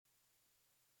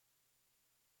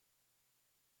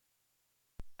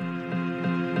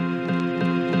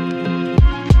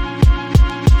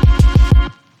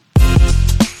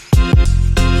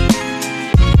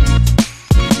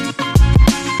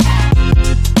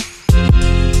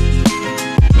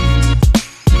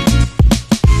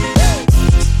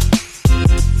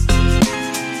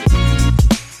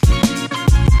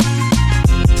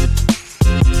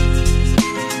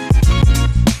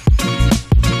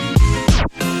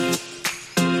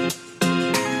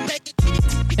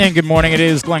And good morning. It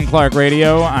is Glenn Clark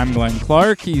Radio. I'm Glenn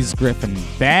Clark. He's Griffin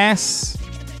Bass.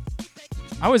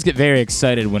 I always get very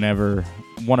excited whenever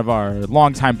one of our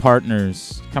longtime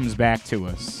partners comes back to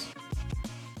us.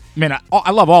 I mean,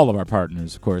 I love all of our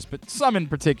partners, of course, but some in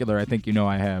particular I think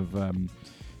I have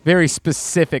very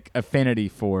specific affinity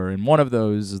for. And one of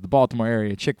those is the Baltimore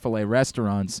area Chick-fil-A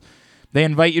restaurants. They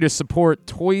invite you to support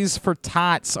Toys for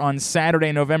Tots on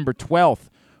Saturday, November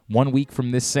 12th, 1 week from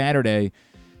this Saturday.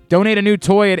 Donate a new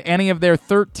toy at any of their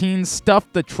 13 Stuff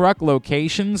the Truck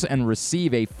locations and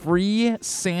receive a free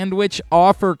sandwich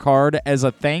offer card as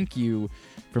a thank you.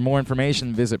 For more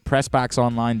information, visit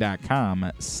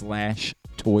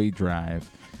PressBoxOnline.com/toy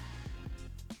drive.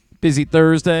 Busy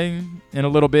Thursday in a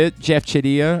little bit. Jeff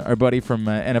Chidia, our buddy from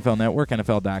NFL Network,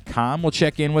 NFL.com, will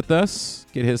check in with us,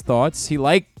 get his thoughts. He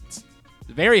liked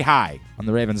very high on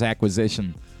the Ravens'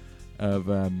 acquisition of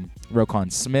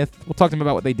Roquan Smith. We'll talk to him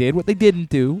about what they did, what they didn't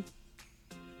do,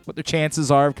 what their chances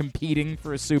are of competing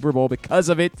for a Super Bowl because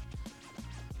of it.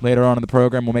 Later on in the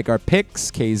program, we'll make our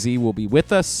picks. KZ will be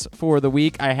with us for the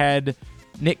week. I had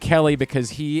Nick Kelly,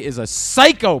 because he is a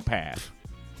psychopath,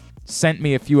 sent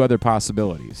me a few other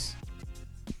possibilities.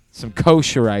 Some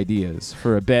kosher ideas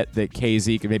for a bet that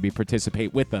KZ could maybe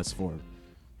participate with us for.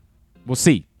 We'll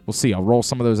see. We'll see. I'll roll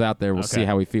some of those out there. We'll see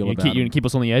how we feel about it. You going to keep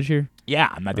us on the edge here? Yeah,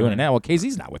 I'm not doing it now. Well,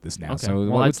 KZ's not with us now, so well,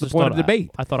 what's the point of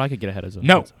debate? I thought I could get ahead of him.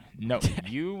 No.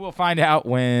 You will find out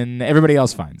when everybody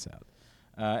else finds out.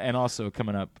 And also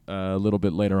coming up a little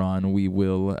bit later on, we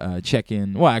will check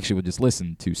in. Well, actually, we'll just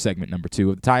listen to segment number 2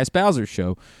 of the Tyus Bowser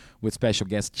Show with special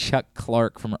guest Chuck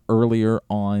Clark from earlier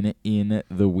on in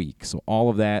the week. So all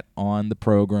of that on the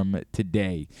program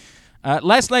today.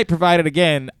 Last night provided,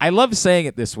 again, I love saying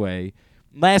it this way,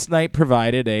 last night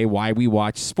provided a why we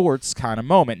watch sports kind of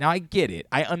moment. Now, I get it.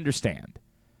 I understand.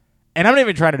 And I'm not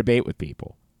even trying to debate with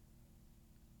people.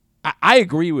 I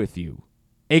agree with you.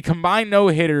 A combined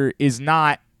no-hitter is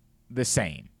not the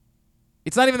same.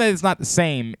 It's not even that it's not the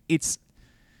same. It's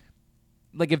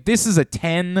like if this is a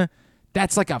 10,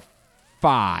 that's like a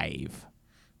 5.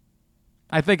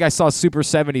 I think I saw Super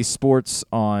 70 Sports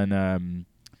on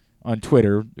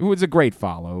Twitter, who is a great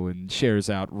follow and shares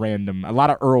out a lot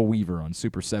of Earl Weaver on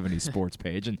Super 70 Sports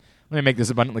page. And let me make this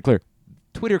abundantly clear.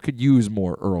 Twitter could use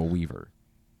more Earl Weaver.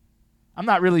 I'm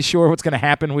not really sure what's going to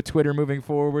happen with Twitter moving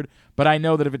forward, but I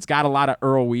know that if it's got a lot of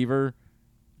Earl Weaver,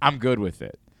 I'm good with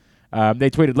it. They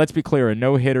tweeted, "Let's be clear, a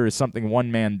no-hitter is something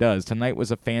one man does. Tonight was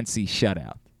a fancy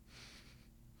shutout."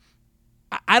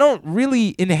 I don't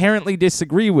really inherently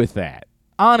disagree with that.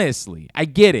 Honestly, I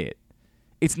get it.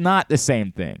 It's not the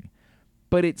same thing.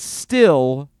 But it's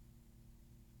still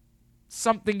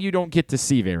something you don't get to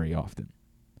see very often.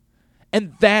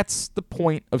 And that's the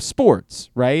point of sports,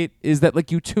 right? Is that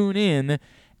like you tune in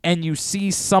and you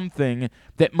see something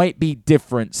that might be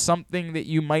different, something that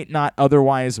you might not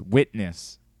otherwise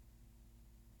witness.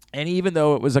 And even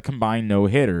though it was a combined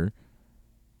no-hitter,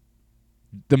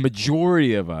 the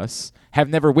majority of us have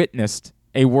never witnessed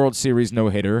a World Series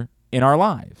no-hitter in our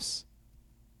lives.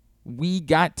 We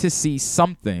got to see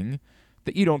something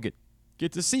that you don't get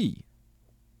to see.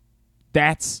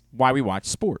 That's why we watch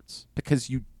sports, because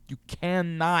you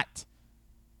cannot,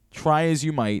 try as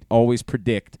you might, always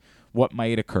predict what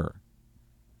might occur.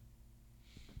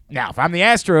 Now, if I'm the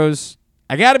Astros,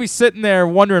 I got to be sitting there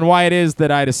wondering why it is that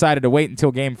I decided to wait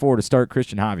until Game 4 to start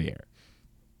Christian Javier.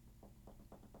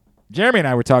 Jeremy and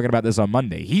I were talking about this on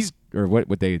Monday.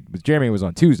 Jeremy was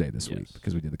on Tuesday this week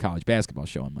because we did the college basketball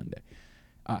show on Monday.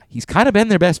 He's kind of been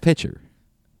their best pitcher.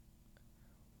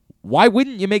 Why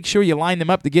wouldn't you make sure you line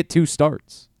them up to get 2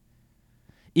 starts?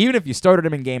 Even if you started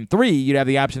him in Game 3, you'd have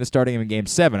the option of starting him in Game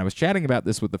 7. I was chatting about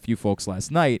this with a few folks last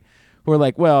night who were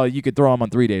like, well, you could throw him on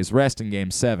 3 days rest in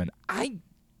Game 7. I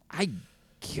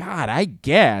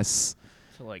guess.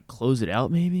 So, like, close it out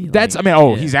maybe?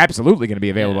 He's absolutely going to be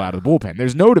available out of the bullpen.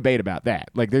 There's no debate about that.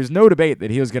 Like, there's no debate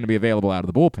that he was going to be available out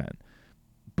of the bullpen.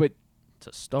 But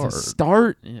to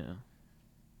start? Yeah.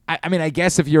 I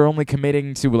guess if you're only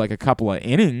committing to like a couple of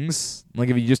innings, like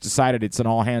if you just decided it's an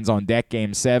all-hands-on-deck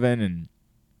Game 7 and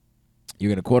you're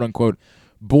going to quote-unquote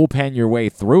bullpen your way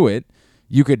through it,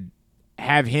 you could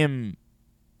have him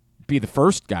be the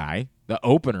first guy, the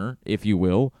opener, if you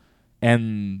will,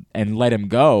 and let him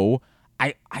go.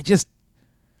 I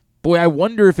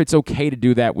wonder if it's okay to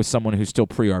do that with someone who's still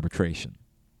pre-arbitration,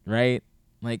 right?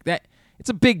 Like that. It's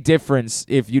a big difference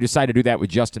if you decide to do that with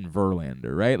Justin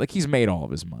Verlander, right? Like, he's made all of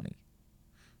his money.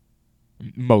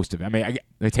 Most of it. I mean,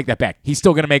 I take that back. He's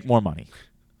still going to make more money.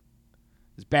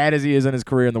 As bad as he is in his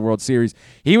career in the World Series,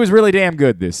 he was really damn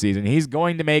good this season. He's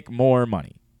going to make more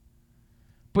money.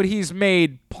 But he's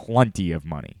made plenty of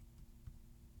money.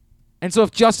 And so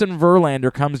if Justin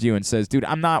Verlander comes to you and says, dude,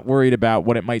 I'm not worried about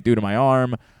what it might do to my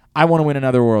arm. I want to win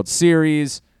another World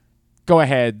Series. Go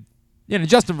ahead.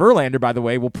 Justin Verlander, by the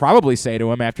way, will probably say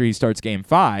to him after he starts Game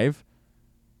 5,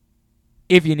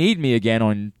 if you need me again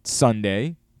on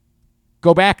Sunday,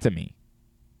 go back to me.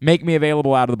 Make me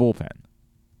available out of the bullpen.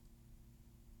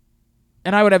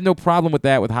 And I would have no problem with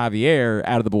that with Javier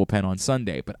out of the bullpen on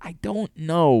Sunday. But I don't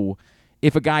know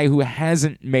if a guy who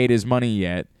hasn't made his money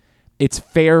yet, it's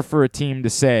fair for a team to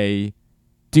say,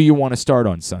 do you want to start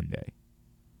on Sunday?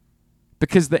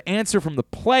 Because the answer from the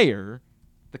player,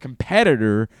 the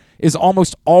competitor, is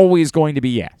almost always going to be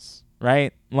yes,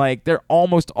 right? Like, they're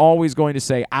almost always going to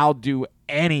say, I'll do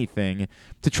anything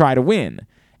to try to win.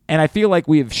 And I feel like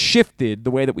we have shifted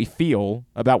the way that we feel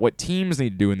about what teams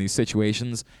need to do in these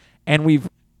situations, and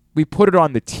we put it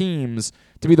on the teams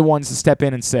to be the ones to step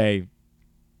in and say,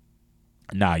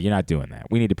 nah, you're not doing that.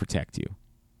 We need to protect you.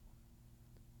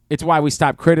 It's why we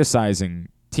stopped criticizing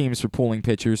teams for pulling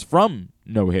pitchers from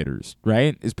no-hitters,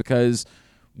 right? Is because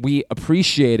we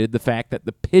appreciated the fact that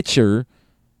the pitcher,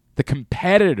 the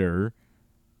competitor,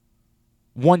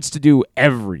 wants to do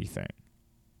everything.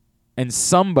 And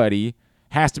somebody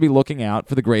has to be looking out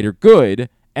for the greater good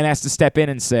and has to step in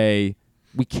and say,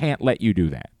 we can't let you do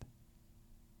that.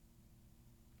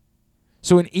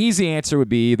 So an easy answer would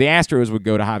be the Astros would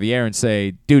go to Javier and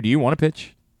say, dude, do you want to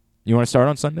pitch? You want to start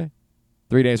on Sunday?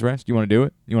 3 days rest? You want to do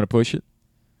it? You want to push it?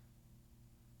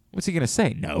 What's he going to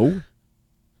say? No.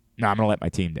 No, I'm going to let my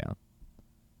team down.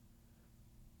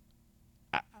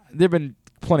 There have been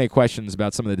plenty of questions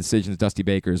about some of the decisions Dusty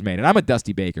Baker has made, and I'm a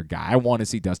Dusty Baker guy. I want to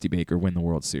see Dusty Baker win the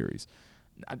World Series.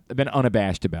 I've been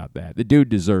unabashed about that. The dude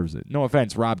deserves it. No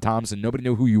offense, Rob Thompson. Nobody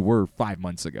knew who you were 5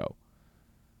 months ago.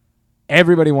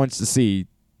 Everybody wants to see,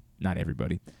 not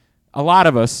everybody, a lot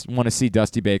of us want to see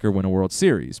Dusty Baker win a World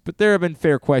Series, but there have been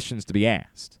fair questions to be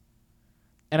asked.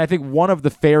 And I think one of the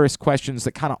fairest questions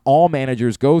that kind of all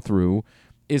managers go through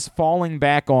is falling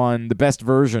back on the best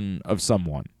version of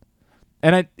someone.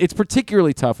 And it's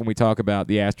particularly tough when we talk about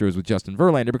the Astros with Justin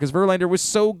Verlander because Verlander was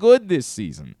so good this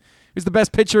season. He was the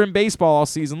best pitcher in baseball all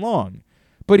season long.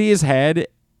 But he has had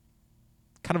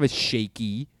kind of a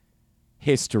shaky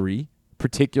history,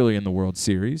 particularly in the World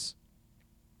Series.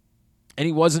 And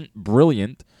he wasn't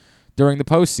brilliant during the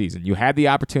postseason. You had the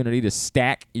opportunity to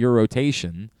stack your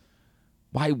rotation.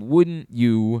 Why wouldn't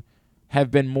you have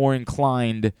been more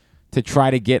inclined to try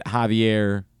to get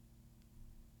Javier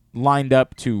lined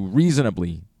up to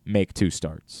reasonably make 2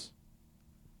 starts?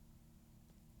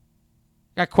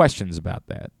 Got questions about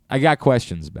that. I got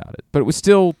questions about it. But it was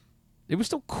still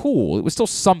cool. It was still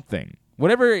something.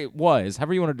 Whatever it was,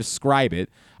 however you want to describe it.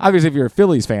 Obviously, if you're a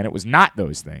Phillies fan, it was not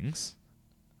those things.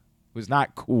 It was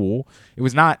not cool. It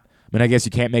was not, I guess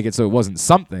you can't make it so it wasn't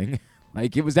something.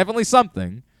 Like, it was definitely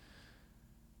something.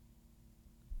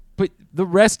 But the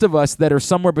rest of us that are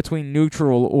somewhere between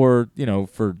neutral or,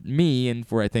 for me and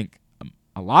for, I think,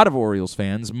 a lot of Orioles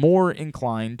fans, more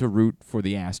inclined to root for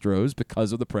the Astros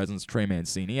because of the presence of Trey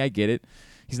Mancini. I get it.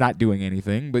 He's not doing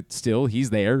anything, but still, he's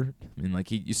there.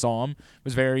 You saw him. It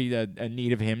was very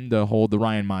neat of him to hold the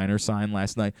Ryan Miner sign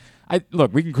last night.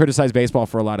 Look, we can criticize baseball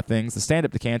for a lot of things. The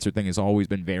stand-up to cancer thing has always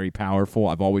been very powerful.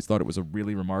 I've always thought it was a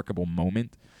really remarkable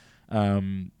moment.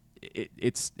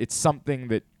 It's something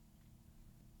that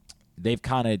they've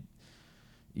kind of,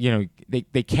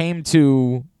 they came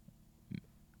to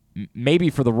maybe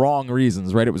for the wrong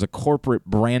reasons, right? It was a corporate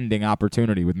branding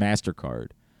opportunity with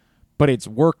MasterCard. But it's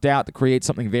worked out to create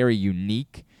something very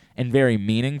unique and very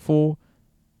meaningful.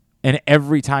 And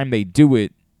every time they do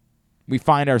it, we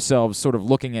find ourselves sort of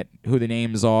looking at who the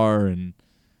names are and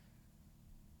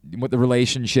what the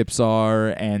relationships are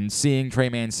and seeing Trey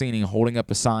Mancini holding up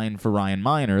a sign for Ryan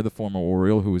Miner, the former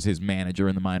Oriole, who was his manager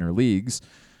in the minor leagues,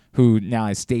 who now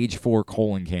has stage 4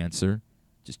 colon cancer.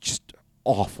 Just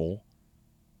awful.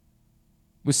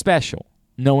 It was special.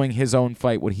 Knowing his own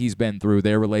fight, what he's been through,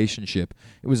 their relationship,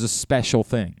 it was a special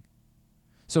thing.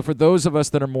 So for those of us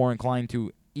that are more inclined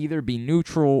to either be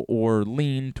neutral or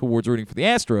lean towards rooting for the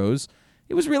Astros,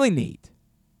 it was really neat.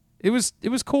 It was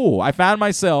cool. I found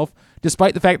myself,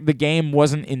 despite the fact that the game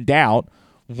wasn't in doubt,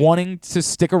 wanting to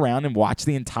stick around and watch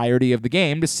the entirety of the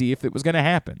game to see if it was going to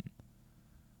happen.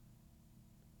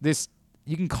 This,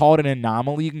 you can call it an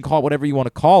anomaly, you can call it whatever you want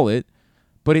to call it,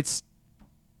 but it's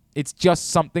just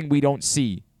something we don't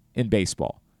see in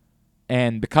baseball.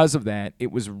 And because of that,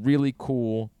 it was really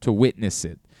cool to witness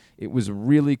it. It was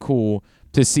really cool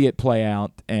to see it play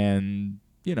out. And,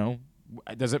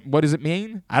 what does it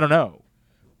mean? I don't know.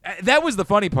 That was the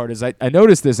funny part is I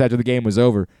noticed this after the game was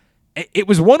over. it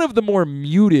was one of the more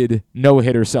muted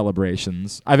no-hitter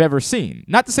celebrations I've ever seen.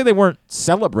 Not to say they weren't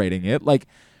celebrating it,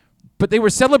 but they were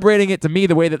celebrating it to me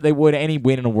the way that they would any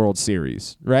win in a World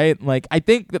Series, right? Like, I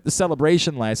think that the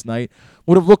celebration last night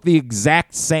would have looked the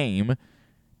exact same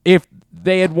if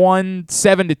they had won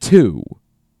 7-2.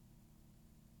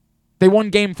 They won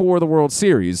Game 4 of the World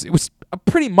Series. It was a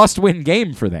pretty must-win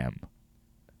game for them.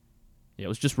 Yeah, it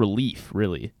was just relief,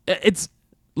 really. It's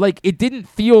like it didn't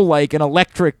feel like an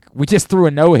electric, we just threw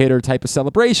a no-hitter type of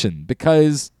celebration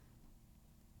because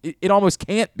it almost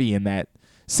can't be in that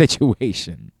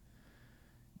situation.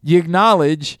 You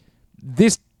acknowledge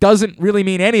this doesn't really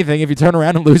mean anything if you turn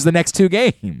around and lose the next 2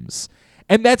 games.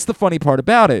 And that's the funny part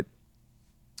about it.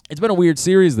 It's been a weird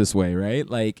series this way, right?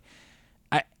 Like,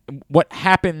 what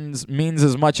happens means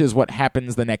as much as what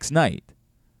happens the next night.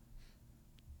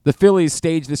 The Phillies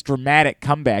staged this dramatic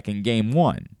comeback in Game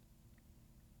 1.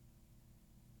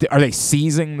 Are they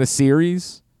seizing the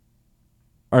series?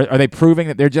 Are they proving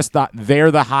that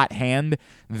they're the hot hand?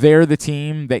 They're the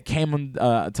team that came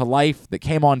to life, that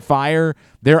came on fire.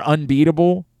 They're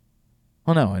unbeatable.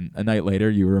 Oh no! And a night later,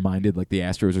 you were reminded like the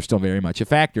Astros are still very much a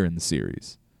factor in the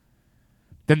series.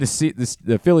 Then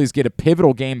the Phillies get a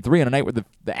pivotal Game 3 on a night where the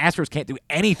Astros can't do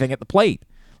anything at the plate,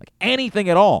 like anything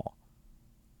at all.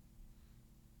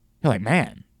 You're like,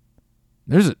 man,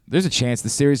 there's a chance the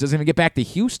series doesn't even get back to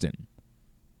Houston.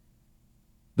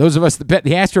 Those of us that bet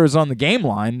the Astros on the game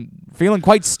line feeling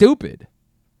quite stupid.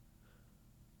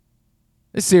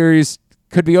 This series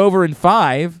could be over in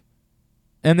 5,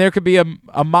 and there could be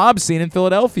a mob scene in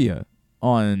Philadelphia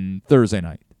on Thursday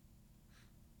night.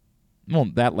 Well,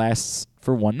 that lasts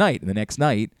for one night, and the next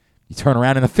night, you turn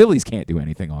around and the Phillies can't do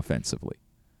anything offensively.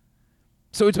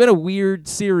 So it's been a weird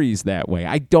series that way.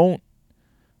 I don't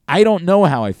know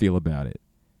how I feel about it.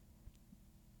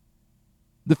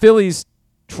 The Phillies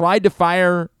tried to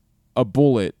fire a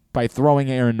bullet by throwing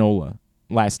Aaron Nola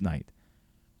last night.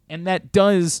 And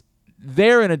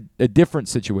they're in a different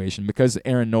situation because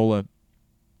Aaron Nola,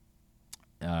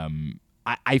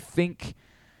 I think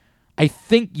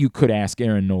you could ask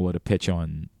Aaron Nola to pitch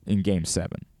in Game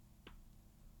 7.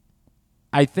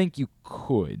 I think you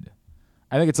could.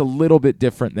 I think it's a little bit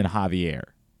different than Javier.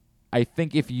 I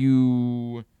think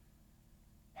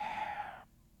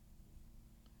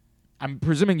I'm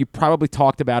presuming you probably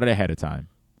talked about it ahead of time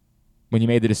when you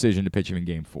made the decision to pitch him in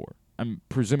Game 4. I'm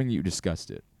presuming you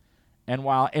discussed it. And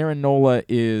while Aaron Nola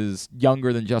is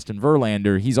younger than Justin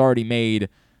Verlander, he's already made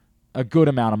a good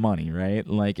amount of money, right?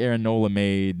 Like Aaron Nola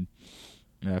made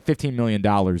 $15 million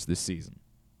this season.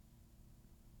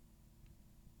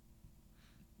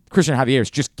 Christian Javier is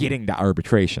just getting to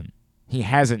arbitration. He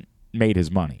hasn't made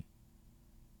his money.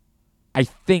 I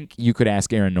think you could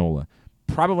ask Aaron Nola,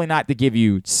 probably not to give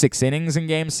you 6 innings in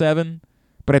Game 7,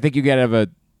 but I think you got to have a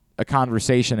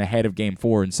conversation ahead of Game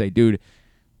 4 and say, dude,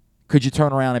 could you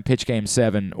turn around and pitch Game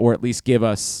 7 or at least give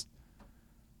us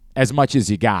as much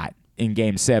as you got in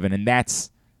Game 7? And I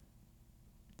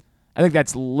think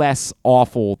that's less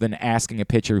awful than asking a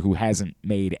pitcher who hasn't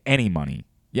made any money.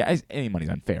 Yeah, any money's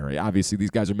unfair, right? Obviously, these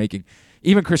guys are making,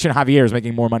 even Christian Javier is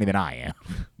making more money than I am,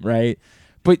 right?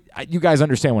 But you guys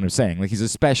understand what I'm saying. Like, he's a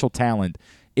special talent.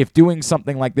 If doing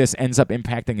something like this ends up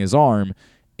impacting his arm,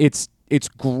 it's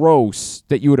gross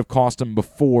that you would have cost him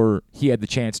before he had the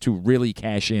chance to really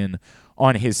cash in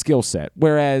on his skill set.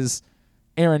 Whereas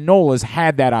Aaron Nola's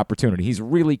had that opportunity. He's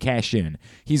really cashed in.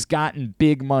 He's gotten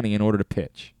big money in order to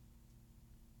pitch.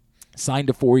 Signed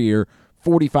a 4-year,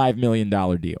 $45 million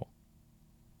deal.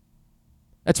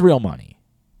 That's real money.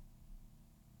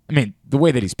 I mean, the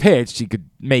way that he's pitched, he could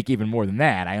make even more than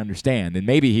that. I understand. And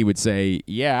maybe he would say,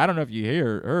 yeah, I don't know if you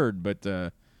heard, but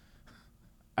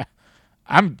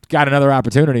I've got another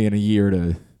opportunity in a year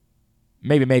to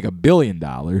maybe make $1 billion.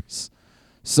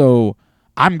 So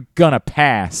I'm going to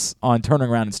pass on turning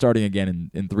around and starting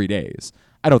again in 3 days.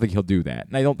 I don't think he'll do that.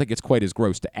 And I don't think it's quite as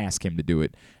gross to ask him to do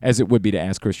it as it would be to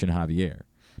ask Christian Javier.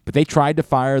 But they tried to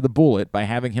fire the bullet by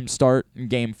having him start in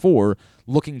Game 4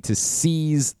 looking to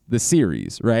seize the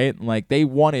series, right? Like, they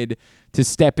wanted to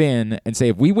step in and say,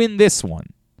 if we win this one,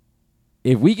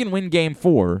 if we can win Game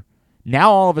 4,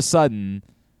 now all of a sudden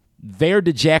they're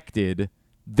dejected,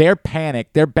 they're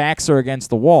panicked, their backs are against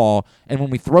the wall, and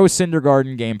when we throw Syndergaard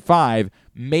in Game 5,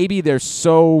 maybe they're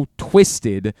so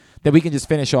twisted that we can just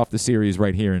finish off the series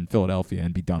right here in Philadelphia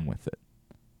and be done with it.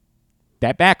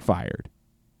 That backfired.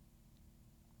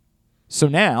 So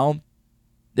now,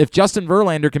 if Justin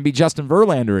Verlander can be Justin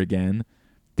Verlander again,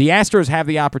 the Astros have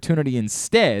the opportunity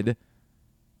instead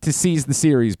to seize the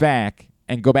series back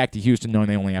and go back to Houston knowing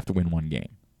they only have to win 1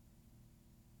 game.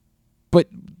 But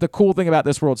the cool thing about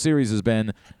this World Series has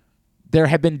been there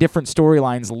have been different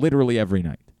storylines literally every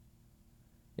night.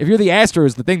 If you're the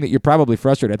Astros, the thing that you're probably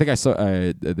frustrated, I think I saw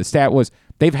the stat was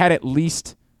they've had at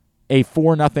least a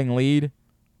 4-0 lead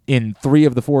in 3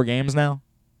 of the 4 games now.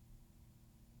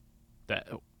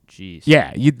 Jeez.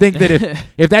 Yeah, you'd think that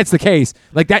if that's the case,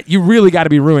 like that, you really got to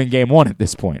be ruining game 1 at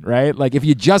this point, right? Like if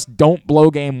you just don't blow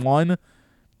game 1,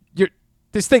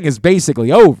 this thing is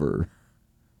basically over.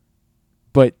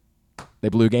 But they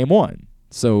blew game 1,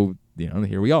 so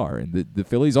here we are, and the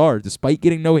Phillies are, despite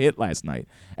getting no hit last night,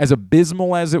 as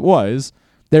abysmal as it was,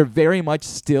 they're very much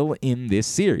still in this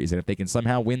series, and if they can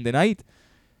somehow win tonight,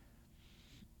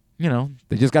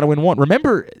 they just got to win 1.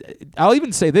 Remember, I'll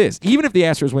even say this. Even if the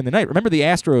Astros win tonight, remember the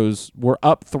Astros were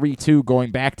up 3-2 going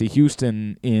back to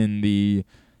Houston in the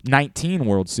 19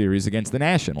 World Series against the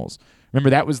Nationals.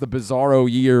 Remember, that was the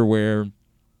bizarro year where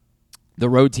the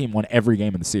road team won every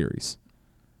game of the series,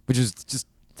 which is just...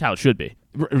 That's how it should be.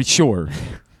 Sure.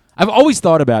 I've always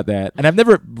thought about that, and I've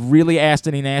never really asked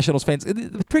any Nationals fans.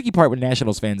 The tricky part with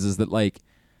Nationals fans is that, like,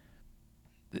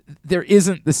 there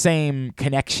isn't the same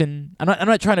connection. I'm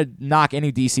not trying to knock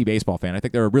any DC baseball fan. I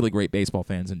think there are really great baseball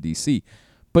fans in DC,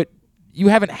 but you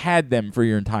haven't had them for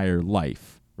your entire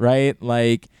life, right?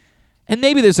 Like, and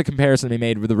maybe there's a comparison to be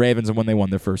made with the Ravens and when they won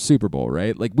their first Super Bowl,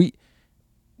 right? Like we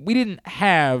didn't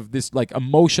have this like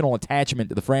emotional attachment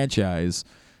to the franchise.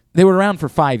 They were around for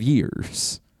 5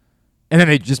 years, and then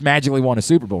they just magically won a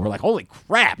Super Bowl. We're like, holy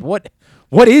crap!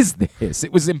 What is this?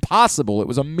 It was impossible. It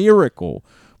was a miracle.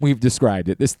 We've described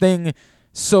it. This thing.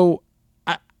 So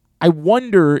I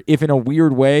wonder if, in a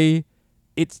weird way,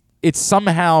 it's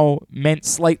somehow meant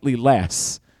slightly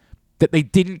less that they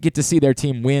didn't get to see their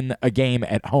team win a game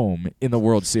at home in the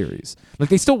World Series. Like,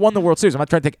 they still won the World Series. I'm not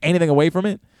trying to take anything away from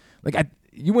it. Like,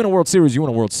 you win a World Series, you win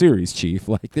a World Series, Chief.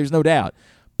 Like, there's no doubt.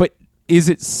 But is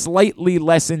it slightly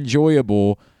less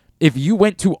enjoyable if you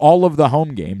went to all of the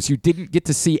home games, you didn't get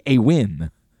to see a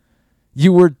win?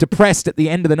 You were depressed at the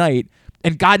end of the night,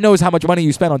 and God knows how much money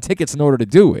you spent on tickets in order to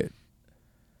do it.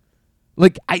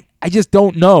 Like, I just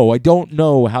don't know. I don't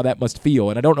know how that must feel,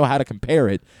 and I don't know how to compare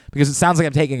it, because it sounds like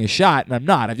I'm taking a shot, and I'm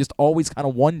not. I've just always kind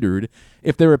of wondered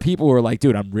if there are people who are like,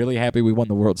 dude, I'm really happy we won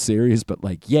the World Series, but,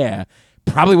 like, yeah,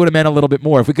 probably would have meant a little bit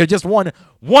more if we could have just won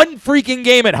one freaking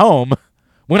game at home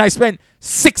when I spent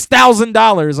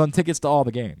 $6,000 on tickets to all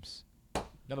the games.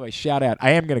 Another way, shout out.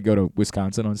 I am going to go to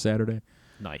Wisconsin on Saturday.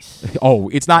 Nice. Oh,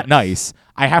 it's not nice.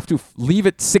 I have to leave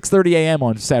at 6:30 a.m.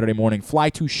 on Saturday morning, fly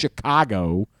to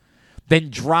Chicago, then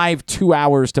drive 2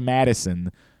 hours to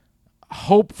Madison,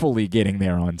 hopefully getting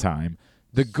there on time.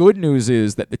 The good news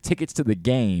is that the tickets to the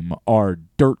game are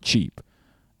dirt cheap.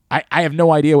 I have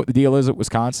no idea what the deal is at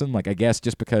Wisconsin. Like, I guess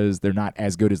just because they're not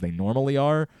as good as they normally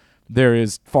are, there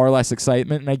is far less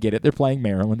excitement, and I get it. They're playing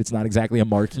Maryland. It's not exactly a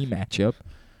marquee matchup.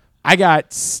 I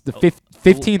got the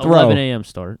 15th row. 11 a.m.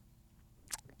 start.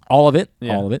 All of it.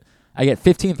 Yeah. All of it. I get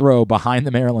 15th row behind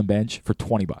the Maryland bench for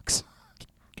 $20.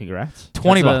 Congrats.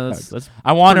 $20. That's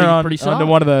I wandered pretty onto solid.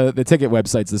 one of the ticket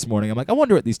websites this morning. I'm like, I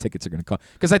wonder what these tickets are going to cost.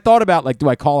 Because I thought about, like, do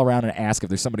I call around and ask if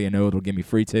there's somebody I know that'll give me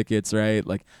free tickets, right?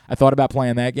 Like, I thought about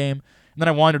playing that game. And then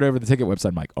I wandered over to the ticket website.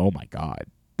 I'm like, oh, my God.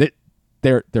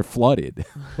 They're flooded.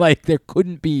 Like, there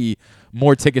couldn't be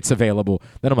more tickets available.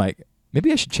 Then I'm like,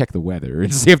 maybe I should check the weather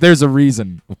and see if there's a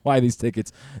reason why these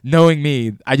tickets, knowing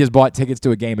me, I just bought tickets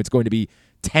to a game. It's going to be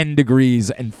 10 degrees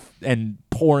and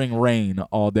pouring rain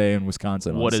all day in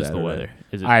Wisconsin. What on is Saturday. the weather?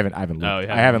 Is it? I haven't looked. Oh, you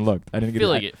I haven't looked. I I didn't feel get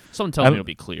like it. Someone tells me it'll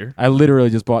be clear. I literally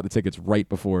just bought the tickets right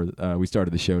before we started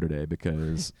the show today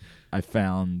because I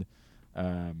found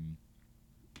that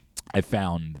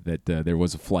there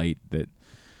was a flight that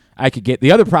I could get.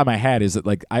 The other problem I had is that,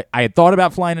 like, I had thought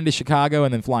about flying into Chicago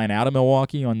and then flying out of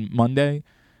Milwaukee on Monday,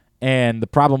 and the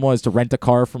problem was to rent a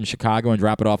car from Chicago and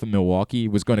drop it off in Milwaukee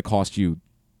was going to cost you.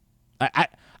 I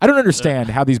don't understand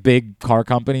how these big car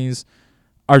companies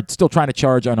are still trying to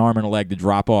charge an arm and a leg to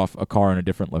drop off a car in a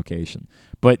different location,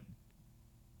 but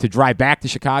to drive back to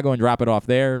Chicago and drop it off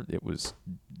there, it was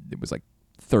like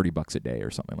 $30 a day or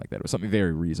something like that. It was something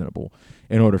very reasonable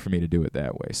in order for me to do it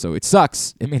that way. So it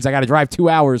sucks. It means I got to drive 2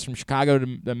 hours from Chicago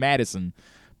to Madison.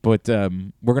 But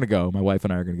we're going to go. My wife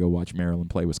and I are going to go watch Maryland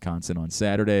play Wisconsin on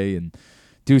Saturday and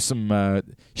do some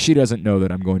she doesn't know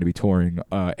that I'm going to be touring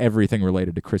everything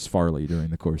related to Chris Farley during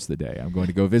the course of the day. I'm going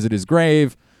to go visit his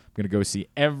grave. I'm going to go see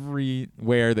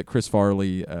everywhere that Chris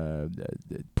Farley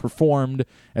performed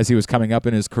as he was coming up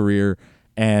in his career,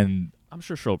 and I'm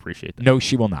sure she'll appreciate that. no,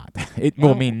 she will not. It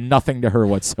will mean nothing to her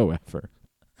whatsoever.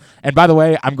 And by the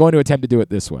way, I'm going to attempt to do it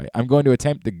this way. I'm going to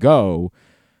attempt to go,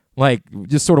 like,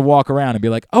 just sort of walk around and be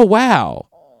like, oh, wow,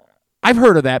 I've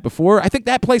heard of that before. I think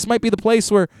that place might be the place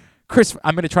where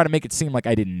I'm going to try to make it seem like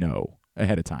I didn't know.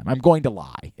 ahead of time. I'm going to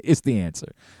lie is the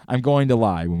answer. I'm going to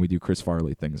lie when we do Chris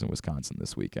Farley things in Wisconsin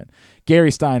this weekend.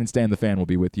 Gary Stein and Stan the Fan will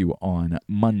be with you on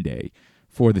Monday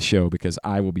for the show because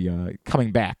I will be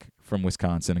coming back from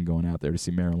Wisconsin and going out there to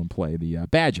see Maryland play the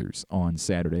Badgers on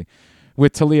Saturday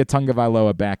with Talia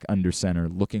Tungavailoa back under center.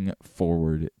 Looking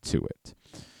forward to it.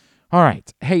 All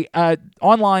right. Hey,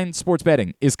 online sports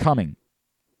betting is coming.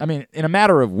 I mean, in a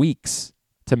matter of weeks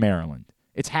to Maryland.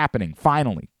 It's happening,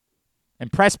 finally.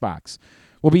 And PressBox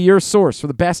will be your source for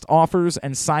the best offers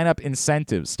and sign-up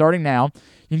incentives. Starting now,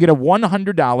 you can get a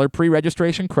 $100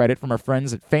 pre-registration credit from our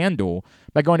friends at FanDuel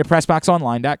by going to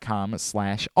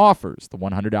PressBoxOnline.com/offers. The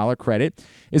 $100 credit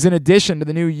is in addition to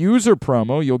the new user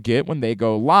promo you'll get when they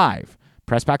go live.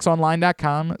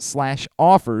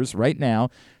 PressBoxOnline.com/offers right now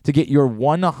to get your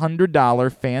 $100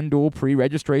 FanDuel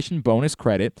pre-registration bonus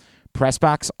credit.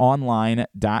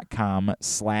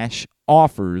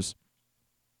 PressBoxOnline.com/offers.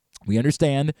 We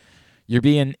understand you're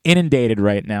being inundated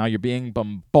right now. You're being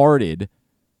bombarded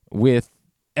with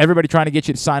everybody trying to get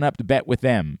you to sign up to bet with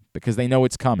them because they know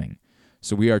it's coming.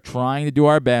 So we are trying to do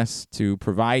our best to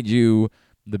provide you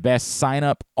the best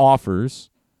sign-up offers.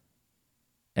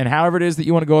 And however it is that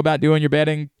you want to go about doing your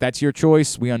betting, that's your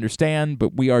choice. We understand,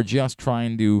 but we are just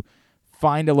trying to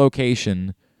find a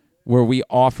location where we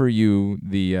offer you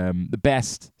the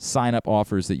best sign-up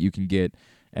offers that you can get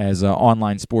as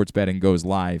online sports betting goes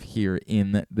live here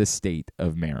in the state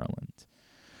of Maryland.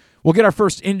 We'll get our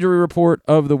first injury report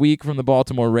of the week from the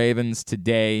Baltimore Ravens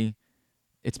today.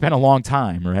 It's been a long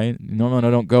time, right? Normally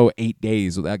I don't go 8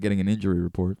 days without getting an injury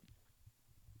report.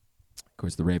 Of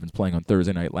course, the Ravens playing on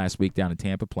Thursday night last week down in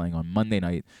Tampa, playing on Monday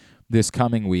night this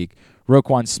coming week.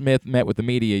 Roquan Smith met with the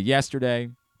media yesterday.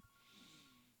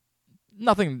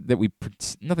 Nothing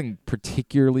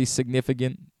particularly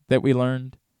significant that we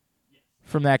learned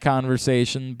from that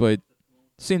conversation, but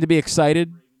seemed to be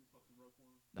excited.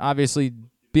 Obviously,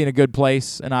 be in a good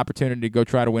place, an opportunity to go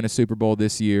try to win a Super Bowl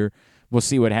this year. We'll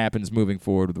see what happens moving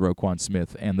forward with Roquan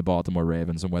Smith and the Baltimore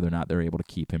Ravens and whether or not they're able to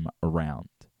keep him around.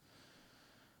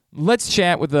 Let's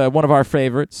chat with one of our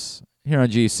favorites here on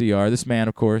GCR. This man,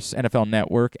 of course, NFL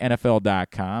Network,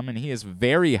 NFL.com, and he is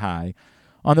very high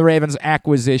on the Ravens'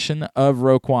 acquisition of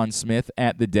Roquan Smith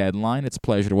at the deadline. It's a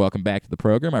pleasure to welcome back to the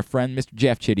program our friend, Mr.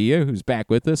 Jeff Chadiha, who's back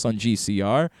with us on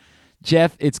GCR.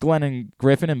 Jeff, it's Glenn and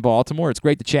Griffin in Baltimore. It's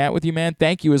great to chat with you, man.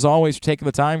 Thank you, as always, for taking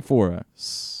the time for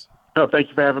us. Oh, thank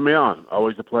you for having me on.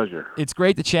 Always a pleasure. It's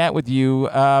great to chat with you.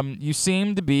 You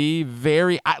seem to be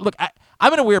very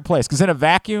I'm in a weird place because in a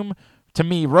vacuum, to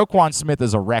me, Roquan Smith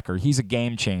is a wrecker. He's a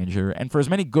game changer. And for as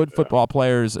many good football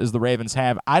players as the Ravens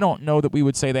have, I don't know that we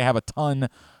would say they have a ton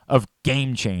of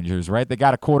game changers, right? They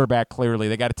got a quarterback, clearly.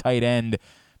 They got a tight end.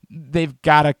 They've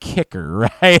got a kicker,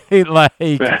 right?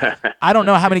 I don't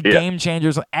know how many game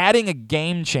changers. Adding a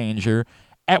game changer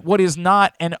at what is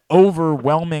not an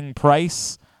overwhelming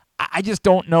price, I just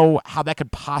don't know how that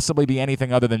could possibly be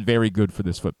anything other than very good for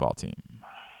this football team.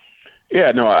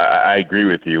 Yeah, no, I agree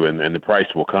with you, and the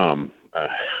price will come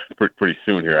pretty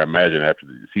soon here, I imagine, after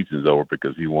the season's over,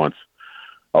 because he wants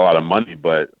a lot of money.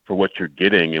 But for what you're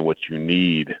getting and what you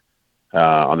need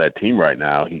on that team right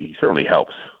now, he certainly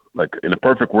helps. Like in a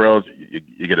perfect world,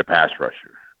 you get a pass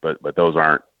rusher, but those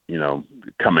aren't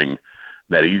coming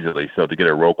that easily. So to get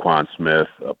a Roquan Smith,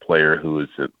 a player who has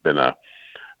been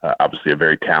obviously a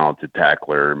very talented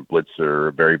tackler and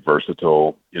blitzer, very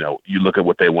versatile. You look at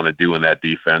what they want to do in that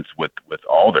defense with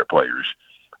all their players.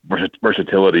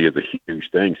 Versatility is a huge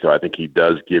thing. So I think he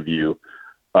does give you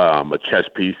another chess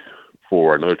piece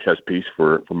for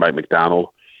Mike McDonald.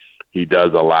 He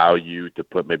does allow you to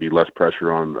put maybe less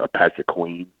pressure on Patrick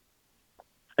Queen,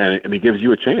 and he gives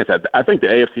you a chance. I think the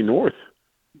AFC North,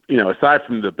 aside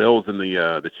from the Bills and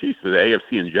the Chiefs, the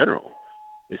AFC in general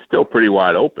is still pretty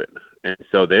wide open. And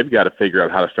so they've got to figure out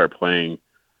how to start playing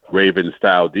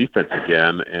Ravens-style defense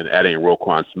again, and adding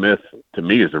Roquan Smith, to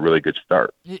me, is a really good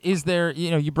start. Is there,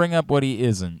 you bring up what he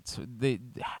isn't.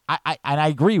 I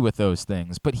agree with those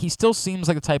things, but he still seems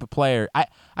like the type of player. I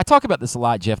talk about this a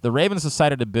lot, Jeff. The Ravens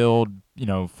decided to build,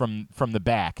 from the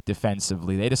back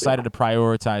defensively. They decided to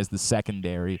prioritize the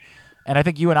secondary. And I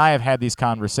think you and I have had these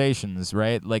conversations,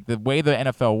 right? Like the way the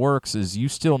NFL works is you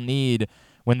still need –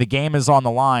 when the game is on the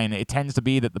line, it tends to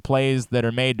be that the plays that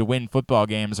are made to win football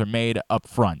games are made up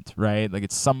front, right? Like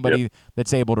it's somebody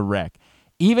that's able to wreck.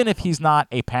 Even if he's not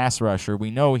a pass rusher,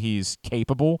 we know he's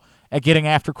capable at getting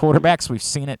after quarterbacks. We've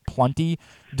seen it plenty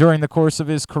during the course of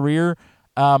his career.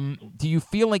 Do you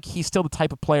feel like he's still the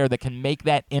type of player that can make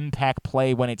that impact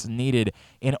play when it's needed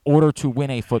in order to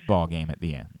win a football game at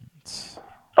the end?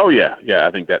 Oh yeah. I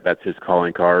think that's his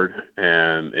calling card,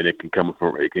 and it can come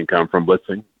from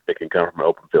blitzing. It can come from an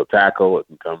open field tackle. It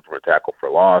can come from a tackle for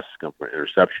loss. It can come from an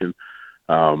interception.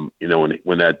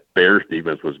 When that Bears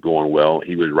defense was going well,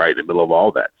 he was right in the middle of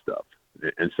all that stuff.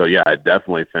 And so, yeah, I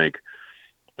definitely think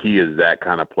he is that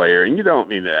kind of player.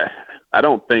 And I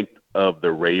don't think of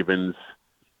the Ravens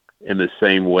in the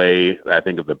same way that I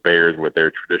think of the Bears with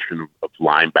their tradition of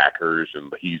linebackers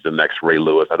and he's the next Ray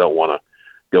Lewis. I don't want to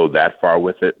go that far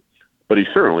with it, but he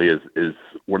certainly is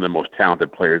one of the most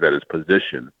talented players at his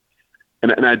position.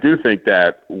 And I do think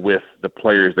that with the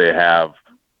players they have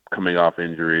coming off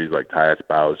injuries like Tyus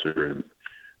Bowser and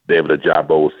David Ajabo,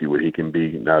 we'll see what he can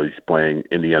be now he's playing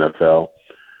in the NFL.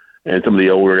 And some of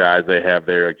the older guys they have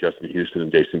there, like Justin Houston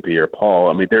and Jason Pierre-Paul,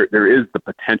 I mean, there is the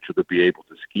potential to be able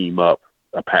to scheme up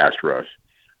a pass rush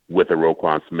with a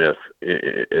Roquan Smith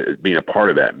being a part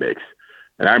of that mix.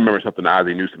 And I remember something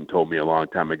Ozzie Newsome told me a long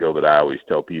time ago that I always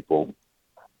tell people,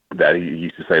 that he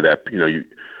used to say that,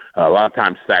 a lot of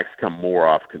times sacks come more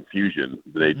off confusion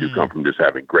than they do come from just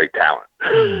having great talent.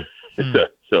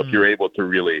 So if you're able to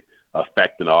really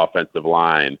affect an offensive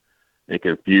line and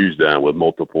confuse them with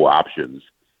multiple options,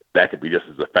 that could be just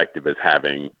as effective as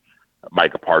having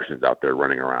Micah Parsons out there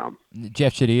running around.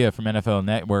 Jeff Shadia from NFL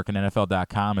Network and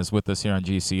NFL.com is with us here on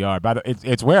GCR. By the way,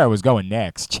 it's where I was going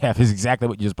next, Jeff, is exactly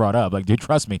what you just brought up. Like, dude,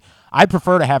 trust me, I'd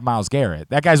prefer to have Myles Garrett.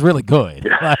 That guy's really good.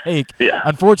 Yeah.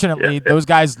 Unfortunately, those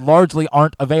guys largely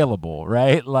aren't available,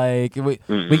 right? Like,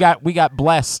 we got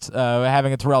blessed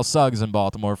having a Terrell Suggs in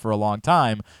Baltimore for a long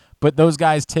time, but those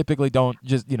guys typically don't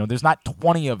just, there's not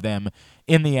 20 of them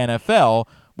in the NFL.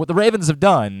 What the Ravens have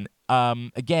done,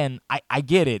 again, I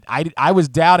get it. I was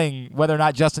doubting whether or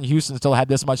not Justin Houston still had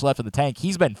this much left in the tank.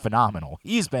 He's been phenomenal.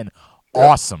 He's been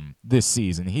awesome this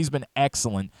season. He's been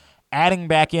excellent. Adding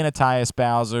back in a Tyus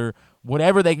Bowser,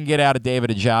 whatever they can get out of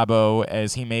David Ajabo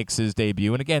as he makes his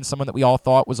debut. And again, someone that we all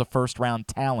thought was a first-round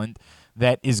talent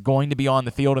that is going to be on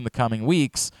the field in the coming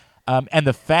weeks. And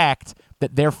the fact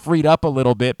that they're freed up a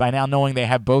little bit by now knowing they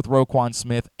have both Roquan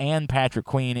Smith and Patrick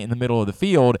Queen in the middle of the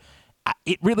field,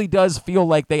 it really does feel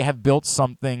like they have built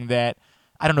something that,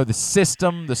 I don't know, the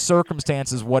system, the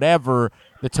circumstances, whatever,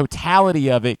 the totality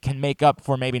of it can make up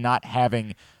for maybe not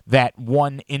having that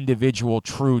one individual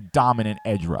true dominant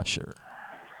edge rusher.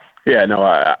 Yeah, no,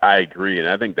 I agree. And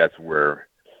I think that's where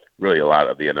really a lot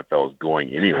of the NFL is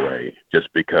going anyway,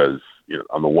 just because,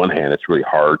 on the one hand, it's really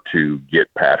hard to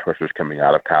get pass rushers coming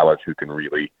out of college who can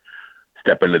really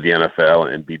step into the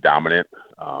NFL and be dominant.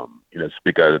 It's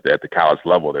because at the college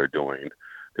level they're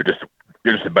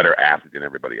just a better athlete than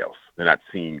everybody else. They're not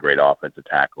seeing great offensive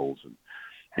tackles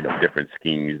and different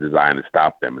schemes designed to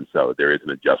stop them, and so there is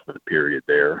an adjustment period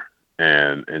there.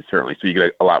 And certainly, so you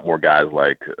get a lot more guys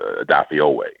like Odafe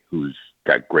Oweh, who's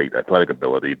got great athletic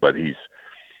ability, but he's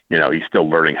still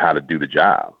learning how to do the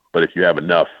job. But if you have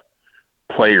enough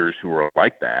players who are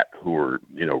like that, who are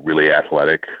really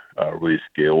athletic, really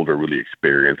skilled, or really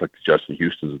experienced, like the Justin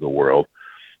Houstons of the world,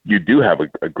 you do have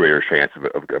a greater chance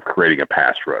of creating a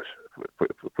pass rush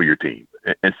for your team.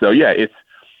 And so, yeah,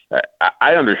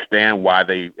 I understand why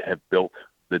they have built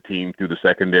the team through the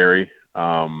secondary.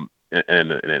 And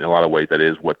in a lot of ways, that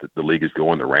is what the league is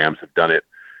going. The Rams have done it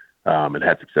and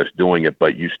had success doing it,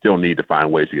 but you still need to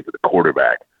find ways to get to the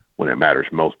quarterback when it matters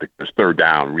most, because third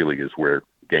down really is where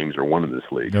games are won in this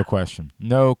league. No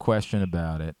question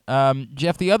about it.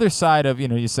 Jeff, the other side of,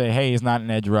 you say, hey, he's not an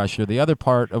edge rusher. The other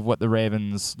part of what the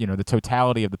Ravens, the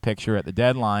totality of the picture at the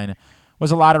deadline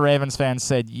was a lot of Ravens fans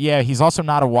said, yeah, he's also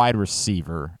not a wide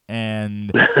receiver.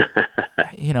 And,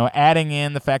 adding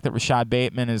in the fact that Rashad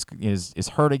Bateman is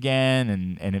hurt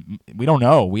again, and we don't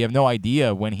know. We have no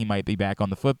idea when he might be back on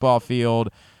the football field.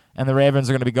 And the Ravens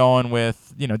are going to be going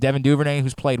with, Devin Duvernay,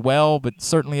 who's played well, but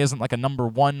certainly isn't like a number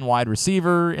one wide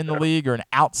receiver in the league or an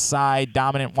outside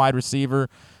dominant wide receiver.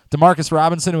 Demarcus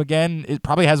Robinson, who, again, it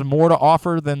probably has more to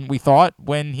offer than we thought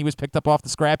when he was picked up off the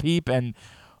scrap heap. And,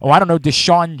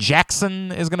 Deshaun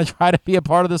Jackson is going to try to be a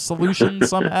part of the solution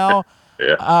somehow.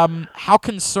 Yeah. How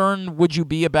concerned would you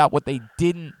be about what they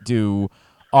didn't do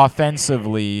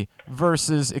offensively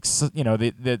versus,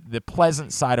 the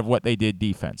pleasant side of what they did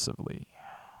defensively?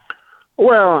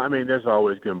 Well, I mean, there's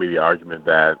always going to be the argument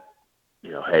that,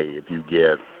 hey, if you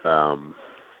get a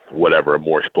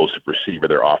more explosive receiver,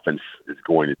 their offense is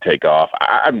going to take off.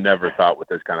 I've never thought with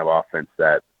this kind of offense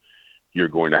that you're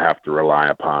going to have to rely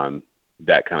upon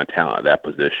that kind of talent at that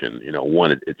position.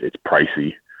 One, it's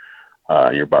pricey.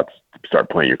 You're about to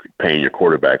start paying your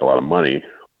quarterback a lot of money.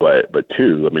 But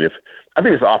two, I mean, I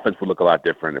think this offense would look a lot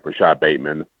different if Rashad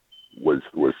Bateman was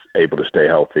able to stay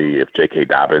healthy, if J.K.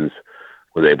 Dobbins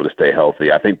was able to stay healthy.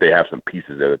 I think they have some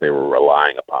pieces there that they were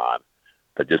relying upon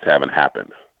that just haven't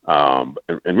happened. And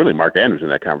really, Mark Andrews in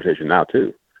that conversation now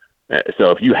too.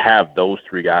 So if you have those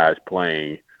three guys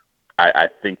playing, I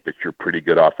think that you're pretty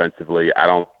good offensively.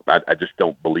 I just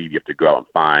don't believe you have to go out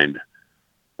and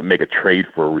make a trade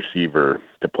for a receiver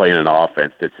to play in an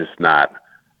offense that's just not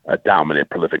a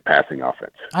dominant, prolific passing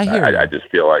offense. I just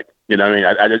feel like,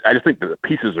 I just think that the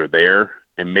pieces are there,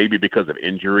 and maybe because of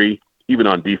injury, even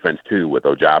on defense too, with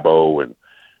Ojabo and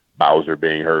Bowser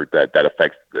being hurt, that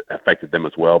affected them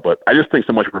as well. But I just think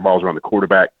so much revolves around the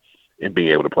quarterback and being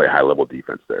able to play high-level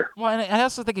defense there. Well, and I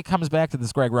also think it comes back to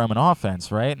this Greg Roman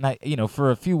offense, right? And for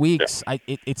a few weeks,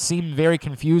 it seemed very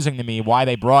confusing to me why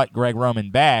they brought Greg Roman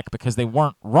back, because they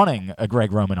weren't running a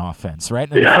Greg Roman offense, right?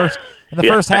 In the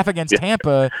first half against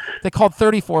Tampa, they called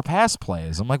 34 pass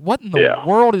plays. I'm like, what in the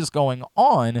world is going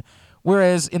on?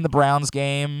 Whereas in the Browns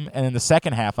game and in the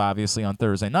second half, obviously on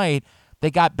Thursday night, they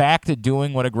got back to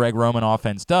doing what a Greg Roman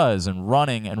offense does, and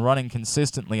running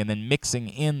consistently, and then mixing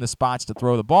in the spots to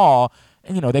throw the ball.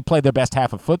 And, they played their best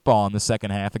half of football in the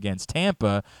second half against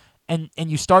Tampa. And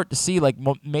you start to see, like,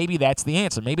 maybe that's the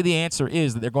answer. Maybe the answer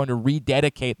is that they're going to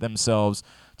rededicate themselves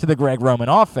to the Greg Roman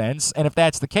offense. And if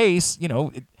that's the case,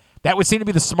 that would seem to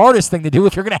be the smartest thing to do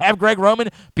if you're going to have Greg Roman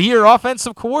be your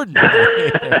offensive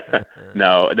coordinator.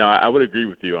 No, I would agree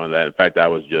with you on that. In fact, I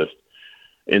was just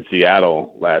in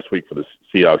Seattle last week for the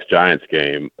Seahawks-Giants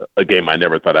game, a game I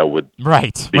never thought I would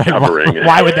be covering.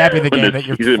 Why would that be the game that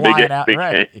you're flying out?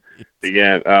 Right.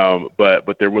 Again,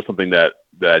 but there was something that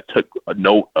I took a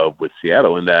note of with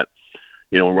Seattle, in that,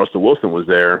 when Russell Wilson was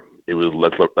there, it was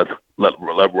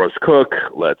let Russ cook.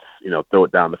 Let's throw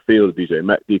it down the field to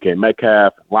DK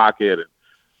Metcalf and Lockett and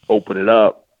open it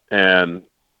up. And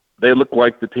they look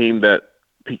like the team that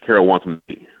Pete Carroll wants them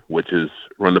to be, which is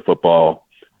run the football,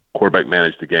 quarterback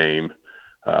manage the game,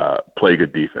 play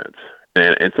good defense.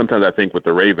 And sometimes I think with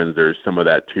the Ravens, there's some of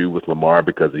that too with Lamar,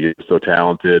 because he is so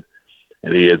talented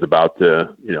and he is about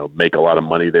to, make a lot of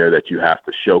money there, that you have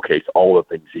to showcase all the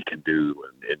things he can do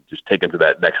and just take him to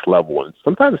that next level. And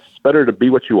sometimes it's better to be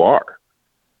what you are.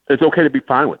 It's okay to be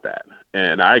fine with that.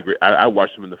 And I agree. I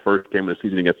watched him in the first game of the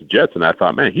season against the Jets, and I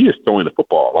thought, man, he is throwing the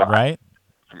football a lot, right,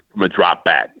 from a drop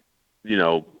back,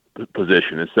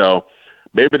 position. And so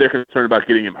maybe they're concerned about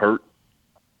getting him hurt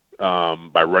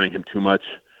by running him too much.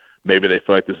 Maybe they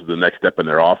feel like this is the next step in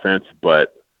their offense.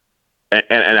 But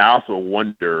and I also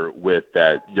wonder, with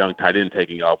that young tight end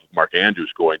taking off, with Mark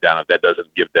Andrews going down, if that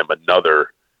doesn't give them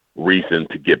another reason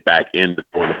to get back into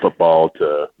throwing the football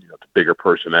to bigger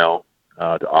personnel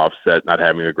to offset not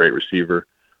having a great receiver.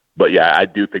 But yeah, I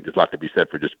do think there's a lot to be said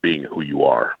for just being who you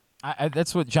are.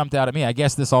 That's what jumped out at me. I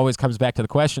guess this always comes back to the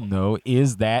question, though,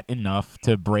 is that enough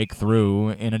to break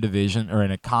through in a division or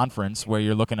in a conference where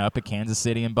you're looking up at Kansas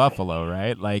City and Buffalo,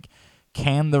 right? Like,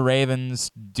 can the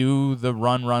Ravens do the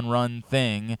run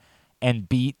thing and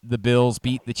beat the Bills,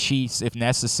 beat the Chiefs if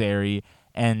necessary,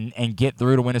 and get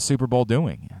through to win a Super Bowl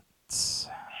doing it?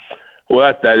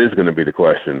 Well, that is going to be the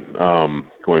question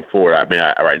going forward. I mean,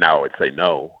 right now I would say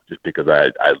no, just because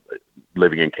I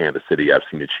living in Kansas City, I've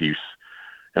seen the Chiefs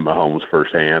and Mahomes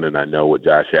firsthand, and I know what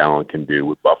Josh Allen can do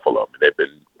with Buffalo. I mean, they've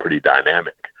been pretty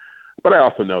dynamic. But I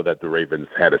also know that the Ravens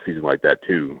had a season like that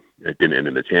too. It didn't end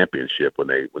in the championship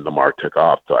when Lamar took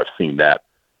off. So I've seen that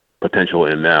potential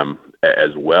in them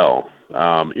as well.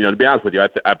 To be honest with you,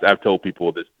 I've told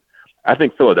people this. I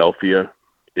think Philadelphia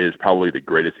is probably the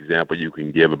greatest example you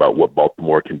can give about what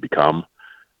Baltimore can become,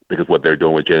 because what they're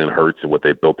doing with Jalen Hurts and what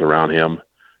they built around him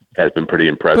has been pretty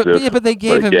impressive. But they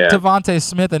gave him Devontae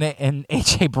Smith and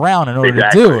A.J. Brown in order to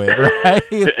do it,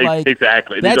 right?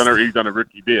 Exactly. He's on a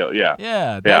rookie deal, yeah.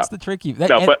 Yeah, that's the tricky.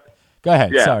 Go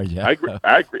ahead. Yeah, sorry, Jeff.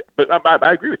 I agree. But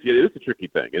I agree with you. It is a tricky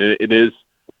thing. And it is,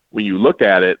 when you look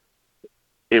at it,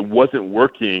 it wasn't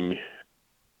working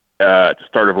at the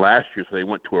start of last year, so they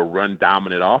went to a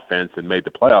run-dominant offense and made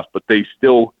the playoffs, but they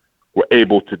still were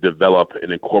able to develop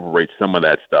and incorporate some of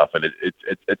that stuff. And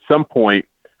it's at some point,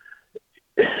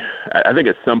 I think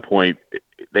at some point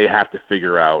they have to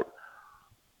figure out,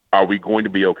 are we going to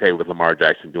be okay with Lamar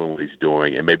Jackson doing what he's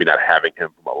doing and maybe not having him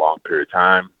for a long period of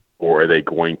time? Or are they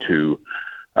going to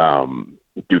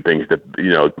do things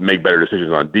that, make better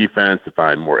decisions on defense, to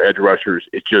find more edge rushers?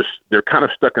 It's just, they're kind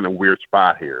of stuck in a weird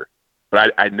spot here.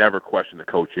 But I never question the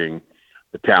coaching,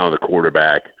 the talent of the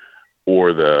quarterback,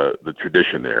 or the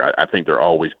tradition there. I think they're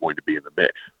always going to be in the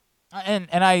mix.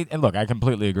 And look, I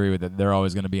completely agree with it. They're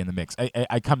always going to be in the mix.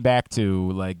 I come back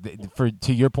to,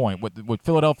 to your point, what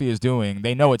Philadelphia is doing,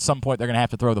 they know at some point they're going to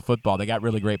have to throw the football. They got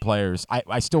really great players.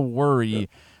 I still worry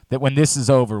that when this is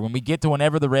over, when we get to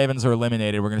whenever the Ravens are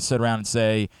eliminated, we're going to sit around and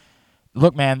say,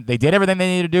 look, man, they did everything they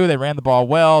needed to do. They ran the ball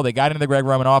well. They got into the Greg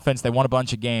Roman offense. They won a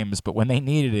bunch of games. But when they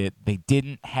needed it, they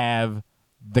didn't have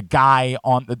the guy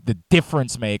on the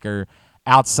difference maker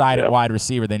outside at wide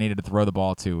receiver they needed to throw the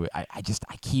ball to. I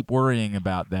keep worrying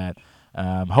about that.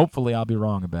 Hopefully I'll be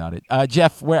wrong about it.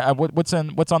 Jeff, what's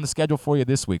on the schedule for you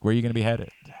this week? Where are you going to be headed?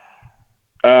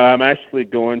 I'm actually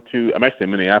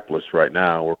in Minneapolis right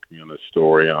now, working on a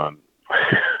story on,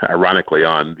 ironically,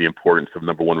 on the importance of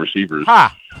number one receivers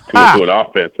to an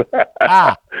offense.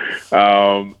 So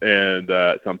I'm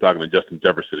talking to Justin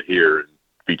Jefferson here,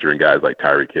 featuring guys like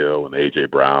Tyreek Hill and A.J.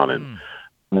 Brown, and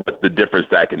what the difference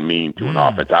that can mean to an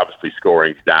offense. Obviously,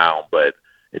 scoring's down, but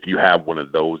if you have one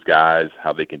of those guys,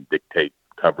 how they can dictate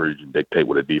coverage and dictate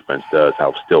what a defense does,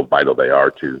 how still vital they are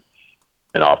to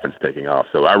an offense taking off.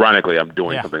 So ironically, I'm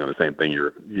doing something on the same thing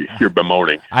you're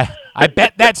bemoaning. I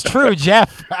bet that's true,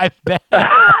 Jeff. I bet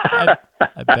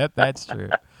that's true.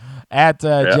 At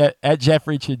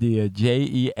Jeffrey Chadiha,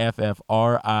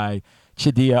 Jeffri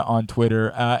Chadiha on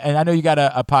Twitter. And I know you got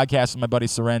a podcast with my buddy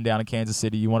Seren down in Kansas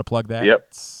City. You want to plug that?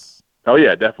 Yep. Oh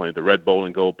yeah, definitely. The Red Bowl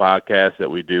and Gold podcast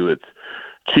that we do. It's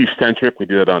Chiefs centric. We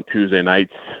do it on Tuesday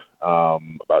nights,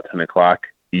 about 10 o'clock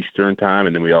Eastern time,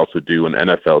 and then we also do an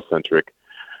NFL centric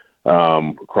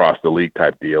across the league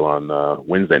type deal on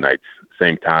Wednesday nights,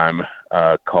 same time,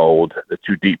 called the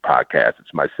Too Deep podcast.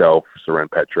 It's myself,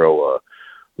 Seren Petro,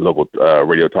 local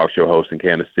radio talk show host in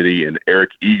Kansas City, and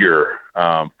Eric Eager,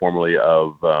 formerly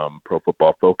of Pro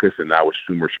Football Focus, and now with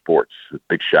Sumer Sports,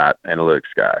 big shot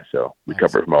analytics guy. So we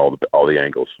cover it from all the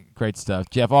angles. Great stuff.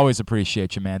 Jeff, always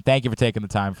appreciate you, man. Thank you for taking the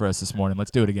time for us this morning.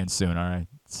 Let's do it again soon, all right?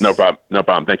 No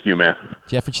problem. Thank you, man.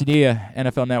 Jeffrey Chadiha,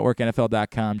 NFL Network,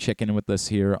 NFL.com, checking in with us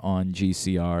here on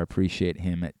GCR. Appreciate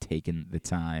him taking the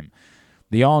time.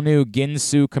 The all-new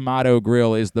Ginsu Kamado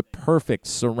Grill is the perfect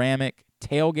ceramic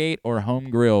tailgate or home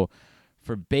grill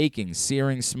for baking,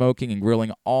 searing, smoking, and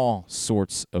grilling all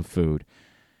sorts of food.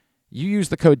 You use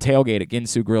the code TAILGATE at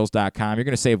ginsugrills.com. You're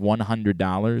going to save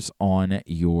 $100 on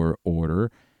your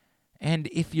order. And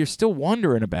if you're still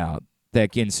wondering about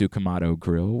that Ginsu Kamado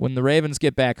Grill, when the Ravens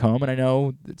get back home, and I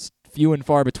know it's few and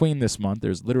far between this month,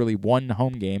 there's literally one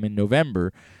home game in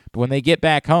November, but when they get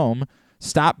back home,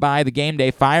 stop by the Game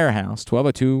Day Firehouse,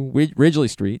 1202 Ridgely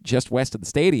Street, just west of the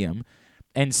stadium,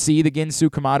 and see the Ginsu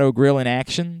Kamado Grill in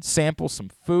action, sample some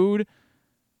food,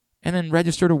 and then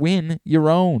register to win your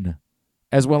own,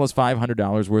 as well as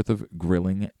 $500 worth of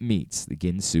grilling meats. The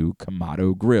Ginsu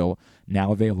Kamado Grill,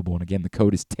 now available. And again, the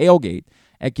code is TAILGATE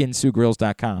at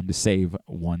ginsugrills.com to save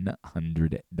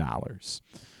 $100.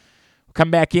 We'll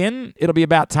come back in. It'll be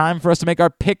about time for us to make our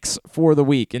picks for the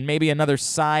week and maybe another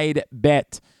side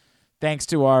bet, thanks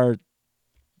to our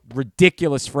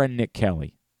ridiculous friend Nick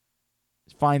Kelly.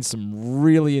 Find some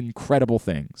really incredible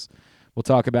things. We'll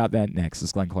talk about that next.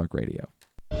 It's Glenn Clark Radio.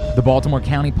 The Baltimore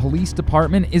County Police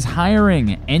Department is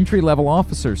hiring. Entry-level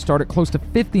officers start at close to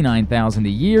 $59,000 a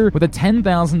year with a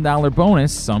 $10,000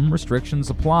 bonus. Some restrictions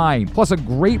apply. Plus a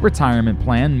great retirement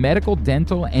plan, medical,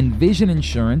 dental, and vision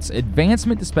insurance,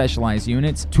 advancement to specialized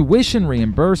units, tuition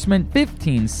reimbursement,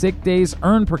 15 sick days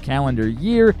earned per calendar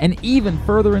year, and even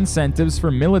further incentives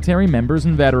for military members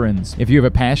and veterans. If you have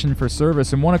a passion for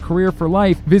service and want a career for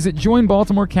life, visit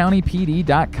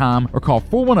joinbaltimorecountypd.com or call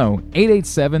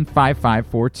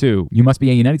 410-887-5542. You must be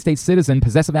a United States citizen,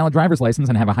 possess a valid driver's license,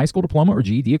 and have a high school diploma or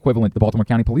GED equivalent. The Baltimore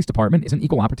County Police Department is an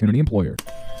equal opportunity employer.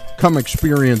 Come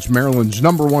experience Maryland's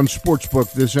 #1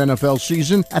 sportsbook this NFL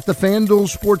season at the FanDuel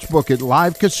Sportsbook at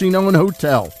Live Casino and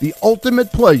Hotel, the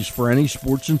ultimate place for any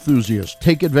sports enthusiast.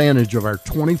 Take advantage of our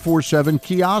 24/7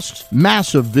 kiosks,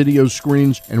 massive video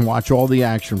screens, and watch all the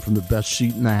action from the best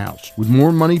seat in the house. With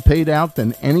more money paid out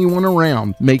than anyone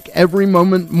around, make every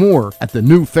moment more at the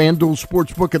new FanDuel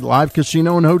Sportsbook at Live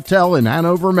Casino and Hotel in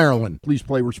Hanover, Maryland. Please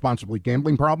play responsibly.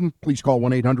 Gambling problem? Please call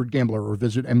 1-800-GAMBLER or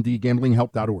visit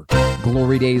mdgamblinghelp.org.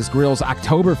 Glory Days Grill's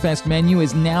Oktoberfest menu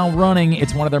is now running.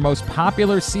 It's one of their most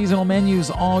popular seasonal menus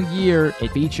all year.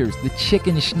 It features the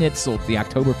chicken schnitzel, the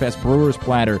Oktoberfest brewer's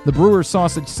platter, the brewer's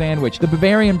sausage sandwich, the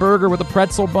Bavarian burger with a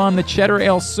pretzel bun, the cheddar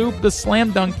ale soup, the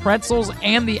slam dunk pretzels,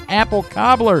 and the apple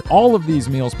cobbler. All of these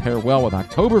meals pair well with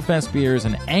Oktoberfest beers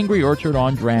and Angry Orchard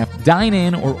on draft. Dine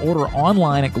in or order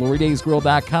online at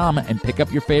glorydaysgrill.com and pick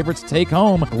up your favorites to take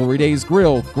home. Glory Days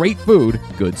Grill, great food,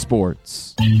 good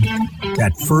sports.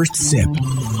 That first sip.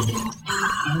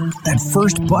 That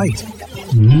first bite.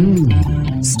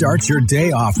 Start your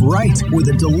day off right with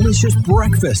a delicious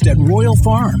breakfast at Royal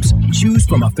Farms. Choose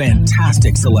from a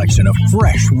fantastic selection of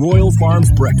fresh Royal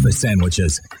Farms breakfast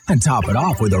sandwiches and top it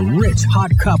off with a rich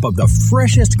hot cup of the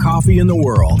freshest coffee in the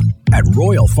world. At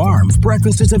Royal Farms,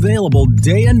 breakfast is available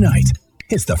day and night.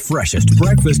 It's the freshest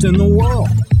breakfast in the world.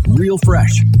 Real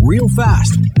fresh, real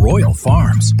fast. Royal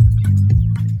Farms.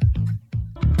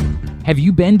 Have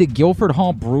you been to Guilford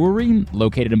Hall Brewery?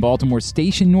 Located in Baltimore's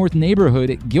Station North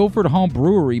neighborhood, Guilford Hall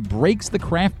Brewery breaks the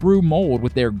craft brew mold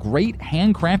with their great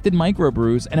handcrafted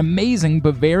microbrews and amazing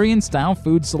Bavarian-style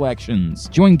food selections.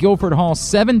 Join Guilford Hall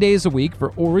 7 days a week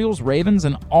for Orioles, Ravens,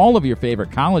 and all of your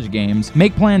favorite college games.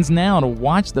 Make plans now to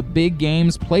watch the big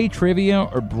games, play trivia,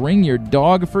 or bring your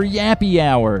dog for Yappy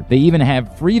Hour. They even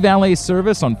have free valet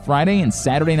service on Friday and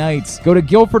Saturday nights. Go to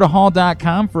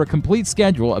guilfordhall.com for a complete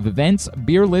schedule of events,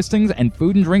 beer listings, and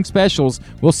food and drink specials.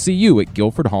 We'll see you at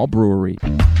Guilford Hall Brewery.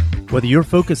 Whether your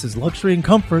focus is luxury and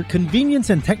comfort, convenience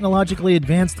and technologically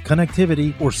advanced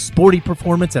connectivity, or sporty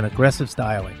performance and aggressive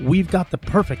styling, we've got the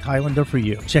perfect Highlander for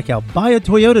you. Check out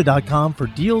buyatoyota.com for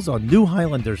deals on new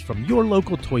Highlanders from your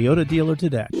local Toyota dealer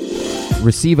today.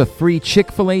 Receive a free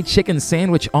Chick-fil-A chicken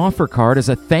sandwich offer card as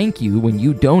a thank you when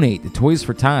you donate to Toys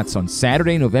for Tots on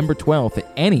Saturday, November 12th at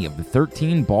any of the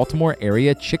 13 Baltimore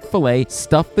area Chick-fil-A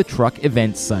Stuff the Truck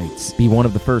event sites. Be one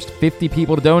of the first 50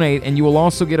 people to donate, and you will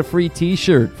also get a free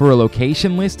t-shirt. For a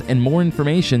location list and more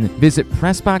information, visit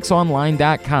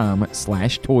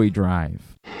PressBoxOnline.com/Toy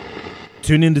Drive.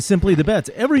 Tune in to Simply the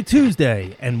Bets every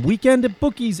Tuesday and Weekend at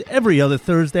Bookies every other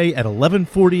Thursday at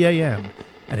 11:40 a.m.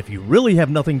 And if you really have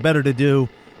nothing better to do,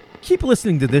 keep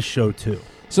listening to this show too.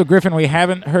 So, Griffin, we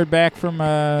haven't heard back from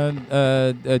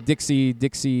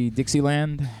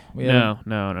Dixieland? No.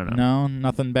 No,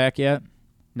 nothing back yet?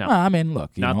 No. Well, I mean,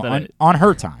 look, Not that on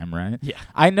her time, right? Yeah.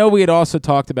 I know we had also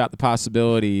talked about the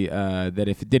possibility that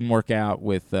if it didn't work out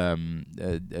with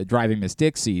Driving Miss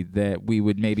Dixie, that we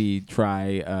would maybe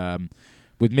try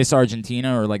with Miss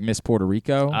Argentina or like Miss Puerto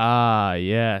Rico. Ah,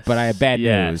 yes. But I have bad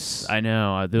yes, news. I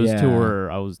know. Those two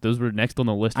were those were next on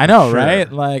the list. I know, for sure.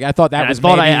 right? Like I thought that And was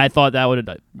I thought that would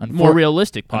have more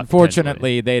realistic.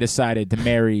 Unfortunately, they decided to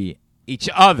marry each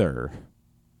other,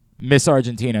 Miss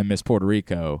Argentina and Miss Puerto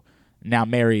Rico. Now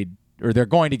married, or they're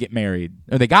going to get married,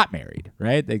 or they got married,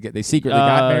 right? They secretly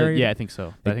got married. Yeah, I think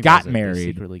so. They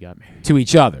secretly got married to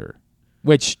each other,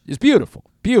 which is beautiful.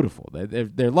 Beautiful.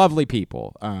 They're lovely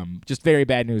people. Just very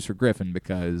bad news for Griffin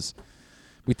because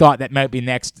we thought that might be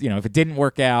next. If it didn't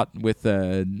work out with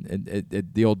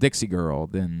the old Dixie girl,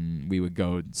 then we would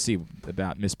go see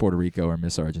about Miss Puerto Rico or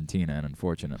Miss Argentina, and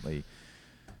unfortunately,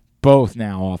 both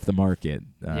now off the market.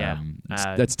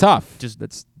 That's tough.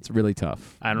 It's really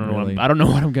tough. I don't know. I don't know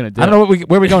what I'm gonna do. I don't know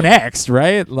where we go next.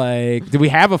 Right? Like, do we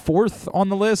have a fourth on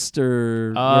the list,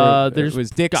 or there's it was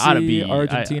Dixie, gotta be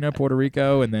Argentina, Puerto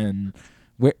Rico, and then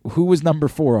who was number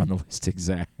 4 on the list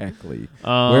exactly?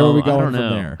 Where are we going from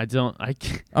there? I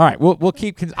can't. All right, we'll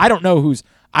keep. I don't know who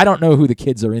the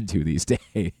kids are into these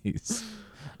days.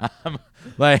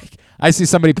 Like, I see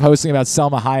somebody posting about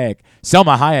Selma Hayek.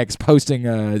 Selma Hayek's posting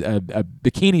a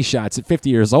bikini shots at 50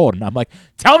 years old, and I'm like,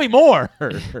 tell me more.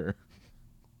 I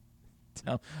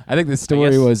think the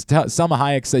story was Selma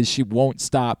Hayek says she won't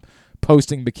stop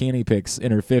posting bikini pics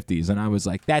in her 50s, and I was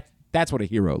like, that's what a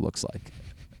hero looks like.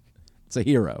 It's a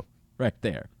hero right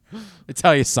there. I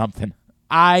tell you something.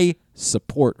 I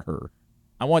support her.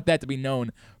 I want that to be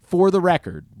known for the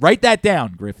record. Write that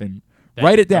down, Griffin.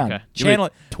 Write it down. Okay. Channel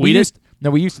it. Tweet it?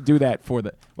 We used to do that for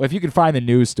the. Well, if you could find the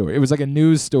news story, it was like a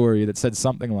news story that said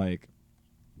something like,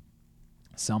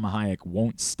 "Selma Hayek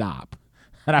won't stop,"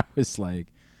 and I was like,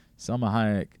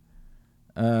 "Selma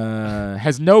Hayek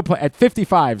has no at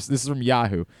 55." This is from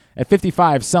Yahoo. At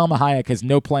 55, Selma Hayek has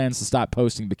no plans to stop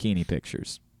posting bikini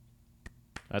pictures.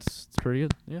 That's pretty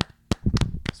good. Yeah.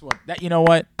 You know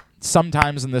what?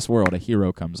 Sometimes in this world, a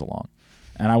hero comes along.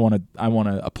 And I want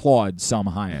to applaud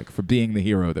Selma Hayek for being the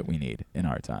hero that we need in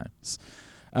our times.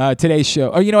 Today's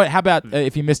show. Oh, you know what? How about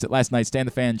if you missed it last night? Stan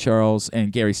the Fan, Charles,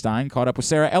 and Gary Stein caught up with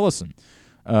Sarah Ellison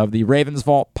of the Ravens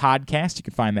Vault podcast. You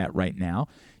can find that right now.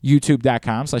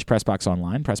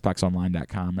 YouTube.com/PressBoxOnline,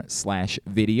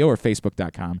 PressBoxOnline.com/video, or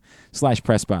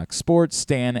Facebook.com/PressBoxSports.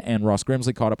 Stan and Ross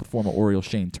Grimsley caught up with former Oriole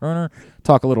Shane Turner.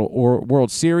 Talk a little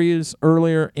World Series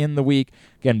earlier in the week.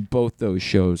 Again, both those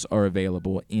shows are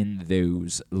available in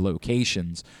those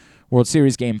locations. World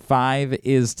Series Game 5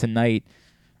 is tonight.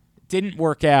 Didn't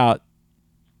work out.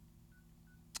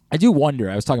 I do wonder,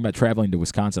 I was talking about traveling to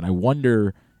Wisconsin, I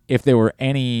wonder if there were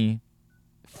any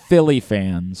Philly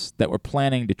fans that were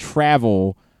planning to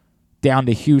travel down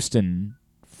to Houston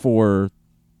for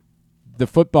the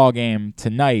football game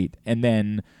tonight, and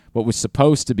then what was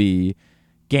supposed to be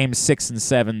Games 6 and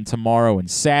 7 tomorrow and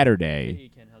Saturday.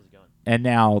 Hey, Ken, how's it going? And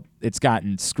now it's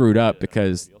gotten screwed up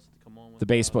because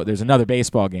there's another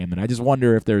baseball game, and I just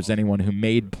wonder if there's anyone who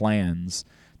made plans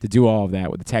to do all of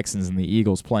that with the Texans and the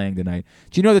Eagles playing tonight.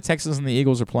 Do you know the Texans and the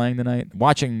Eagles are playing tonight?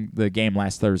 Watching the game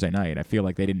last Thursday night, I feel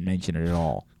like they didn't mention it at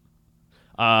all.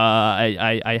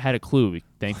 I had a clue,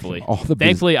 thankfully.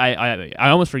 Thankfully, I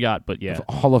almost forgot, but yeah.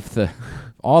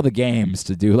 All the games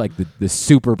to do like the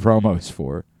super promos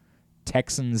for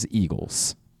Texans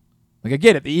Eagles. Like I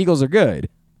get it, the Eagles are good.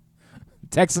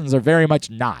 Texans are very much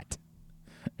not.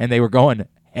 And they were going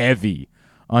heavy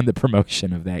on the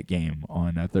promotion of that game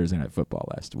on Thursday Night Football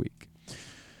last week.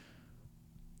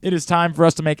 It is time for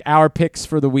us to make our picks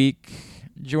for the week.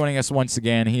 Joining us once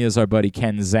again, he is our buddy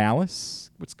Ken Zales.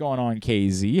 What's going on,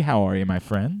 KZ? How are you, my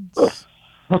friend?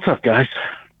 What's up, guys?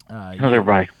 How's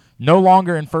everybody? No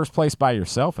longer in first place by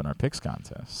yourself in our picks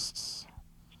contests.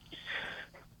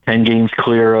 10 games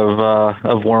clear of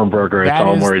Warrenberger. That's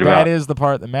all I'm worried about. That is the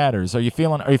part that matters. Are you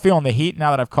feeling the heat now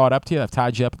that I've caught up to you? I've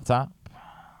tied you up at the top?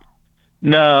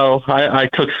 No, I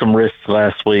took some risks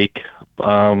last week.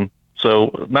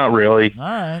 So not really.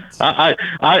 All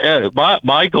right.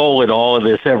 My goal in all of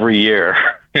this every year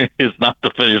is not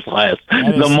to finish last.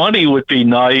 The money would be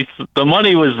nice. The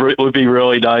money would be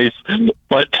really nice,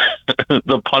 but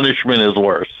the punishment is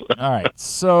worse. All right.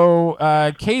 So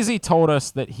KZ told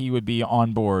us that he would be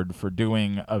on board for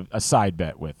doing a side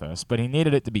bet with us, but he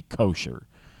needed it to be kosher.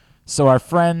 So our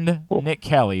friend Nick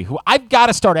Kelly, who I've got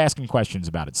to start asking questions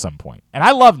about at some point, and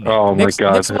I love Nick. Oh, my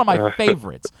God. Nick's one of my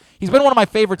favorites. He's been one of my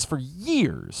favorites for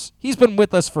years. He's been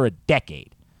with us for a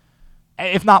decade,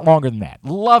 if not longer than that.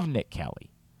 Love Nick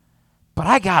Kelly. But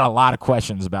I got a lot of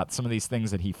questions about some of these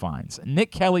things that he finds.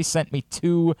 Nick Kelly sent me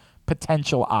 2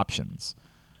 potential options.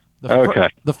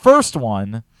 The first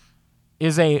one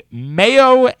is a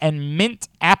mayo and mint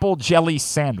apple jelly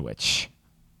sandwich,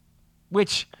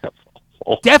 which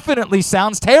definitely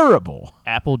sounds terrible.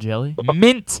 Apple jelly?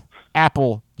 Mint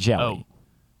apple jelly.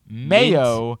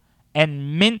 Mayo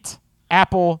and mint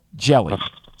apple jelly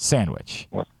sandwich.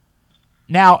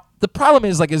 Now, the problem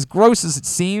is, like, as gross as it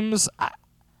seems,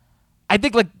 I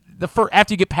think, like,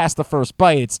 after you get past the first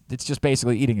bite, it's just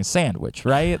basically eating a sandwich,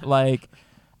 right? Like,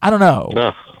 I don't know.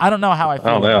 No. I don't know how I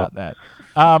feel about that.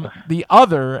 The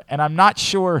other, and I'm not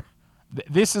sure,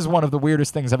 this is one of the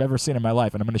weirdest things I've ever seen in my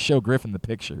life, and I'm going to show Griffin the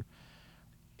picture.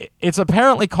 It's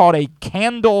apparently called a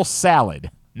candle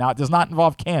salad. Now, it does not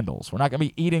involve candles. We're not going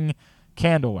to be eating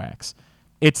candle wax.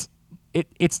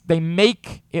 They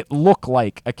make it look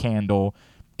like a candle.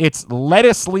 It's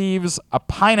lettuce leaves, a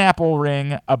pineapple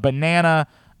ring, a banana,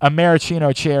 a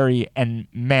maraschino cherry, and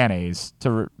mayonnaise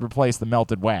to replace the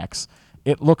melted wax.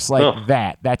 It looks like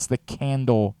that. That's the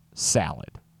candle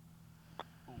salad.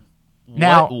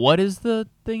 Now, what is the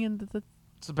thing in the?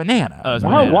 It's a banana. Oh, it's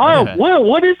banana.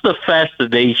 What is the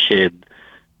fascination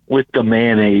with the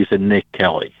mayonnaise and Nick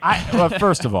Kelly? Well,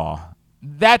 first of all,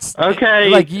 that's okay.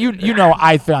 Like you know,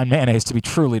 I find mayonnaise to be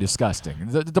truly disgusting.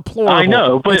 Deplorable. I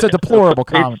know, but it's a deplorable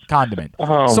condiment.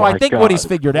 Oh, so I think what he's God.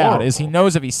 figured out is he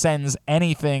knows if he sends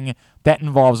anything that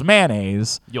involves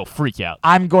mayonnaise, you'll freak out.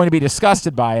 I'm going to be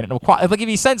disgusted by it. Like if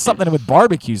he sends something with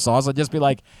barbecue sauce, I'd just be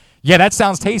like, yeah, that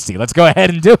sounds tasty. Let's go ahead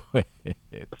and do it.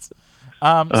 So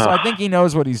I think he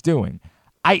knows what he's doing.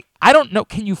 I don't know.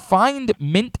 Can you find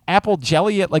mint apple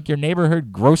jelly at like your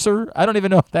neighborhood grocer? I don't even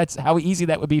know if that's how easy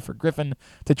that would be for Griffin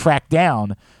to track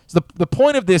down. So the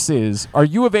point of this is, are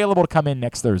you available to come in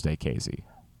next Thursday, Casey?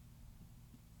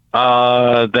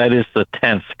 That is the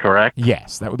 10th, correct?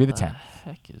 Yes, that would be the 10th.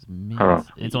 Heck is mint? I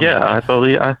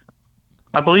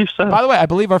believe so. By the way, I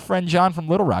believe our friend John from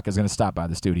Little Rock is going to stop by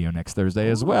the studio next Thursday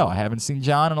as well. I haven't seen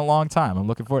John in a long time. I'm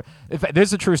looking forward. In fact,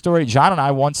 there's a true story. John and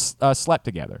I once slept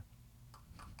together.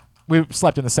 We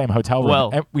slept in the same hotel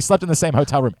room. And we slept in the same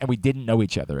hotel room, and we didn't know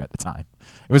each other at the time.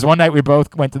 It was one night we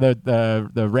both went to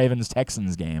the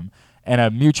Ravens-Texans game, and a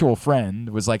mutual friend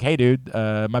was like, hey, dude,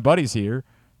 my buddy's here.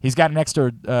 He's got an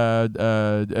extra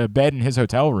bed in his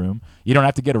hotel room. You don't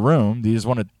have to get a room. You just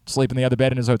want to sleep in the other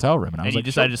bed in his hotel room. And I was like,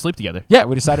 decided to sleep together. Yeah,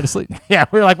 we decided to sleep. Yeah,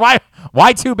 we were like,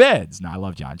 why 2 beds? No, I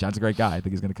love John. John's a great guy. I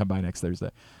think he's going to come by next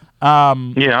Thursday.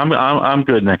 Yeah, I'm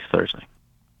good next Thursday.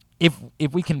 If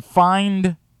we can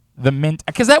find the mint,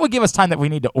 because that would give us time that we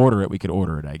need to order it. We could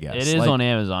order it, I guess. It is on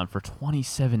Amazon for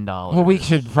 $27. Well, we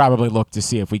should probably look to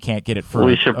see if we can't get it for.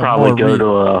 We should probably go to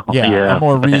a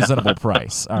more reasonable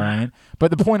price. All right,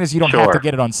 but the point is, you don't have to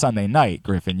get it on Sunday night,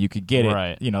 Griffin. You could get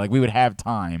it. You know, like we would have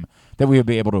time that we would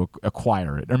be able to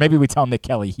acquire it, or maybe we tell Nick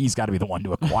Kelly he's got to be the one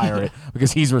to acquire it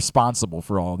because he's responsible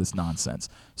for all this nonsense.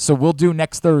 So we'll do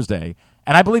next Thursday,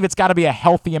 and I believe it's got to be a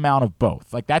healthy amount of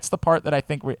both. Like that's the part that I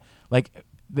think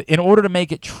in order to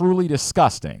make it truly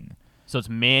disgusting. So it's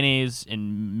mayonnaise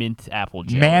and mint apple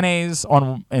jelly. Mayonnaise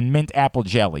and mint apple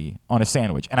jelly on a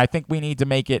sandwich, and I think we need to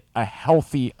make it a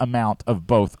healthy amount of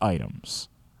both items.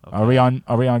 Okay.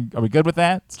 Are we good with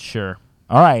that? Sure.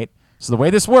 All right. So the way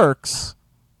this works,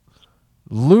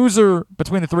 Loser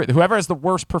between the three, whoever has the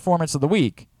worst performance of the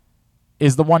week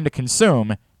is the one to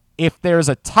consume. If there's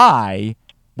a tie,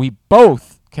 we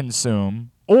both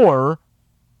consume, or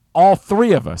all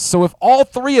three of us. So if all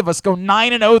three of us go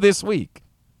 9-0 this week,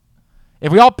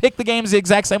 if we all pick the games the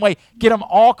exact same way, get them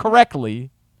all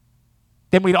correctly,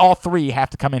 then we'd all three have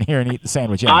to come in here and eat the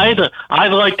sandwich. Anyway.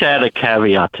 I'd like to add a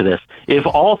caveat to this. If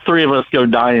all three of us go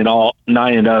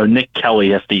 9-0, Nick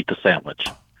Kelly has to eat the sandwich.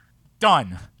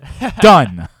 Done.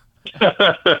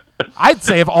 I'd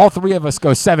say if all three of us go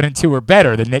 7-2 or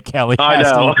better, then Nick Kelly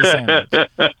has to eat the sandwich.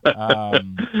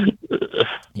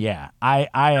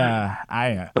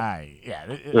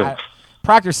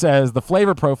 Proctor says the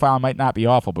flavor profile might not be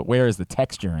awful, but where is the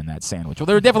texture in that sandwich? Well,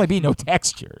 there would definitely be no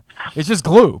texture. It's just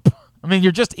gloop. I mean,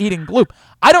 you're just eating gloop.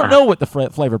 I don't know what the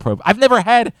flavor profile. I've never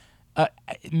had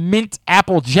mint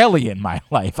apple jelly in my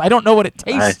life. I don't know what it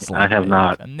tastes like. I have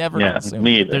not. I've never consumed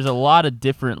me it. either. There's a lot of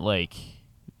different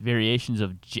variations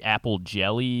of apple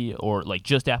jelly, or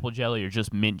just apple jelly or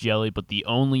just mint jelly, but the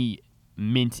only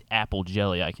mint apple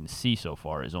jelly I can see so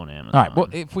far is on Amazon. All right. Well,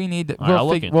 if we need to,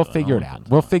 we'll figure it out.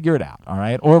 We'll figure it out. All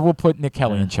right. Or we'll put Nick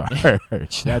Kelly in charge.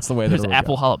 That's the way that There's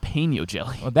apple jalapeno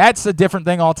jelly. Well, that's a different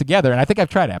thing altogether. And I think I've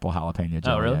tried apple jalapeno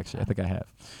jelly. Oh, really? Actually, I think I have.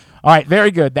 All right.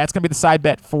 Very good. That's going to be the side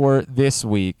bet for this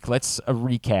week. Let's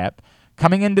recap.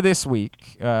 Coming into this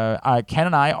week, Ken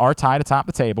and I are tied atop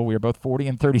the table. We are both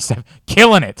 40-37,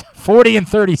 killing it.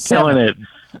 40-37.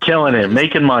 Killing it,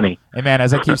 making money. Hey, man,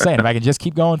 as I keep saying, if I can just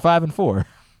keep going 5-4,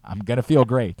 I'm going to feel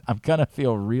great. I'm going to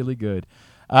feel really good.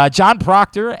 John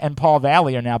Proctor and Paul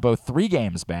Valley are now both 3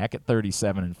 games back at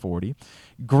 37-40.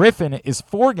 Griffin is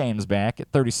 4 games back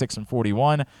at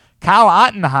 36-41. Kyle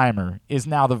Ottenheimer is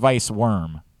now the vice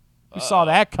worm. You saw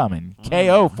that coming.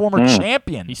 KO, former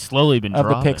champion. He's slowly been of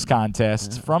dropping. the picks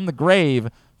contests from the grave,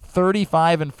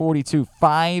 35-42,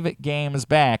 5 games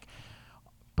back,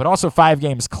 but also 5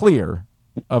 games clear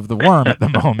of the worm at the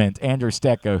moment. Andrew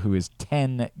Stecco, who is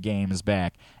 10 games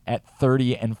back at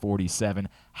 30-47.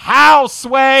 How,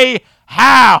 Sway?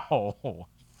 How?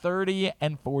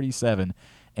 30-47.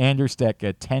 Andrew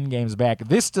Stecco, 10 games back.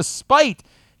 This despite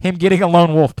him getting a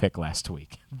lone wolf pick last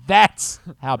week. That's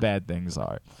how bad things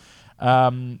are.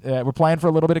 We're playing for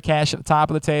a little bit of cash at the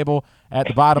top of the table. At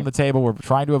the bottom of the table, we're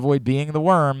trying to avoid being the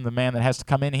worm, the man that has to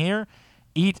come in here,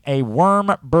 eat a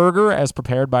worm burger as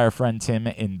prepared by our friend Tim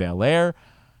in Bel Air.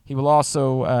 He will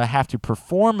also have to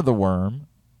perform the worm,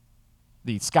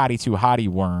 the Scotty Too Hottie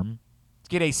worm,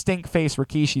 get a stink face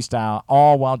Rikishi style,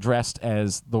 all while dressed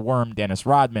as the worm Dennis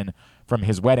Rodman from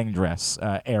his wedding dress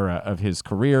era of his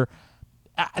career.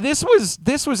 This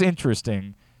was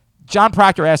interesting. John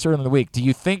Proctor asked earlier in the week, do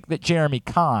you think that Jeremy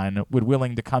Kahn would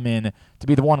willing to come in to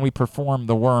be the one we perform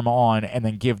the worm on and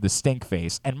then give the stink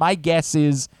face? And my guess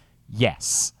is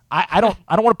yes. I don't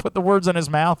want to put the words in his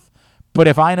mouth, but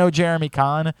if I know Jeremy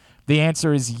Kahn, the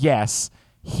answer is yes.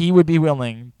 He would be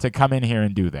willing to come in here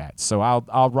and do that. So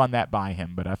I'll run that by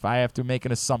him. But if I have to make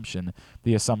an assumption,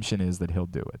 the assumption is that he'll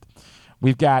do it.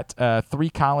 We've got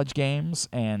 3 college games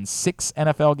and 6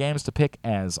 NFL games to pick,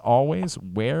 as always.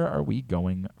 Where are we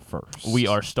going first? We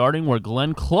are starting where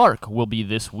Glenn Clark will be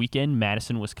this weekend,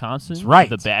 Madison, Wisconsin. That's right.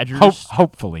 The Badgers.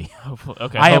 Hopefully.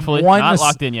 Okay, I hopefully. have one Not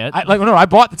locked in yet. I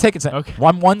bought the tickets. Okay.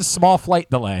 One small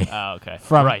flight delay. Oh, okay.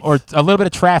 From right. Or a little bit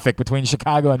of traffic between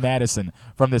Chicago and Madison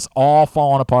from this all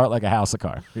falling apart like a house of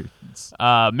cards.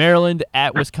 Maryland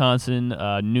at Wisconsin,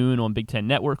 noon on Big Ten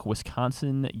Network.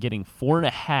 Wisconsin getting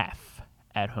 4.5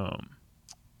 at home.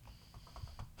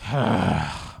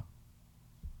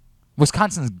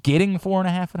 Wisconsin's getting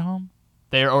 4.5 at home?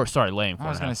 Laying 4.5. I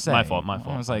was going to say. My fault.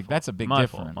 I was like, that's a big my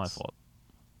difference. My fault.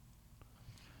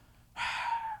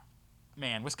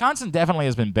 Man, Wisconsin definitely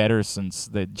has been better since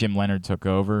Jim Leonhard took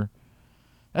over.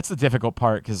 That's the difficult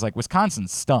part because, Wisconsin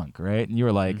stunk, right? And you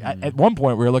were like, at one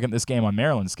point, we were looking at this game on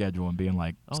Maryland's schedule and being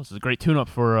like, oh, this is a great tune-up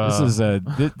for... This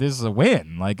is a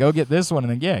win. Go get this one,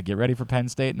 and then, get ready for Penn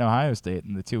State and Ohio State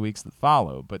in the 2 weeks that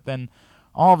follow. But then,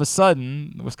 all of a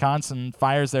sudden, Wisconsin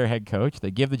fires their head coach.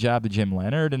 They give the job to Jim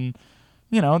Leonhard, and,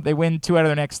 they win 2 out of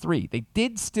their next 3. They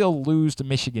did still lose to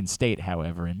Michigan State,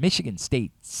 however, and Michigan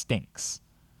State stinks.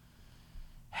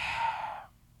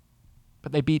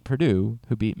 But they beat Purdue,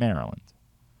 who beat Maryland.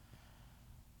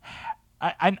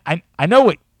 I know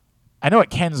what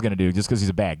Ken's going to do just because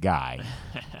he's a bad guy.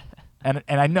 and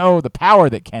I know the power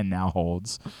that Ken now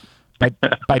holds. By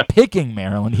picking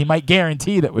Maryland, he might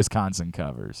guarantee that Wisconsin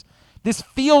covers. This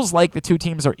feels like the 2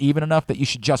 teams are even enough that you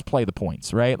should just play the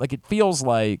points, right? It feels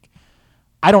like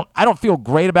I don't feel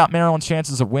great about Maryland's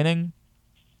chances of winning,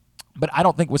 but I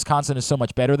don't think Wisconsin is so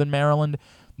much better than Maryland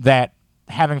that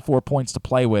having 4 points to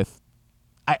play with,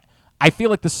 I feel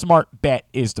like the smart bet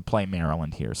is to play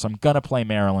Maryland here. So I'm going to play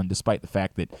Maryland despite the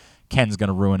fact that Ken's going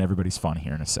to ruin everybody's fun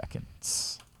here in a second.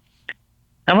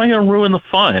 How am I going to ruin the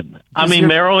fun? I mean,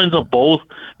 Maryland is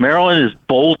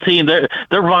bowl team. They're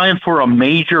vying for a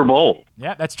major bowl.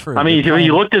 Yeah, that's true. I mean, have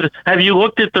you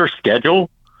looked at their schedule?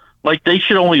 Like, they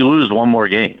should only lose one more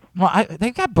game. Well,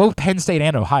 they've got both Penn State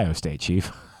and Ohio State,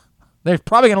 Chief. They're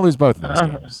probably going to lose both of those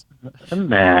games.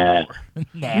 Nah.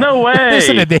 Nah. No way.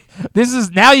 Listen, this is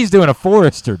now he's doing a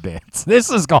Forrester bit. This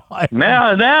is gone.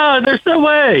 Now, there's no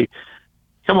way.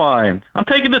 Come on. I'm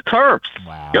taking the Terps.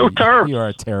 Wow. Go Terps. You are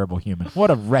a terrible human.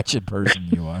 What a wretched person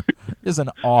you are. Just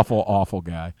an awful, awful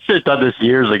guy. Should have done this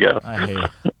years ago. I hate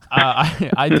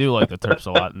it. I do like the Terps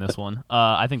a lot in this one.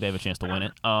 I think they have a chance to win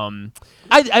it.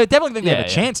 I definitely think they have a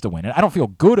chance to win it. I don't feel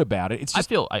good about it. It's just I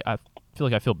feel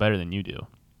like I feel better than you do.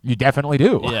 You definitely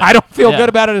do. Yeah. I don't feel good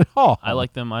about it at all. I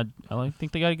like them. I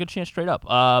think they got a good chance straight up.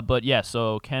 But yeah,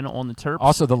 so Ken on the Terps.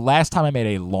 Also, the last time I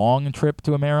made a long trip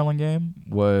to a Maryland game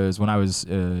was when I was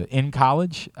in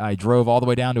college. I drove all the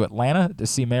way down to Atlanta to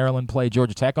see Maryland play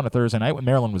Georgia Tech on a Thursday night when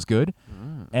Maryland was good.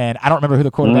 And I don't remember who the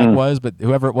quarterback was, but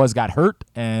whoever it was got hurt,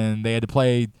 and they had to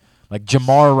play like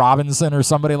Jamar Robinson or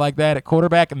somebody like that at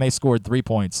quarterback, and they scored 3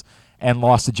 points and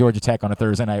lost to Georgia Tech on a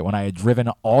Thursday night when I had driven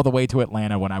all the way to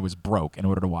Atlanta when I was broke in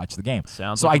order to watch the game.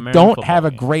 Sounds so like I don't have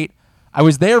a great – I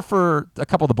was there for a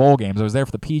couple of the bowl games. I was there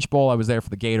for the Peach Bowl. I was there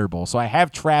for the Gator Bowl. So I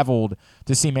have traveled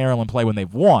to see Maryland play when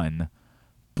they've won,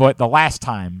 but the last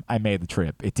time I made the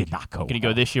trip, it did not go well. Going to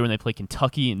go this year when they play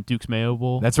Kentucky and Duke's Mayo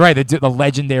Bowl? That's right, the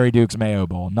legendary Duke's Mayo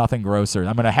Bowl. Nothing grosser.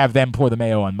 I'm going to have them pour the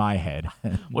mayo on my head.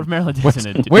 What if Maryland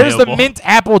isn't Where's Mayo the Bowl? mint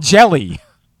apple jelly?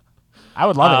 I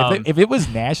would love it. If it was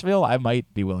Nashville, I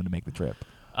might be willing to make the trip.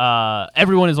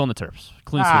 Everyone is on the Terps.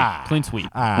 Clean sweep.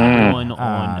 Everyone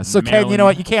on so, Ken, Maryland. you know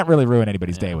what? You can't really ruin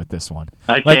anybody's day with this one.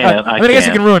 I can't. I guess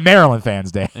you can ruin Maryland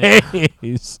fans' day.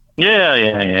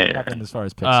 Yeah. Nothing as far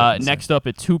as picks. Next up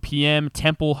at 2 p.m.,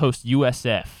 Temple hosts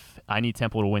USF. I need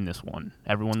Temple to win this one.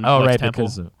 Everyone Oh, likes right, Temple.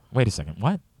 because wait a second.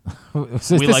 What?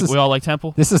 We all like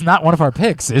Temple? This is not one of our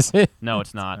picks, is it? No,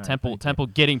 it's not. Temple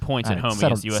getting points at home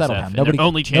settle against USF. down. And Nobody, their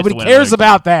only chance nobody to win cares another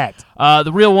about that.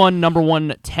 The real one, number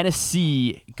 1,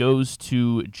 Tennessee goes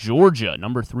to Georgia.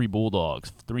 Number 3,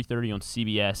 Bulldogs. 3:30 on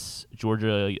CBS.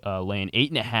 Georgia laying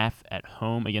 8.5 at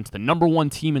home against the number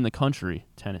 1 team in the country,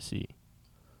 Tennessee.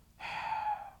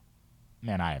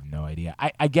 Man, I have no idea.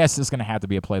 I guess it's going to have to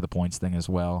be a play the points thing as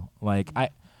well. Like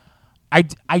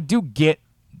I do get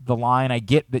the line. I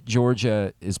get that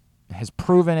Georgia has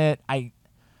proven it. I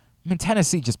mean,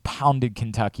 Tennessee just pounded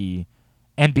Kentucky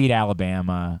and beat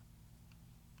Alabama.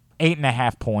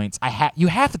 8.5 points. You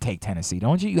have to take Tennessee,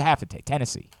 don't you? You have to take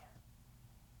Tennessee.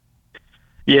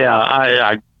 Yeah,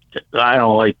 I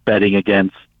don't like betting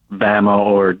against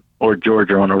Bama or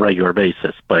Georgia on a regular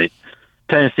basis, but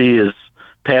Tennessee is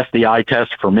passed the eye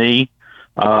test for me.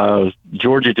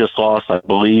 Georgia just lost, I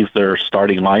believe, their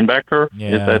starting linebacker.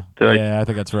 I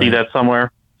think that's right. See that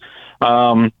somewhere?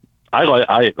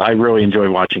 I really enjoy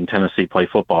watching Tennessee play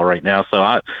football right now. So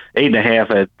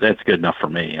 8.5, that's good enough for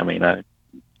me. I mean,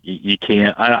 you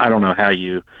can't. I don't know how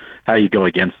you go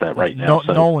against that right now.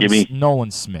 Nolan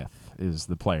Smith is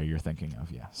the player you're thinking of.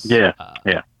 Yes. Yeah.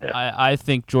 I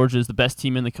think Georgia is the best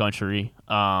team in the country.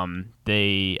 But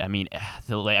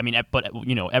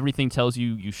you know, everything tells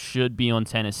you should be on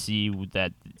Tennessee with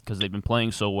that because they've been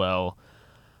playing so well.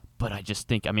 But I just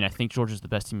think, I think Georgia's the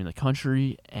best team in the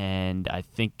country, and I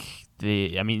think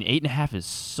 8.5 is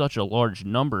such a large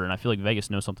number, and I feel like Vegas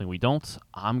knows something we don't.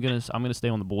 I'm gonna stay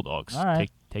on the Bulldogs. All right.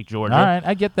 Take Georgia. All right,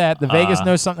 I get that. The Vegas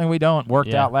knows something we don't.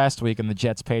 Worked out last week in the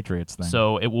Jets-Patriots thing.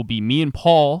 So it will be me and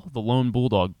Paul, the lone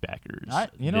Bulldog backers.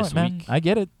 You know this what, man? week. I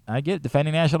get it.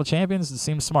 Defending national champions, it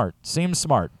seems smart,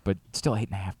 but still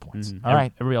 8.5 points. Mm-hmm. All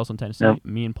right. Everybody else on Tennessee,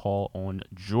 me and Paul on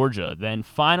Georgia. Then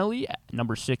finally,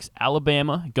 number 6,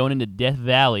 Alabama, going into Death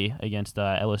Valley against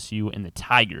LSU and the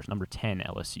Tigers, number 10,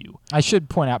 LSU. I should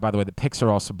point out, by the way, that picks are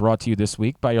also brought to you this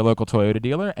week by your local Toyota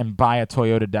dealer and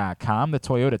buyatoyota.com. The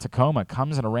Toyota Tacoma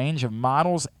comes in a range of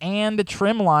models and a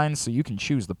trim line, so you can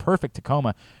choose the perfect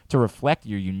Tacoma to reflect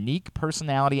your unique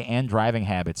personality and driving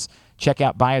habits. Check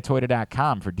out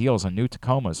buyatoyota.com for deals on new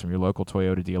Tacomas from your local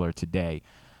Toyota dealer today.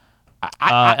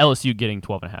 LSU getting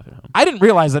 12.5 at home. I didn't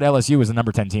realize that LSU was the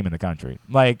number 10 team in the country.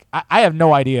 Like, I have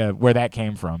no idea where that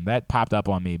came from. That popped up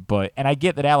on me. And I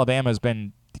get that Alabama has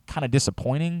been kind of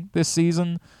disappointing this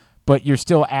season, but you're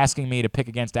still asking me to pick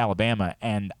against Alabama,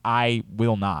 and I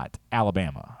will not.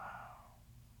 Alabama.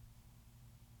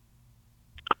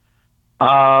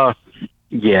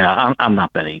 Yeah, I'm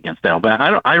not betting against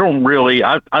Alabama. I don't really.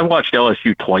 I watched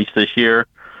LSU twice this year,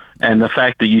 And the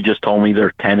fact that you just told me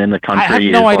they're 10 in the country I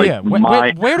have no is idea.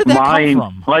 Where did that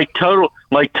come from?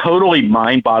 Totally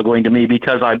mind-boggling to me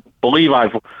because I believe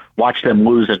I've watched them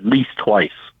lose at least twice.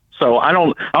 So I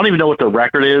don't even know what the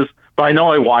record is, but I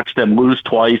know I watched them lose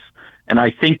twice, and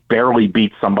I think barely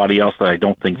beat somebody else that I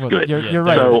don't think is good. You're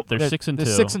right. So they're 6-2. They're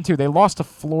 6-2. They lost to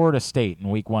Florida State in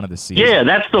week 1 of the season. Yeah,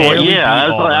 that's the one.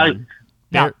 Yeah,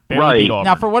 Barely beat Auburn.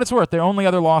 Now, for what it's worth, their only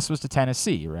other loss was to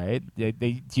Tennessee, right? They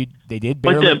did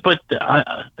barely. But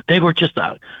they were just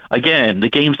again, the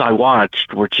games I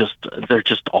watched were they're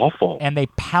just awful. And they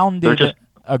pounded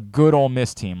a good Ole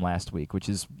Miss team last week, which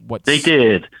is what they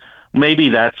did. Maybe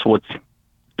that's what's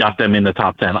got them in the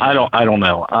top 10. I don't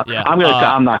know. I'm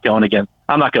not going against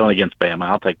Bama.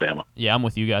 I'll take Bama. Yeah, I'm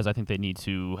with you guys. I think they need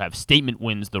to have statement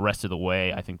wins the rest of the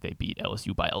way. I think they beat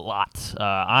LSU by a lot.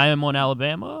 I am on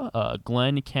Alabama.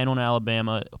 Glenn, Ken on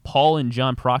Alabama. Paul and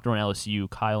John Proctor on LSU.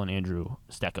 Kyle and Andrew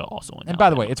Stecca also on Alabama. And by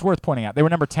the way, it's worth pointing out, they were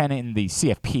number 10 in the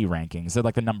CFP rankings. They're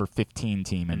like the number 15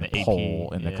 team in the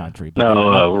poll in the country.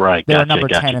 But right. They're number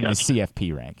 10 in the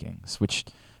CFP rankings, which,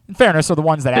 in fairness, are the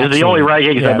ones that the only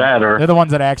rankings that matter. They're the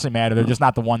ones that actually matter. They're just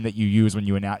not the one that you use when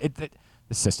you announce it.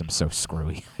 The system's so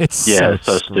screwy. It's so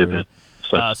stupid.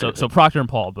 So Proctor and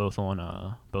Paul both on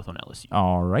LSU.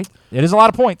 All right, it is a lot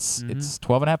of points. Mm-hmm. It's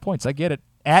 12.5 points. I get it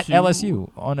at LSU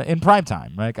in prime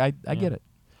time. Like I get it.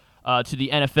 To the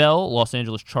NFL, Los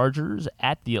Angeles Chargers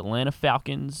at the Atlanta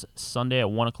Falcons Sunday at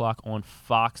 1:00 on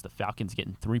Fox. The Falcons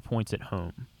getting 3 points at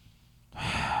home.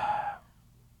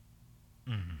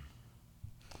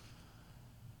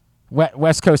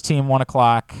 West Coast team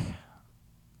 1:00.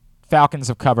 Falcons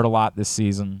have covered a lot this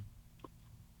season.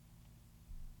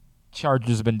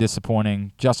 Chargers have been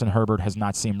disappointing. Justin Herbert has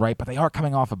not seemed right, but they are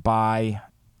coming off a bye.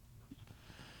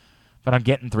 But I'm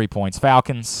getting 3 points.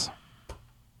 Falcons.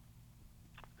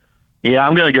 Yeah,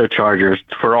 I'm going to go Chargers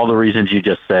for all the reasons you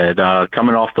just said.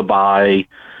 Coming off the bye,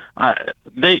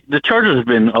 the Chargers have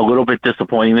been a little bit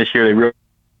disappointing this year. They really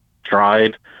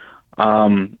tried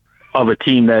of a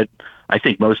team that I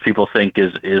think most people think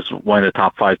is one of the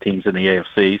top 5 teams in the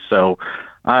AFC. So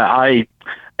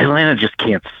Atlanta just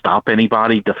can't stop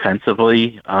anybody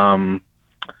defensively. So I'm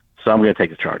going to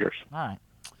take the Chargers. All right.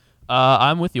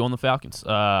 I'm with you on the Falcons. Just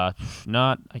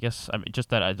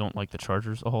that I don't like the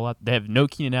Chargers a whole lot. They have no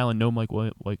Keenan Allen, no Mike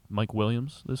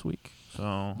Williams this week.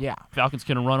 So yeah, Falcons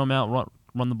can run them out,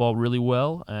 run the ball really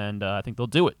well, and I think they'll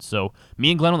do it. So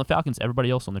me and Glenn on the Falcons, everybody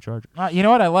else on the Chargers. You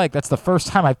know what I like? That's the first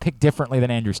time I picked differently than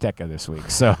Andrew Stecca this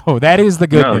week. So that is the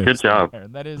good news. Good job.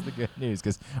 That is the good news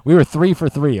because we were 3 for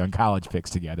 3 on college picks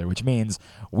together, which means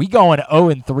we going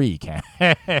 0-3, Ken.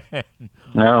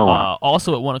 No.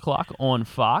 Also at 1:00 on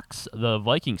Fox, the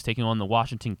Vikings taking on the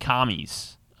Washington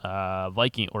Commies.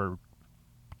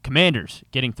 Commanders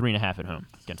getting 3.5 at home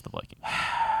against the Vikings.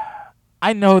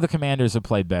 I know the Commanders have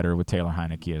played better with Taylor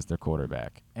Heineke as their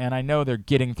quarterback, and I know they're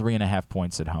getting 3.5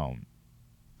 points at home.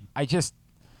 I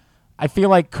feel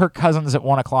like Kirk Cousins at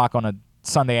 1:00 on a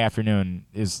Sunday afternoon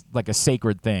is like a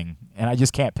sacred thing, and I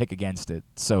just can't pick against it.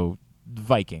 So,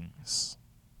 Vikings.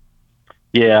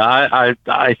 Yeah,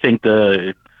 I think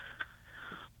the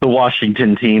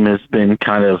Washington team has been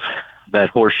kind of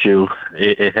that horseshoe.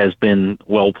 It has been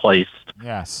well placed.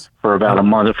 Yes. For about a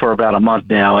month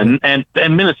now, and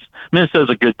Minnesota's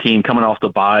a good team coming off the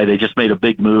bye. They just made a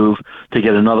big move to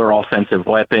get another offensive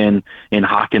weapon in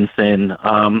Hawkinson.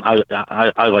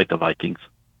 I like the Vikings.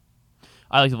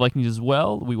 I like the Vikings as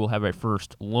well. We will have our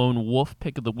first Lone Wolf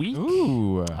pick of the week.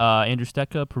 Ooh. Andrew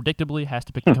Stecca predictably has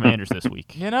to pick the Commanders this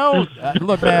week.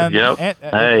 Look, man. Yep.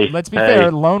 Let's be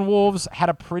fair. Lone Wolves had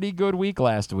a pretty good week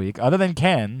last week, other than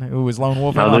Ken, who was Lone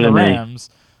Wolf on the Rams.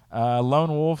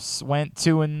 Lone Wolves went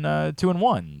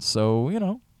 2-1, so it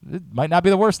might not be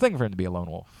the worst thing for him to be a Lone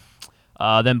Wolf.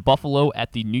 Then Buffalo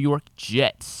at the New York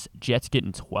Jets. Jets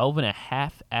getting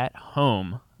 12.5 at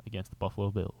home against the Buffalo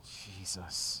Bills.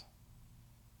 Jesus.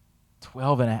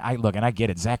 12.5. Look, and I get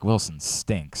it. Zach Wilson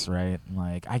stinks, right?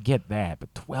 Like, I get that,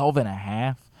 but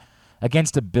 12.5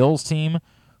 against a Bills team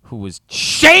who was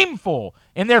shameful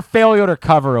in their failure to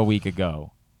cover a week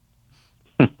ago.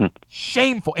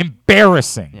 Shameful,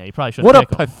 embarrassing. Yeah, you probably should. What a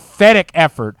pathetic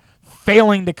effort,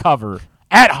 failing to cover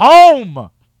at home.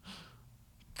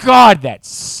 God, that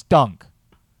stunk.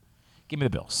 Give me the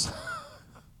Bills.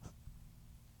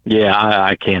 Yeah,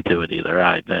 I can't do it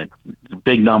either.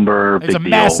 Big number. It's a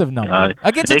massive number.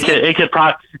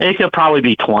 It could probably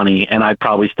be 20, and I'd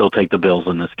probably still take the Bills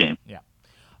in this game. Yeah.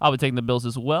 I'll be taking the Bills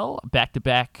as well.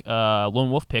 Back-to-back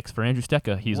lone wolf picks for Andrew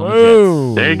Stecca. He's on the Whoa.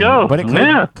 Jets. There you go. But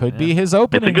it could be his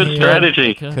opening. It's a good here.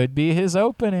 strategy. Could be his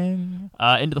opening.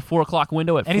 Into the 4 o'clock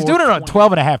window at 4:20. And he's doing it on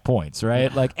 12.5 points,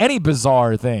 right? Like any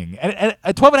bizarre thing. And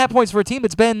 12.5 points for a team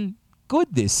that's been good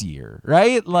this year,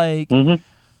 right? Like, Mm-hmm.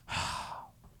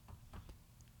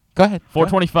 Go ahead.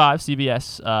 425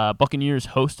 CBS. Buccaneers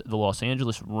host the Los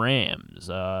Angeles Rams.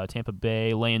 Tampa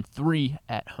Bay laying 3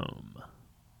 at home.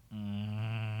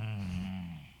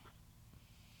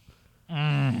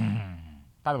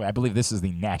 By the way, I believe this is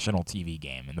the national TV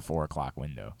game in the 4 o'clock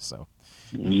window. So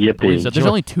Yippee. So there's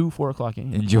only 2 4 o'clock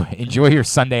games. enjoy your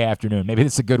Sunday afternoon. Maybe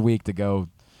it's a good week to go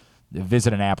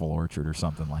visit an apple orchard or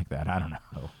something like that. I don't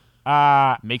know.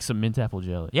 Make some mint apple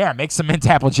jelly. Yeah, make some mint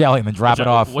apple jelly and then drop it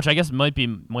off. Which I guess might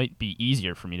be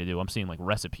easier for me to do. I'm seeing like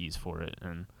recipes for it,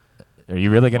 and Are you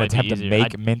really going to might be attempt to easier.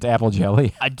 make mint apple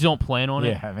jelly? I don't plan on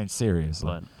it. Yeah, I mean, seriously.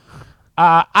 But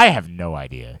I have no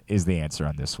idea is the answer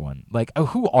on this one. Like,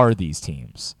 who are these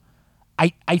teams?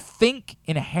 I think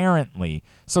inherently,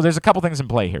 so there's a couple things in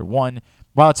play here. One,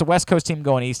 while it's a West Coast team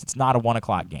going east, it's not a 1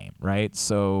 o'clock game, right?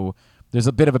 So there's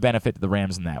a bit of a benefit to the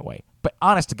Rams in that way. But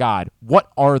honest to God,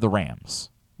 what are the Rams?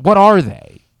 What are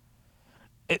they?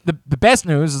 The best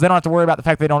news is they don't have to worry about the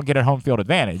fact they don't get a home field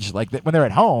advantage. Like, when they're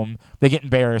at home, they get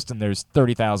embarrassed and there's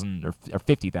 30,000 or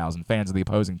 50,000 fans of the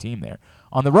opposing team there.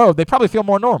 On the road, they probably feel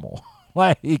more normal.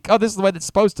 Like, oh, this is the way it's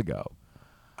supposed to go.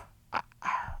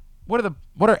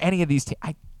 What are any of these teams?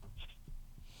 I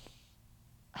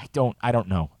don't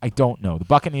know. I don't know. The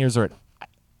Buccaneers are at,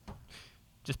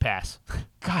 just pass.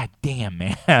 God damn,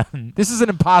 man. This is an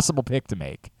impossible pick to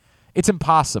make. It's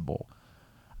impossible.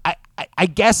 I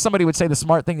guess somebody would say the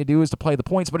smart thing to do is to play the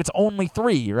points, but it's only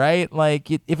 3, right?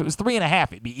 Like, if it was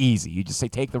 3.5, it'd be easy. You just say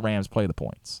take the Rams, play the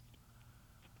points.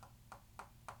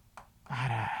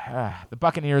 The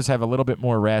Buccaneers have a little bit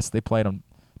more rest. They played on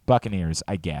Buccaneers,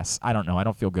 I guess. I don't know. I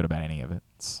don't feel good about any of it.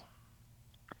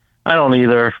 I don't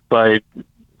either, but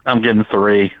I'm getting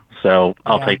 3, so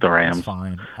I'll take the Rams. That's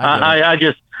fine.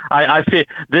 I feel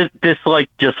this like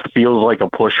just feels like a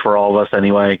push for all of us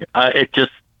anyway.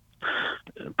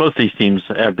 Both these teams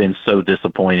have been so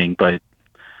disappointing, but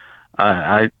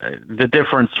the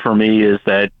difference for me is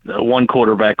that one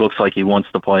quarterback looks like he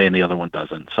wants to play and the other one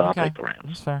doesn't. So I'll take the Rams.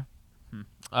 That's fair.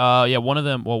 Yeah, one of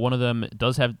them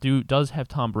does have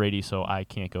Tom Brady, so I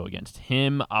can't go against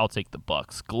him. I'll take the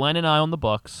Bucks. Glenn and I on the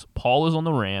Bucks. Paul is on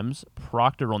the Rams.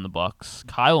 Proctor on the Bucks.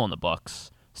 Kyle on the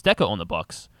Bucks. Stecca on the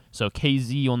Bucks. So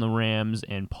KZ on the Rams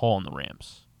and Paul on the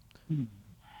Rams.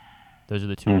 Those are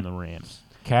the 2 on the Rams.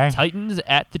 Okay. Titans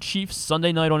at the Chiefs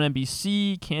Sunday night on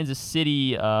NBC. Kansas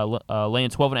City laying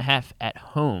 12.5 at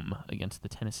home against the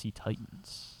Tennessee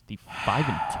Titans. The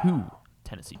 5-2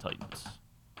 Tennessee Titans.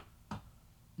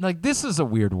 Like, this is a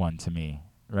weird one to me,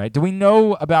 right? Do we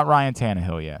know about Ryan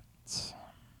Tannehill yet?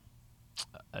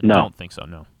 No. I don't think so,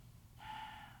 no.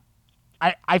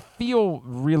 I feel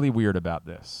really weird about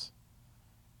this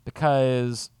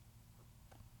because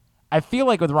I feel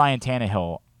like with Ryan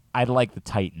Tannehill, I'd like the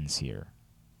Titans here.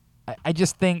 I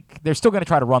just think they're still going to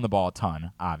try to run the ball a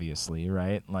ton, obviously,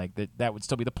 right? Like, that would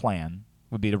still be the plan,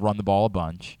 would be to run the ball a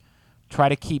bunch, try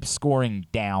to keep scoring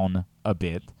down a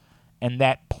bit, and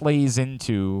that plays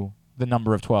into the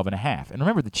number of 12.5. And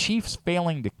remember, the Chiefs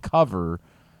failing to cover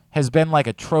has been like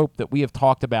a trope that we have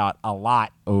talked about a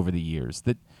lot over the years,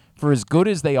 that for as good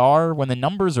as they are, when the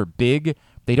numbers are big,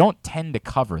 they don't tend to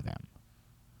cover them.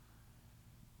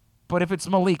 But if it's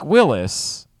Malik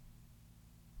Willis,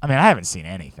 I mean, I haven't seen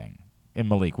anything in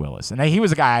Malik Willis. And he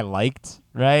was a guy I liked,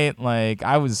 right? Like,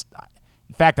 I was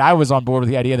on board with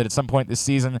the idea that at some point this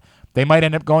season, they might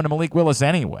end up going to Malik Willis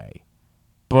anyway.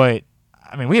 But,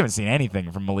 I mean, we haven't seen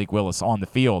anything from Malik Willis on the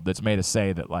field that's made us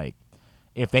say that, like,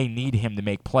 if they need him to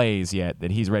make plays yet,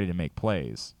 that he's ready to make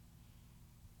plays.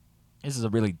 This is a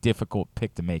really difficult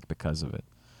pick to make because of it.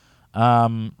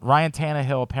 Ryan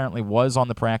Tannehill apparently was on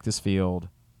the practice field.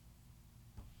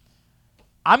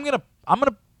 I'm gonna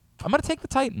take the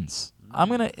Titans. I'm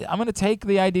gonna take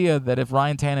the idea that if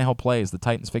Ryan Tannehill plays, the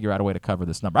Titans figure out a way to cover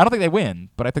this number. I don't think they win,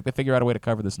 but I think they figure out a way to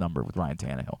cover this number with Ryan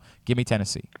Tannehill. Give me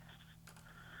Tennessee.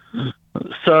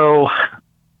 So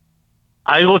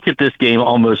I look at this game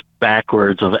almost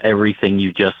backwards of everything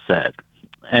you just said.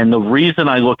 And the reason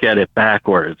I look at it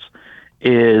backwards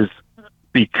is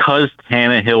because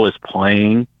Tannehill is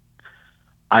playing,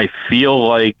 I feel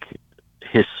like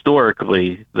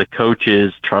historically the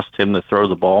coaches trust him to throw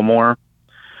the ball more,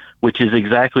 which is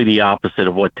exactly the opposite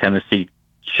of what Tennessee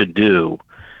should do.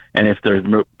 And if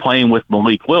they're playing with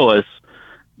Malik Willis,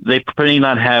 they pretty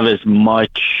not have as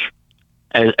much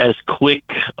as quick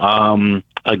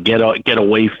get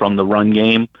away from the run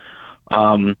game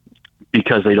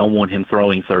because they don't want him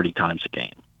throwing 30 times a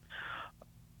game.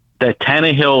 That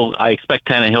Tannehill, I expect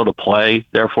Tannehill to play.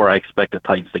 Therefore, I expect the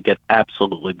Titans to get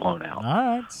absolutely blown out. All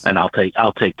right. And I'll take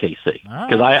KC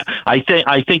because right.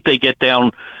 I think they get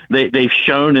down. They've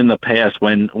shown in the past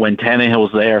when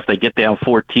Tannehill's there, if they get down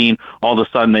 14, all of a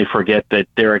sudden they forget that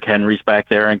Derrick Henry's back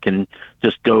there and can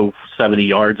just go 70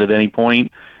 yards at any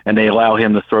point, and they allow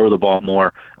him to throw the ball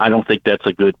more. I don't think that's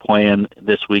a good plan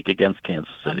this week against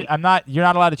Kansas City. You're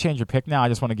not allowed to change your pick now. I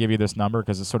just want to give you this number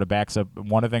because it sort of backs up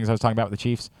one of the things I was talking about with the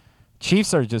Chiefs.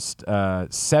 Chiefs are just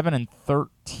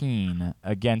 7-13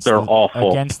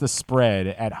 against the spread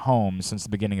at home since the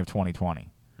beginning of 2020.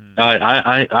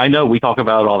 I know we talk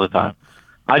about it all the time.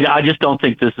 I just don't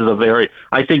think this is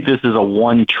I think this is a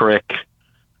one-trick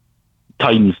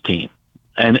Titans team,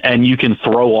 and you can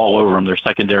throw all over them. Their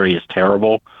secondary is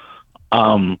terrible,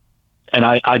 and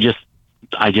I just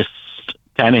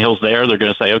Tannehill's there. They're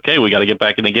going to say, okay, we got to get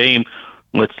back in the game.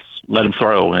 Let's let him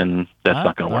throw, and that's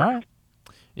not going to work. Right.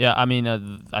 Yeah, I mean,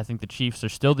 I think the Chiefs are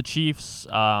still the Chiefs.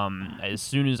 As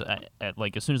soon as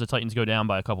the Titans go down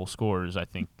by a couple scores, I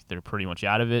think they're pretty much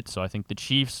out of it. So I think the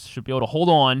Chiefs should be able to hold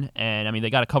on, and I mean they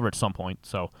got to cover at some point.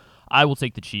 So I will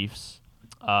take the Chiefs.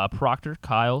 Proctor,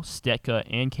 Kyle, Stetka,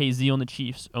 and KZ on the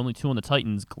Chiefs. Only 2 on the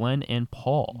Titans, Glenn and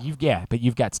Paul. But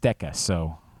you've got Stetka,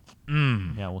 so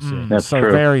yeah, we'll see. That's so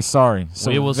true. Very sorry. So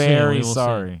we will very see.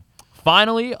 sorry.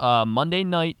 Finally, Monday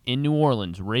night in New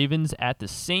Orleans, Ravens at the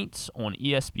Saints on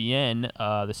ESPN.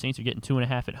 The Saints are getting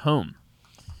 2.5 at home.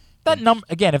 That number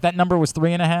again. If that number was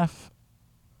 3.5,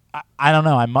 I don't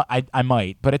know. I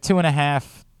might, but at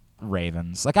 2.5,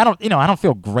 Ravens. Like I don't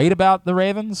feel great about the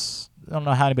Ravens. I don't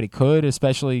know how anybody could,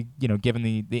 especially given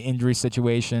the injury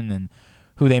situation and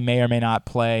who they may or may not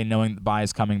play, knowing the bye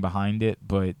is coming behind it.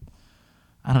 But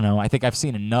I don't know. I think I've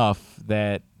seen enough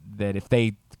that if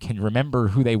they can remember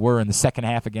who they were in the second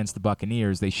half against the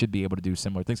Buccaneers, they should be able to do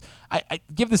similar things. I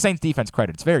give the Saints defense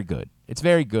credit. It's very good.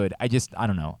 I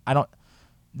don't know.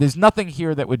 There's nothing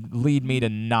here that would lead me to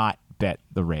not bet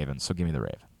the Ravens, so give me the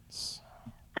Ravens.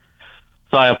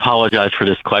 So I apologize for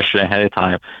this question ahead of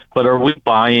time, but are we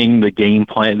buying the game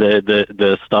plan,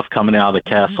 the stuff coming out of the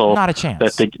castle? Not a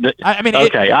chance.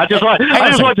 Okay. I just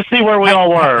want to see where we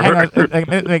all were. Hang on,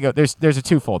 let me go. There's a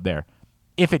twofold there.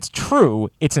 If it's true,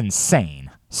 it's insane.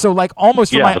 So,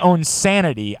 almost for my own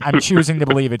sanity, I'm choosing to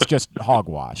believe it's just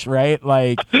hogwash, right?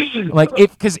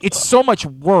 Because it's so much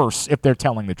worse if they're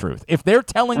telling the truth. If they're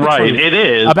telling the truth it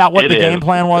is. About what the game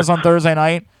plan was on Thursday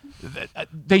night,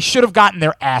 they should have gotten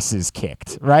their asses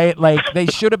kicked, right? They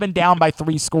should have been down by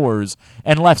 3 scores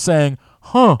and left saying,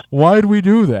 why'd we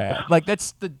do that?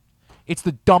 It's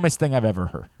the dumbest thing I've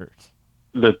ever heard.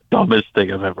 The dumbest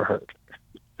thing I've ever heard.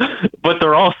 But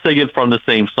they're all singing from the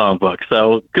same songbook,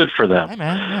 so good for them. Hey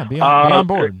man, be on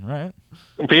board, right?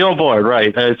 Be on board,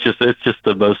 right? It's just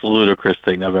the most ludicrous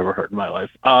thing I've ever heard in my life.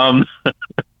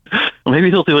 Maybe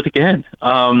they'll do it again.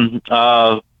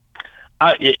 I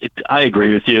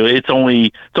agree with you. It's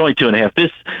only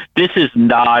 2.5. This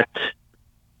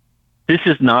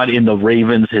is not in the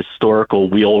Ravens'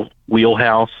 historical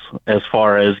wheelhouse as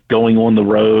far as going on the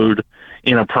road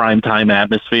in a primetime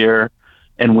atmosphere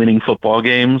and winning football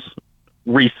games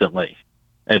recently,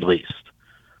 at least.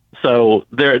 So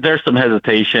there's some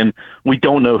hesitation. We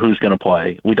don't know who's going to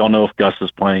play. We don't know if Gus is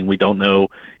playing. We don't know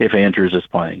if Andrews is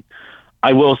playing.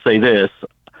 I will say this.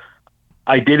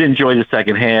 I did enjoy the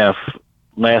second half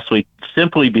last week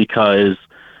simply because,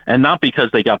 and not because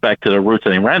they got back to their roots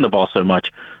and they ran the ball so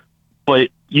much,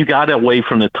 but you got away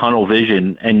from the tunnel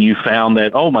vision and you found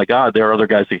that, oh my God, there are other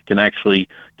guys that can actually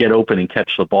get open and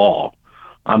catch the ball.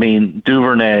 I mean,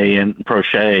 Duvernay and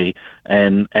Prochet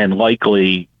and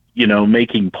Likely,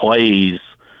 making plays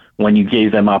when you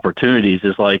gave them opportunities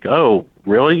is like, oh,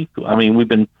 really? I mean, we've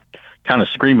been kind of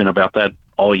screaming about that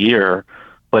all year,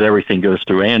 but everything goes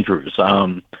through Andrews.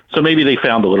 So maybe they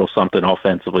found a little something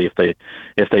offensively if they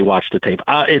watch the tape.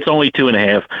 It's only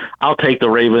 2.5. I'll take the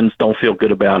Ravens. Don't feel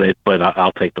good about it, but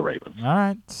I'll take the Ravens. All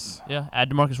right. Yeah, add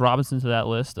DeMarcus Robinson to that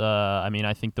list.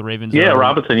 I think the Ravens.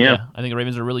 Robinson. Yeah, I think the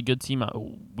Ravens are a really good team.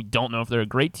 We don't know if they're a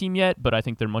great team yet, but I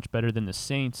think they're much better than the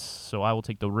Saints. So I will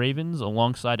take the Ravens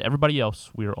alongside everybody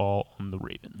else. We are all on the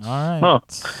Ravens. All right.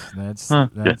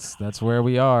 That's where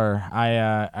we are.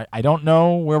 I don't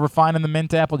know where we're finding the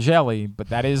mint apple jelly, but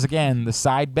that is again the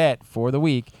side bet for the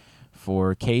week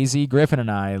for KZ Griffin and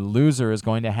I. Loser is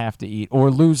going to have to eat, or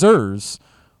losers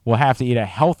will have to eat a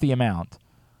healthy amount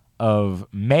of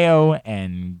mayo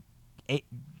and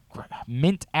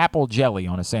mint apple jelly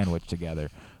on a sandwich together.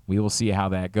 We will see how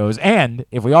that goes. And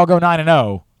if we all go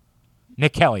 9-0,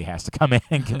 Nick Kelly has to come in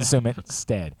and consume it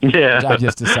instead. Yeah. Which I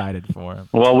just decided for him.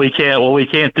 Well, we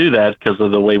can't do that because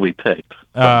of the way we picked.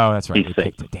 Oh, that's right. He's We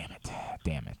safe. picked it.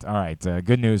 Damn it. All right.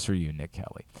 Good news for you, Nick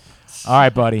Kelly. All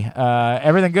right, buddy.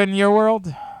 Everything good in your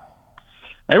world?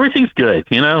 Everything's good.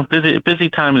 Busy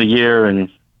time of the year, and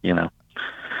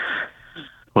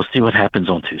we'll see what happens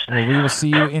on Tuesday. Well, we will see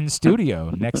you in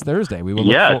studio next Thursday. We will.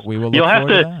 Yes. We will. You'll look have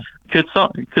forward to. that.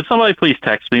 Could somebody please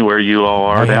text me where you all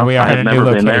are? Oh, yeah, now? we are I in have a new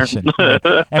never been location.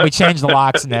 there. And we changed the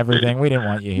locks and everything. We didn't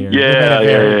want you here.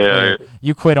 Yeah.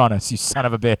 You quit on us, you son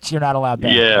of a bitch. You're not allowed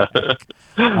back. Yeah.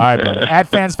 All right, buddy. At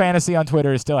Fans Fantasy on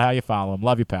Twitter is still how you follow him.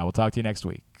 Love you, pal. We'll talk to you next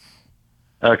week.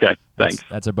 Okay, thanks.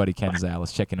 That's our buddy Ken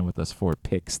Zales checking in with us for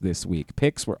picks this week.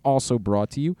 Picks were also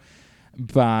brought to you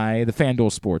by the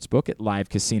FanDuel Sportsbook at Live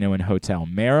Casino and Hotel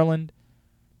Maryland.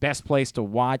 Best place to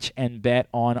watch and bet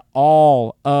on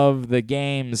all of the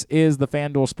games is the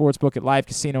FanDuel Sportsbook at Live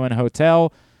Casino and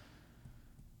Hotel.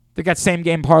 They got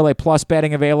same-game parlay plus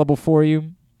betting available for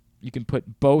you. You can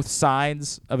put both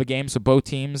sides of a game, so both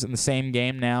teams in the same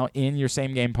game now, in your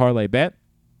same-game parlay bet.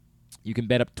 You can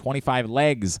bet up 25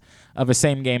 legs of a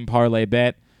same-game parlay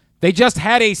bet. They just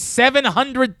had a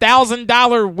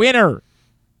 $700,000 winner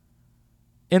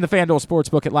in the FanDuel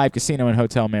Sportsbook at Live Casino and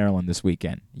Hotel Maryland this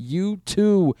weekend. You,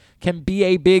 too, can be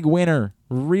a big winner.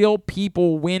 Real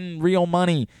people win real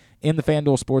money in the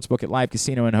FanDuel Sportsbook at Live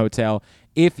Casino and Hotel.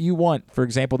 If you want, for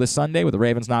example, this Sunday with the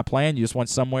Ravens not playing, you just want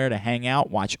somewhere to hang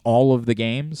out, watch all of the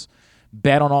games,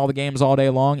 bet on all the games all day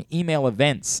long, email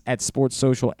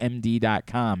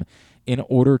events@sportssocialmd.com in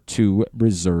order to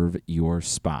reserve your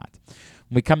spot.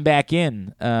 When we come back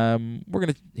in, we're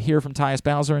going to hear from Tyus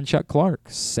Bowser and Chuck Clark.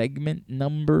 Segment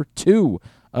number 2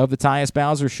 of the Tyus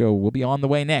Bowser Show will be on the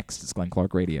way next. It's Glenn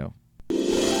Clark Radio.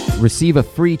 Receive a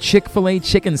free Chick-fil-A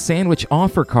chicken sandwich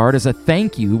offer card as a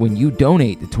thank you when you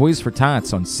donate to Toys for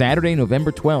Tots on Saturday,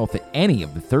 November 12th at any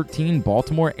of the 13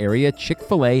 Baltimore area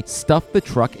Chick-fil-A Stuff the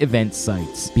Truck event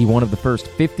sites. Be one of the first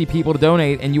 50 people to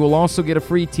donate, and you will also get a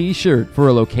free t-shirt. For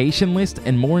a location list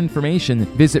and more information,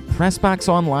 visit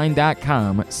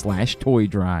PressBoxOnline.com/toy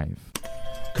drive.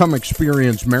 Come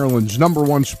experience Maryland's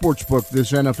 #1 sportsbook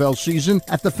this NFL season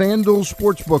at the FanDuel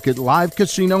Sportsbook at Live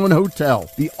Casino and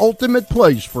Hotel, the ultimate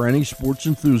place for any sports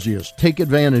enthusiast. Take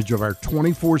advantage of our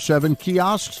 24/7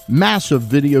 kiosks, massive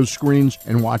video screens,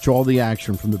 and watch all the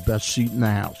action from the best seat in the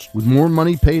house. With more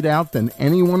money paid out than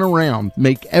anyone around,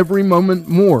 make every moment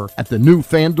more at the new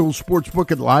FanDuel Sportsbook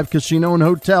at Live Casino and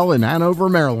Hotel in Hanover,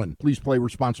 Maryland. Please play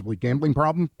responsibly. Gambling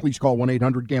problem? Please call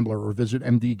 1-800-GAMBLER or visit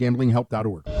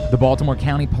mdgamblinghelp.org. The Baltimore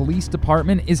County Police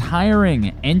Department is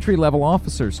hiring. Entry-level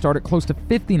officers start at close to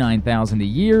 $59,000 a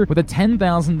year with a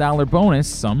 $10,000 bonus.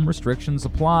 Some restrictions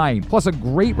apply. Plus a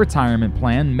great retirement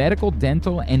plan, medical,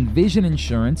 dental, and vision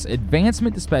insurance,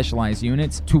 advancement to specialized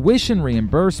units, tuition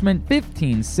reimbursement,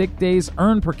 15 sick days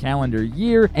earned per calendar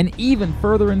year, and even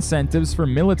further incentives for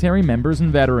military members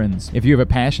and veterans. If you have a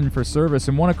passion for service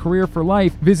and want a career for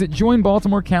life, visit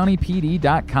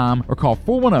joinbaltimorecountypd.com or call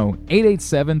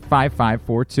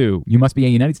 410-887-5542. You must be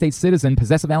a United States citizen,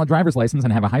 possess a valid driver's license,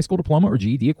 and have a high school diploma or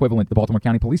GED equivalent. The Baltimore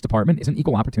County Police Department is an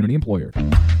equal opportunity employer.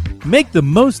 Make the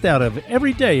most out of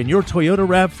every day in your Toyota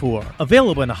RAV4.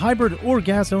 Available in hybrid or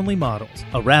gas-only models.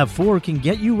 A RAV4 can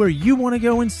get you where you want to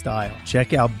go in style.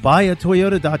 Check out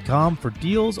buyatoyota.com for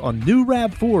deals on new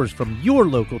RAV4s from your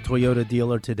local Toyota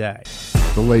dealer today.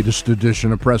 The latest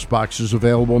edition of Press Box is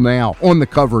available now. On the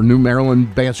cover, New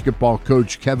Maryland basketball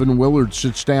coach Kevin Willard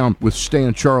sits down with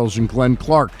Stan Charles and Glenn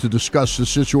Clark to discuss the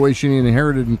situation he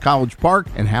inherited in College Park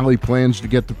and how he plans to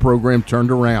get the program turned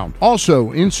around.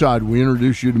 Also, inside, we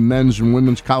introduce you to men's and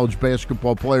women's college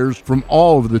basketball players from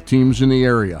all of the teams in the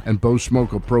area. And Bo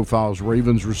Smoka profiles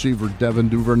Ravens receiver Devin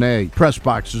Duvernay. Press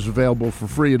Box is available for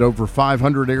free at over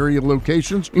 500 area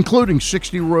locations, including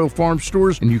 60 Royal Farm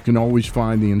stores, and you can always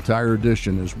find the entire edition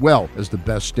as well as the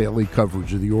best daily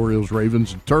coverage of the Orioles,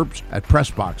 Ravens, and Terps at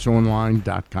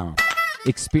PressBoxOnline.com.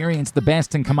 Experience the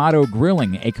best in Kamado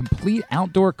Grilling, a complete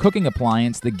outdoor cooking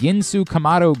appliance. The Ginsu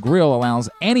Kamado Grill allows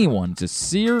anyone to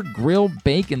sear, grill,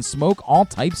 bake, and smoke all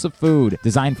types of food.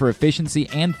 Designed for efficiency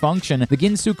and function, the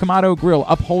Ginsu Kamado Grill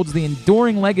upholds the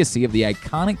enduring legacy of the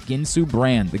iconic Ginsu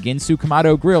brand. The Ginsu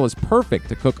Kamado Grill is perfect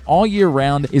to cook all year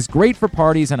round, is great for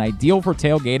parties, and ideal for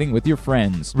tailgating with your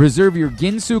friends. Reserve your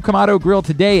Ginsu Kamado Grill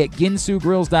today at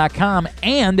ginsugrills.com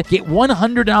and get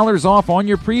 $100 off on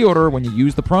your pre-order when you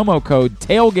use the promo code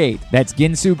TAILGATE. That's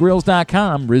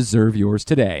ginsugrills.com. Reserve yours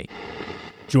today.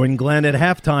 Join Glenn at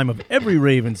halftime of every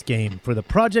Ravens game for the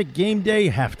Project Game Day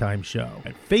halftime show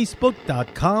at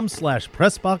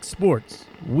facebook.com/PressBoxSports.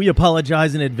 We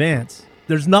apologize in advance.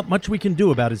 There's not much we can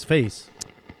do about his face.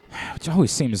 which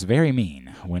always seems very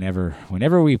mean whenever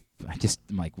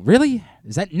I'm like, really?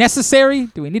 Is that necessary?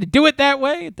 Do we need to do it that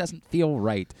way? It doesn't feel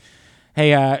right.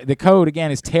 Hey, the code,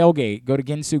 again, is tailgate. Go to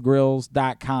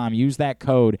ginsugrills.com. Use that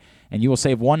code, and you will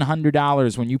save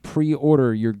 $100 when you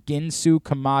pre-order your Ginsu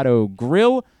Kamado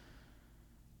grill.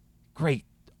 Great.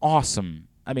 Awesome.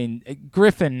 I mean,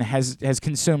 Griffin has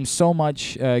consumed so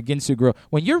much Ginsu grill.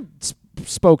 When you're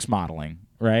spokes modeling,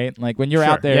 right? Like when you're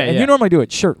out there, and you normally do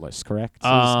it shirtless, correct? Is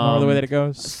normally the way that it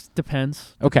goes?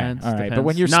 Depends. Okay. Depends, all right. depends. But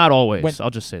when you're not always, I'll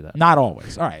just say that. Not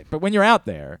always. All right. But when you're out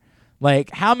there, like,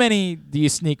 how many do you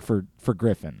sneak for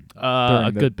Griffin?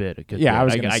 A good bit. Yeah, I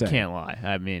was gonna say. I can't lie.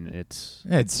 I mean, it's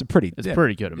pretty good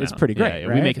amount. It's pretty great. Yeah,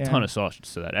 right? we make a ton of sausage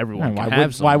so that everyone can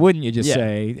have some. Why wouldn't you just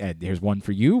say, here's one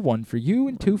for you,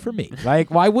 and two for me?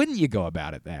 Like, why wouldn't you go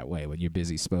about it that way when you're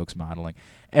busy spokes modeling?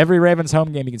 Every Ravens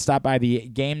home game, you can stop by the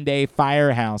Game Day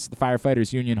Firehouse, the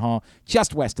Firefighters Union Hall,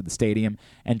 just west of the stadium,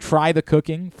 and try the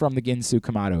cooking from the Ginsu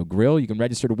Kamado Grill. You can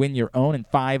register to win your own and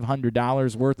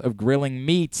 $500 worth of grilling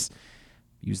meats.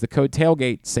 Use the code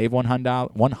TAILGATE, save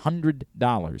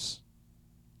 $100.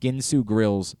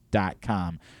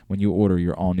 GinsuGrills.com when you order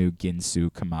your all-new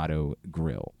Ginsu Kamado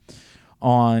Grill.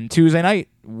 On Tuesday night,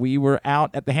 we were out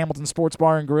at the Hamilton Sports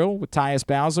Bar and Grill with Tyus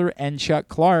Bowser and Chuck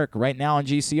Clark. Right now on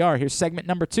GCR, here's segment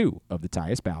number 2 of the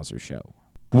Tyus Bowser Show.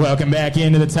 Welcome back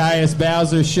into the Tyus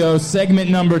Bowser Show, segment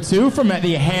number 2 from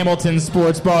the Hamilton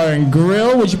Sports Bar and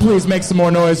Grill. Would you please make some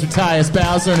more noise for Tyus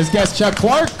Bowser and his guest, Chuck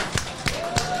Clark?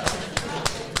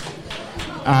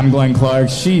 I'm Glenn Clark.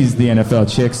 She's the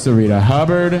NFL chick, Sarita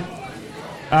Hubbard.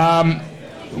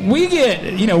 We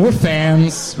get, we're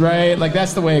fans, right? Like,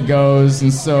 that's the way it goes.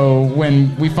 And so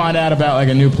when we find out about, like,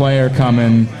 a new player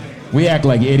coming, we act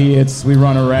like idiots. We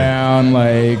run around,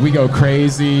 like, we go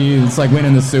crazy. It's like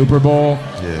winning the Super Bowl.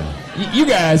 Yeah. You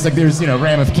guys, like, there's,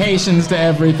 ramifications to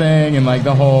everything and, like,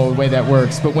 the whole way that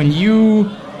works. But when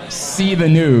you see the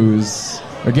news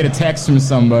or get a text from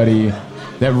somebody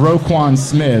that Roquan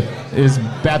Smith is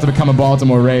about to become a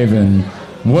Baltimore Raven,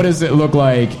 what does it look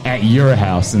like at your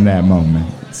house in that moment?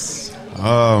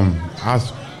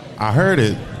 I heard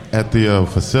it at the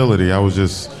facility. I was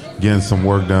just getting some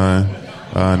work done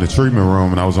in the treatment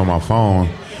room, and I was on my phone,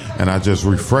 and I just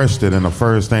refreshed it, and the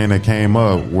first thing that came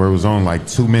up, where it was on like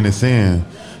 2 minutes in,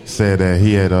 said that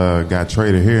he had got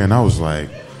traded here, and I was like,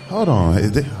 hold on.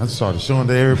 I started showing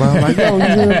to everybody. I'm like, yo, you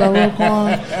hear about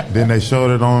Roquan? Then they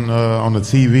showed it on the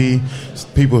TV.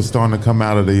 People were starting to come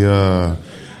out of the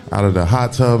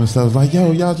hot tub and stuff. It was like,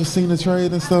 yo, y'all just seen the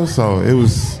trade and stuff. So it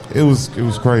was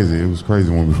crazy. It was crazy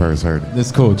when we first heard it.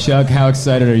 That's cool. Chuck, how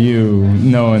excited are you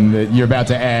knowing that you're about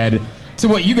to add to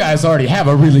what you guys already have,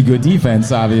 a really good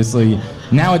defense, obviously.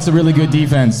 Now it's a really good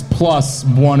defense plus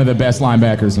one of the best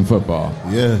linebackers in football.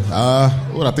 Yeah. I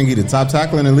think he's the top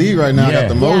tackler in the league right now. Got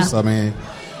the most. I mean,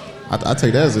 I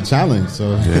take that as a challenge.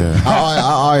 So yeah. I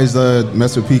always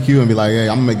mess with PQ and be like, hey,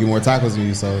 I'm going to make you more tackles than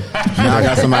you. So now I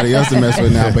got somebody else to mess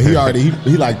with now. But he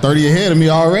like 30 ahead of me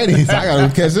already. So I got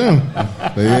to catch him.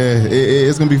 But yeah,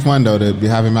 it's going to be fun, though, to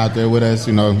have him out there with us,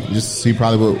 just to see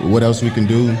probably what else we can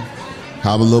do.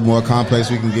 How a little more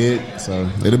complex we can get. So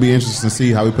it'll be interesting to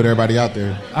see how we put everybody out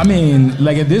there. I mean,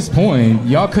 like, at this point,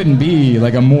 y'all couldn't be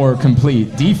like a more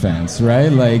complete defense,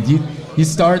 right? Like, you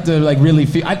start to like really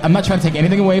feel. I'm not trying to take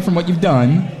anything away from what you've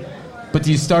done, but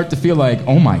do you start to feel like,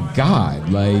 oh my God,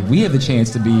 like we have the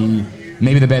chance to be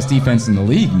maybe the best defense in the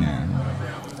league now?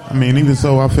 I mean, even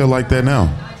so, I feel like that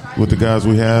now with the guys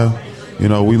we have.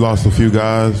 We lost a few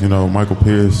guys. Michael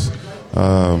Pierce.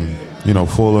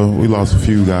 Fuller, we lost a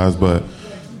few guys, but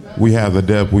we have the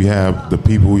depth, we have the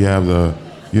people, we have the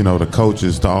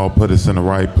coaches to all put us in the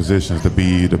right positions to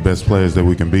be the best players that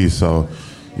we can be. So,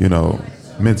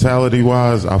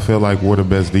 mentality-wise, I feel like we're the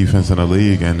best defense in the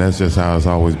league, and that's just how it's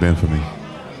always been for me.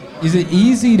 Is it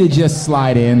easy to just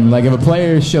slide in? Like, if a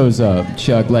player shows up,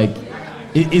 Chuck, like,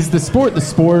 is the sport,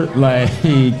 like,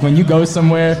 when you go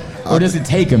somewhere, or does it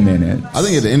take a minute? I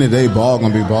think at the end of the day, ball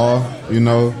going to be ball,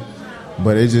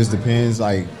 But it just depends,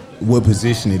 like, what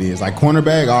position it is. Like,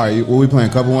 cornerback, all right, we playing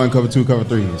cover 1, cover 2, cover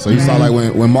 3. So you saw, like,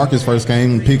 when Marcus first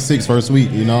came, pick 6 first week,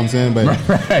 you know what I'm saying? But,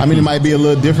 right. I mean, it might be a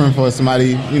little different for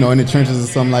somebody, in the trenches or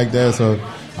something like that. So,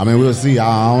 I mean, we'll see.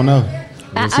 I don't know.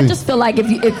 I just feel like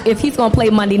if he's going to play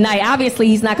Monday night, obviously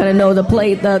he's not going to know the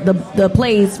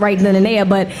plays right then and there.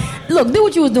 But look, do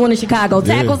what you was doing in Chicago.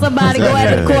 Tackle somebody, go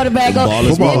at the quarterback.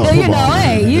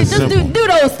 You just do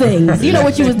those things. You know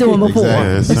what you was doing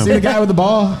before. See the guy with the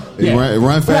ball? Yeah.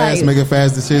 Run fast, make a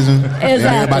fast decision. Exactly. And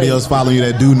everybody else following you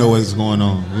that do know what's going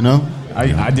on,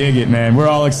 I dig it, man. We're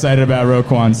all excited about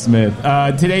Roquan Smith.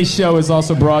 Today's show is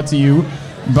also brought to you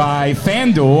by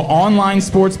FanDuel. Online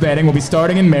sports betting will be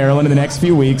starting in Maryland in the next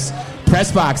few weeks.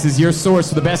 PressBox is your source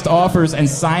for the best offers and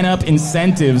sign-up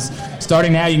incentives.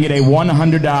 Starting now, you can get a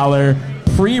 $100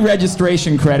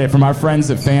 pre-registration credit from our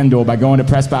friends at FanDuel by going to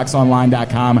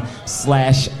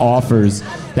PressBoxOnline.com/offers.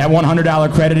 That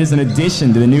 $100 credit is in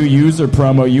addition to the new user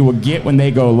promo you will get when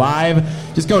they go live.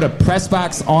 Just go to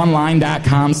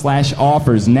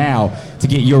PressBoxOnline.com/offers now to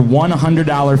get your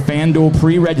 $100 FanDuel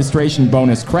pre-registration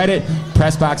bonus credit.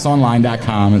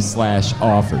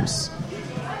 PressBoxOnline.com/offers.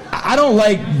 I don't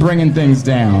like bringing things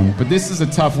down, but this is a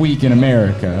tough week in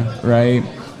America, right?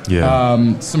 Yeah.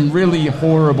 Some really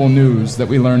horrible news that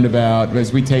we learned about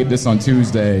as we taped this on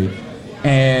Tuesday.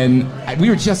 And we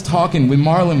were just talking, when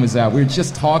Marlon was out, we were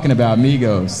just talking about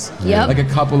Migos like a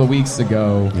couple of weeks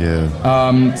ago. Yeah.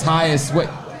 Tyus, what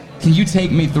can you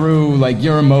take me through, like,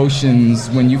 your emotions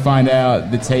when you find out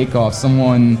the takeoff,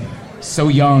 someone so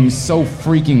young, so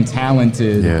freaking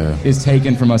talented is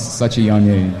taken from us at such a young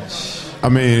age? I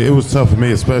mean, it was tough for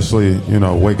me, especially,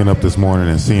 waking up this morning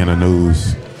and seeing the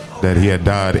news that he had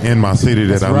died in my city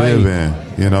that I live in,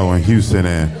 in Houston.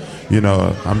 And,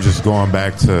 I'm just going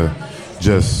back to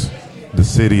just the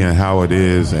city and how it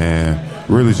is, and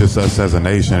really just us as a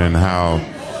nation and how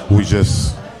we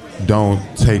just don't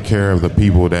take care of the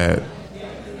people that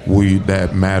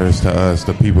matters to us,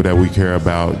 the people that we care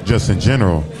about, just in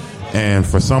general. And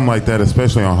for something like that,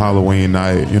 especially on Halloween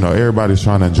night, everybody's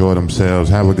trying to enjoy themselves,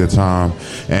 have a good time,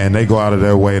 and they go out of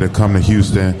their way to come to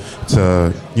Houston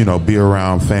to, be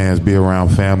around fans, be around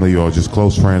family, or just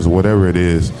close friends, or whatever it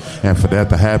is. And for that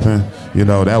to happen,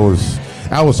 that was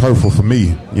hurtful for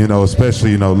me,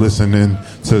 especially, listening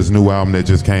to his new album that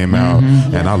just came out,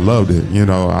 and I loved it.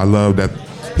 I love that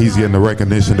he's getting the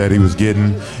recognition that he was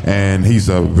getting, and he's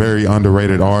a very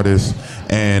underrated artist,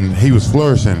 and he was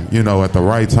flourishing, at the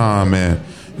right time, and,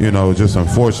 just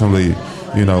unfortunately,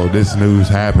 this news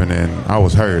happened, and I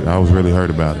was hurt. I was really hurt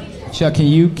about it. Chuck, can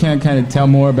you kind of tell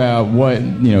more about what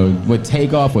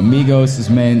Takeoff, what Migos has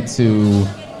meant to,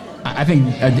 I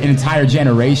think, an entire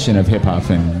generation of hip-hop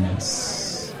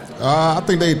fans? I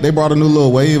think they brought a new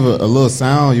little wave, a little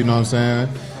sound, you know what I'm saying?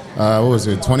 What was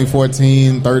it,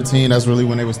 2014, 13, that's really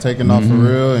when they was taking off for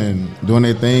real and doing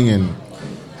their thing. And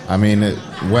I mean,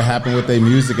 what happened with their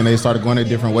music, and they started going their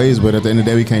different ways, but at the end of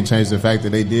the day, we can't change the fact that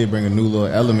they did bring a new little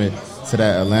element to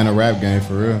that Atlanta rap game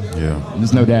for real. Yeah.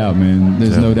 There's no doubt, man.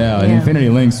 There's no doubt. And Infinity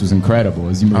Links was incredible.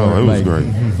 As you it was great.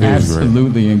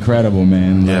 Absolutely incredible,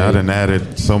 man. Yeah, I done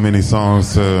added so many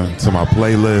songs to my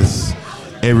playlist.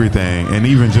 Everything, and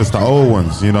even just the old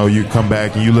ones, you come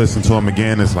back and you listen to them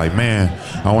again, it's like, man,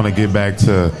 I want to get back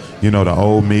to, the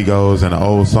old Migos and the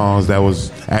old songs that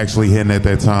was actually hitting at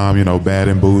that time, Bad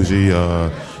and Bougie,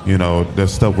 the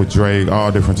stuff with Drake,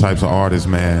 all different types of artists,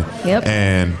 man. Yep.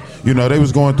 And, they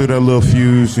was going through their little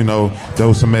fuse, there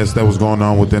was some mess that was going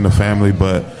on within the family,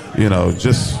 but,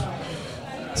 just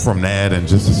from that and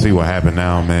just to see what happened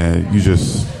now, man, I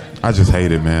just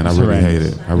hate it, man. I really hate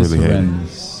it. I really hate it.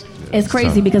 It's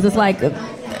crazy because it's like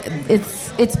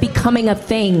it's becoming a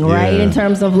thing, right? In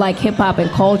terms of like hip hop and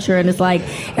culture, and it's like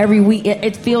every week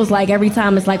it feels like every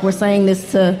time it's like we're saying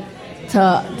this to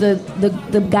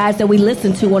the guys that we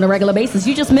listen to on a regular basis.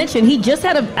 You just mentioned he just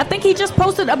I think he just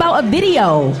posted about a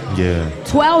video. Yeah.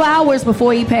 12 hours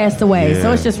before he passed away. Yeah.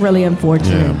 So it's just really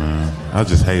unfortunate. Yeah, man. I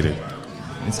just hate it.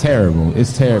 It's terrible.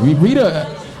 It's terrible. I mean, Rita,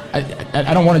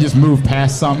 I don't want to just move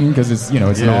past something because it's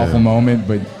it's an awful moment,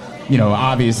 but.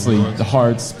 Obviously, the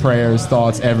hearts, prayers,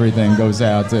 thoughts, everything goes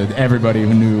out to everybody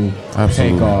who knew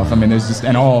Takeoff. I mean, there's just,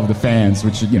 and all of the fans,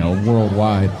 which,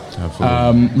 worldwide.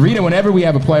 Absolutely. Rita, whenever we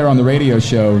have a player on the radio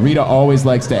show, Rita always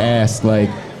likes to ask, like,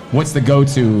 what's the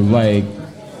go-to? Like,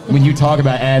 when you talk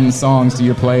about adding songs to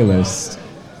your playlist,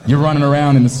 you're running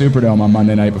around in the Superdome on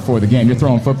Monday night before the game. You're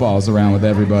throwing footballs around with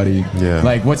everybody. Yeah.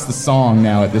 Like, what's the song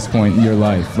now at this point in your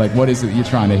life? Like, what is it you're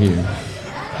trying to hear?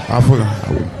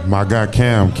 My guy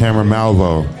Cameron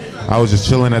Malvo, I was just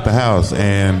chilling at the house,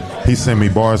 and he sent me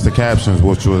Bars to Captions,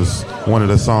 which was one of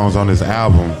the songs on his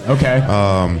album. Okay.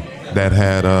 That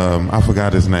had I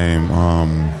forgot his name.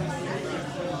 I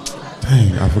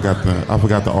forgot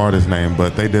the artist's name,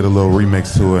 but they did a little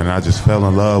remix to it, and I just fell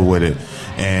in love with it.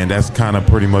 And that's kind of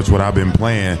pretty much what I've been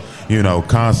playing,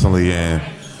 constantly, and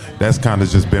that's kind of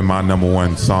just been my number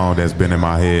one song that's been in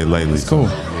my head lately. That's cool.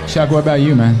 Chuck, what about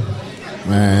you, man?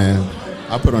 Man,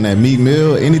 I put on that Meek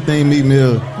Mill, anything Meek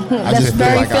Mill. I just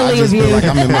feel like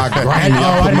I'm in my Grammy.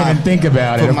 I didn't even think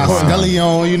about it. Put my Scully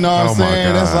on, you know what I'm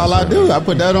saying? That's all I do. I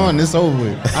put that on, it's over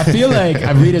with. I feel like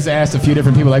Rita's asked a few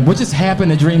different people, like, what just happened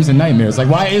to Dreams and Nightmares? Like,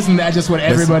 why isn't that just what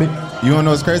everybody... You wanna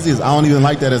know what's crazy is I don't even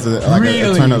like that as a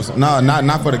turn up. No,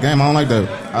 not for the game. I don't like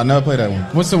that. I never play that one.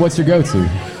 What's your go-to?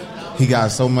 He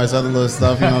got so much other little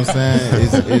stuff, you know what I'm saying?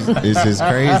 It's just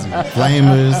crazy.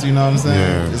 Flamers, you know what I'm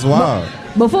saying? Yeah. It's wild.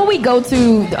 Before we go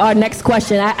to our next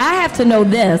question, I have to know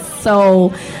this.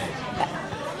 So,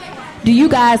 do you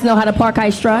guys know how to park,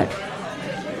 hike, strut?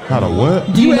 How to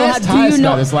what? Do you know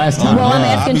how this last time? Well, I'm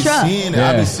asking Chuck.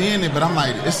 I be seeing it, but I'm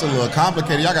like, it's a little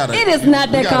complicated. Y'all gotta. It is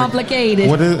not that complicated.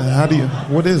 What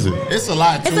is it? It's a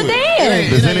lot. It's a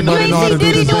dance. Does anybody know how to do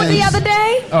this? Did he do it the other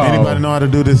day? Anybody know how to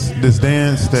do this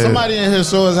dance? Somebody in here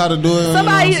show us how to do it.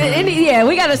 Somebody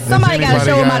gotta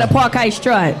show him how to park, hike,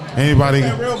 strut. Anybody?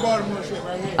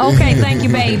 Okay, thank you,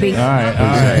 baby. All right.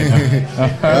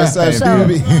 What's up,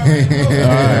 Stevie?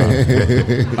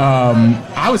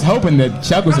 I was hoping that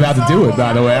Chuck was about to do it,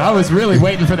 by the way. I was really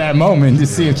waiting for that moment to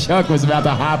see if Chuck was about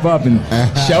to hop up and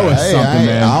show us something,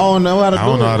 man. I don't know how to do it. I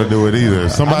don't know how to do it either.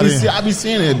 I be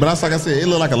seeing it, but that's like I said, it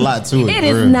look like a lot to it. It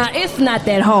is not. It's not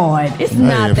that hard. It's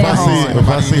not that hard. If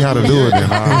I see how to do it, then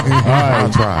I'll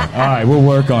try. All right, we'll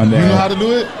work on that. You know how to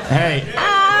do it? Hey.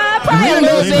 Probably a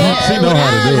little bit. She know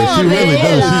how to do it. She really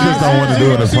does. She just don't want to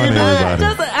do it in front of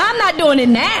everybody. I'm not doing it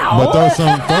now. But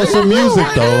throw some music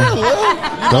though.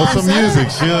 Throw some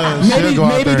music. She'll go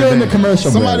out there. Maybe during the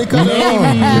commercial break. Somebody cut it on.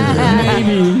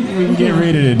 Maybe we can get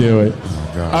Rita to do it.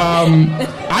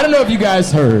 I don't know if you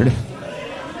guys heard,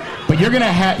 but you're gonna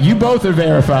have. You both are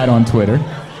verified on Twitter.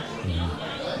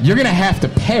 You're gonna have to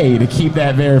pay to keep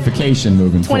that verification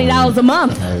moving. $20 a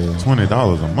month.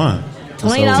 $20 a month.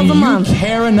 $20 a month. Do you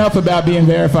care enough about being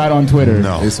verified on Twitter?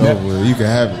 No. It's over. You can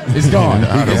have it. It's gone.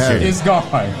 It's gone.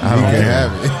 I don't care.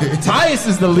 Have it. Tyus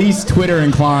is the least Twitter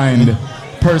inclined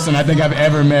person I think I've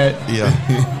ever met. Yeah.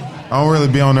 I don't really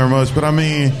be on there much, but I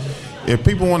mean, if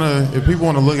people want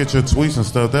to look at your tweets and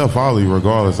stuff, they'll follow you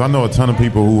regardless. I know a ton of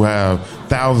people who have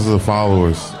thousands of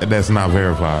followers that's not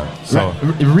verified. So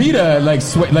Rita,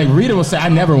 Rita will say, "I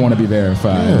never want to be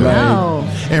verified." Yeah. No.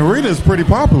 And Rita's pretty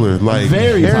popular. Like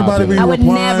very everybody popular. be I would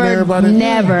replying.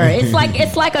 never.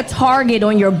 It's like a target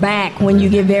on your back when you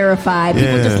get verified.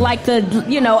 People just like to,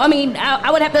 I mean, I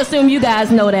would have to assume you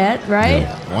guys know that, right?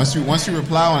 Yeah. Once you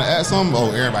reply on at something,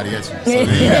 everybody at you. So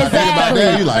exactly.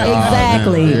 There, you like,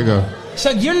 exactly. There you go.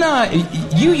 Chuck, you're not.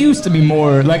 You used to be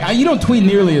more like you don't tweet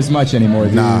nearly as much anymore.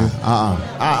 Do you?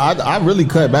 I really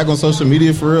cut back on social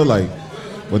media for real. Like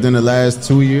within the last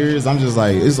 2 years, I'm just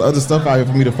like, it's other stuff out here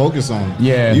for me to focus on.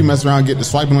 Yeah, you mess around, get to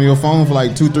swiping on your phone for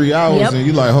like 2-3 hours, and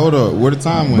you like, hold up, where the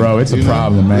time went? Bro, it's a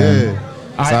problem, man. Yeah.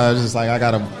 So I was just like, I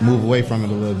gotta move away from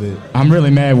it a little bit. I'm really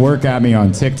mad. Work got me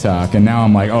on TikTok, and now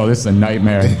I'm like, oh, this is a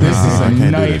nightmare. This is a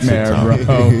nightmare, bro.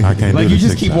 I can't. Like do you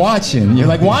just TikTok. keep watching. You're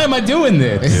like, why am I doing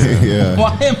this? Yeah.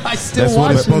 Why am I still That's watching?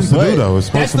 what it's supposed to do, though. It's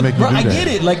supposed to make you do I that. get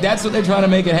it. Like that's what they're trying to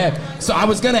make it happen. So I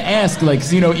was gonna ask, like,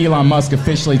 'cause Elon Musk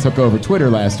officially took over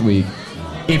Twitter last week.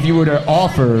 If you were to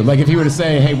offer, like, if you were to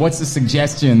say, hey, what's the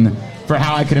suggestion for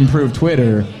how I could improve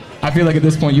Twitter? I feel like at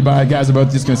this point, you guys are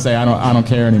both just gonna say, I don't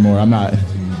care anymore. I'm not.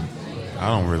 I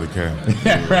don't really care.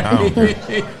 Yeah, right. I don't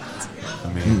care.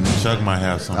 I mean, Chuck might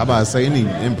have something. I'm about to say,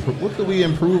 what could we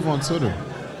improve on Twitter?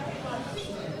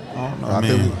 I don't know. I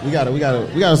think we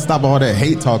gotta stop all that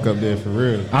hate talk up there for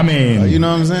real. I mean, you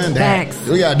know what I'm saying? Facts.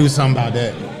 We gotta do something about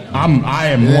that. I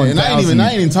am 1,000. And I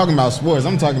ain't even talking about sports.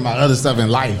 I'm talking about other stuff in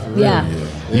life.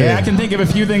 Yeah, I can think of a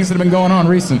few things that have been going on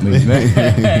recently.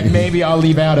 Maybe I'll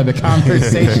leave out of the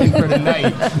conversation for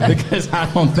tonight because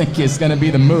I don't think it's going to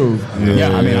be the move. Yeah,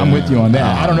 I mean, I'm with you on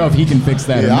that. I don't know if he can fix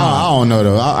that or not. I don't know,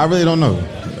 though. I really don't know.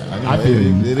 I feel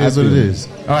you. It is what it is.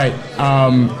 All right.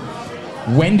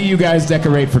 When do you guys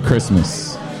decorate for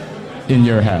Christmas in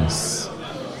your house?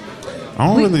 I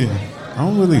don't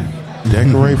really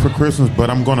decorate for Christmas, but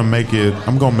I'm gonna make an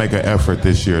effort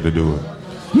this year to do it.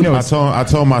 I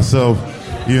told myself,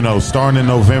 starting in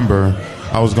November,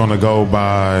 I was gonna go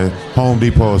by Home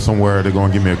Depot or somewhere to go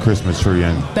and give me a Christmas tree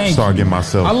and start getting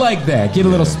myself. I like that. Get a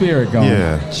little spirit going.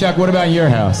 Yeah. Chuck, what about your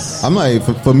house? I'm like,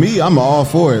 for me, I'm all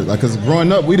for it. Like, cause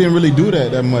growing up, we didn't really do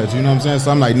that much. You know what I'm saying? So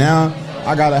I'm like, now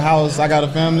I got a house, I got a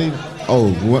family.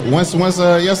 Oh, once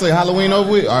yesterday Halloween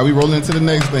over with, all right, we rolling into the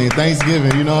next thing,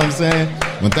 Thanksgiving. You know what I'm saying?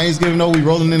 When Thanksgiving over, we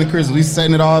rolling into Christmas. We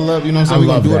setting it all up. You know what I'm saying? We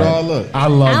gonna do it all up. I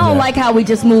love. I don't like how we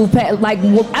just move past. Like,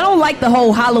 I don't like the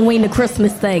whole Halloween to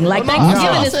Christmas thing. Like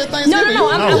Thanksgiving is no.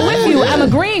 I'm with you. I'm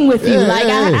agreeing with you. Like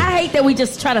I hate that we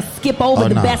just try to skip over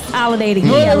the best holiday of the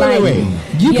year. Wait.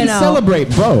 You can celebrate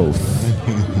both.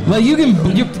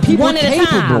 Like people one are at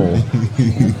capable. a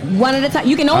time. One at a time.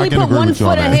 You can only put agree one with you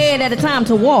on foot that. ahead at a time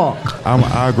to walk.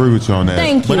 I agree with you on that.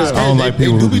 Thank you. But it's I don't like they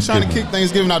people do who be be trying to skipping. kick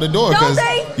Thanksgiving out the door. Don't 'cause,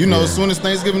 they? You know, as soon as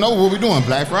Thanksgiving over, what we doing?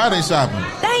 Black Friday shopping.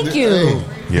 Thank you. Hey.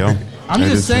 Yeah. I'm That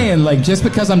just is true. saying, like, just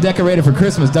because I'm decorated for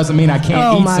Christmas doesn't mean I can't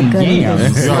Oh, eat my some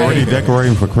goodness. yams. You're already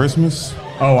decorating for Christmas?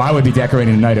 Oh, I would be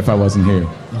decorating tonight if I wasn't here.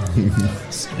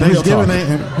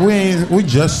 Thanksgiving, we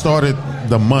just started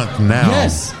the month now.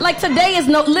 Yes. Like today is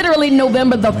literally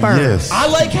November the 1st. Yes. I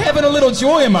like having a little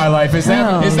joy in my life. Is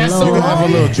that so You can have a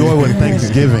wrong? little joy with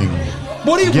Thanksgiving.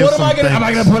 What Give am some I gonna? Am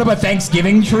I thanks. gonna put up a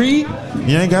Thanksgiving tree?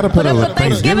 You ain't got to put Put up a a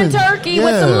Thanksgiving turkey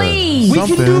with some leaves. We can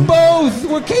do Something. both.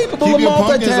 We're capable Keep of your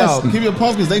pumpkins out. multitasking. Keep your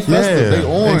pumpkins. They festive. Yeah, They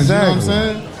orange. exactly. You know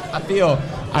what I'm saying?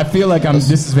 I feel like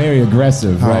this is very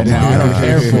aggressive right now. I don't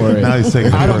care for it. Now he's taking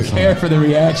it I don't personal. care for the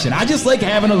reaction. I just like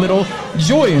having a little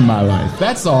joy in my life.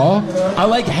 That's all. I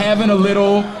like having a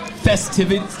little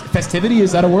festivity. Festivity,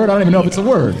 is that a word? I don't even know if it's a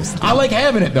word. I like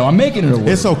having it though. I'm making it a word.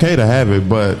 It's okay to have it,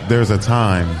 but there's a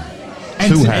time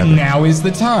and, to have and it. now is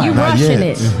the time. You Not rushing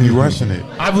yet. it. You rushing it.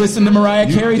 I've listened to Mariah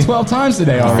Carey 12 times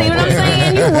today already. See what I'm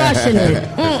saying? You rushing it.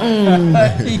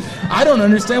 I don't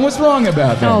understand what's wrong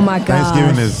about that. Oh my God.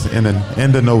 Thanksgiving is in the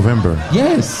end of November.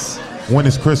 Yes. When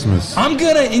is Christmas? I'm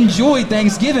going to enjoy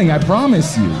Thanksgiving, I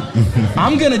promise you.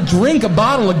 I'm going to drink a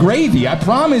bottle of gravy, I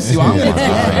promise you. I'm going to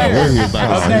take care of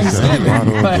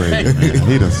Thanksgiving.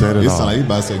 He done said it It's all. like you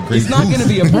about to say great. It's not going to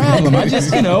be a problem. I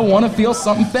just, want to feel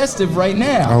something festive right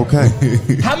now. Okay.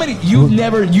 How many you've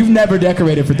never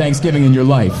decorated for Thanksgiving in your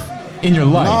life? In your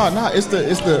life? No, it's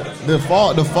the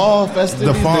fall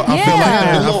festivities. The fall.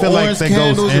 Yeah. I feel like that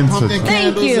goes into.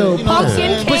 Thank you.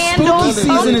 Pumpkin candles. Spooky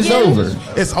season is over.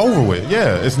 It's over with.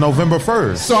 Yeah, it's November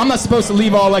 1st. So I'm not supposed to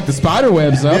leave all like the spider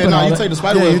webs up. Yeah, and no, all you that? take the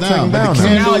spider Yeah, webs you take them down. But down the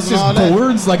now. Now candles it's and all just that.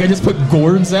 gourds. Like I just put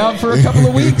gourds out for a couple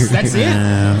of weeks. That's it.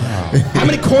 How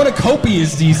many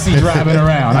cornucopias do you see driving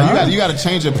around? Now, huh? you got to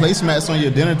change your placemats on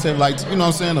your dinner table, like you know what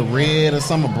I'm saying, a red or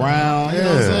some brown, you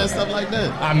know what I'm saying, stuff like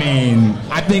that. I mean,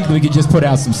 I think we could just put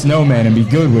out some snowmen and be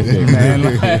good with it, man.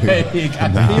 Like, I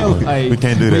feel like we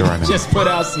can't do that right now. Just put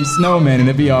out some snowmen and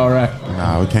it'd be all right.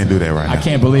 Nah, we can't do that right now. I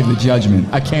can't believe the judgment.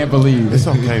 I can't believe It's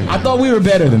okay, man. I thought we were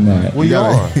better than that. We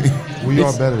are. We are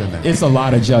It's- better than that. It's a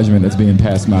lot of judgment that's being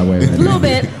passed my way right A now. little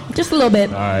bit. Just a little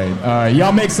bit. All right.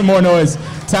 Y'all make some more noise.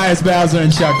 Tyus Bowser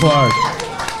and Chuck Clark.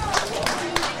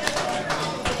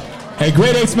 Hey,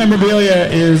 Great Eights Memorabilia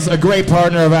is a great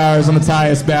partner of ours on the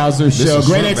Tyus Bowser Show. is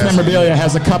Great so Eights best. Memorabilia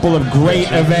has a couple of great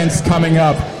events coming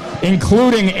up,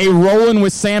 including a Rollin'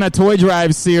 with Santa Toy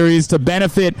Drive series to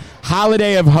benefit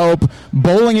Holiday of Hope,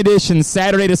 Bowling Edition,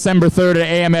 Saturday, December 3rd at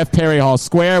AMF Perry Hall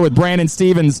Square with Brandon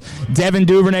Stevens, Devin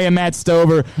Duvernay, and Matt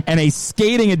Stover, and a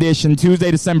Skating Edition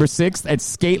Tuesday, December 6th at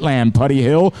Skateland Putty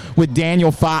Hill with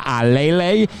Daniel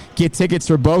Fa'alele. Get tickets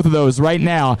for both of those right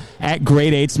now at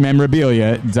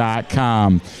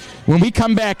great8smemorabilia.com. When we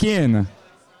come back in,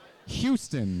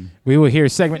 Houston. We will hear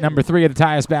segment number 3 of the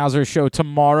Tyus Bowser Show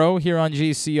tomorrow here on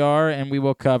GCR, and we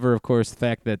will cover, of course, the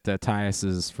fact that Tyus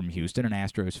is from Houston, an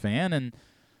Astros fan, and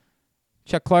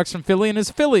Chuck Clark's from Philly and is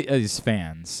Phillies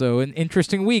fan. So an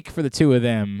interesting week for the two of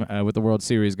them with the World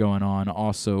Series going on.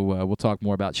 Also, we'll talk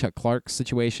more about Chuck Clark's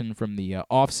situation from the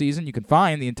offseason. You can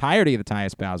find the entirety of the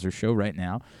Tyus Bowser Show right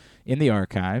now in the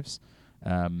archives.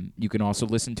 You can also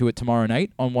listen to it tomorrow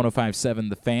night on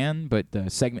 105.7 The Fan, but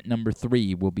segment number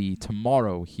 3 will be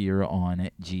tomorrow here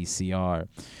on GCR.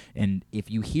 And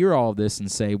if you hear all this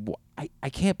and say, well, I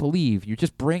can't believe you're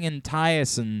just bringing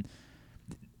Tyus, and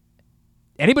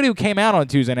anybody who came out on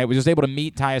Tuesday night was just able to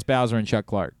meet Tyus Bowser and Chuck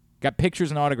Clark. Got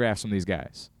pictures and autographs from these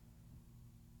guys.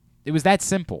 It was that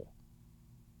simple.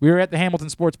 We were at the Hamilton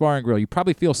Sports Bar and Grill. You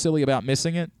probably feel silly about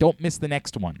missing it. Don't miss the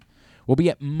next one. We'll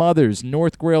be at Mother's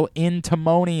North Grill in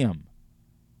Timonium.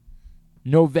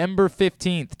 November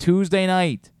 15th, Tuesday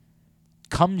night.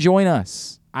 Come join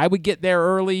us. I would get there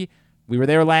early. We were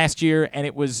there last year, and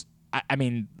it was,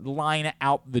 line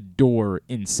out the door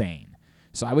insane.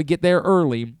 So I would get there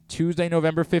early. Tuesday,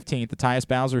 November 15th, the Tyus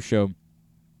Bowser Show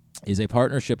is a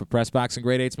partnership of Pressbox and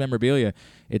Great Eights Memorabilia.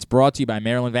 It's brought to you by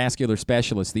Maryland Vascular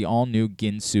Specialists, the all-new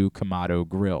Ginsu Kamado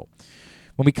Grill.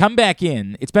 When we come back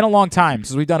in, it's been a long time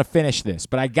since we've done a finish this,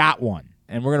 but I got one,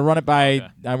 and we're gonna run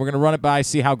it by.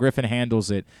 See how Griffin handles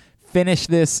it. Finish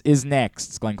this is next.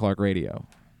 It's Glenn Clark Radio.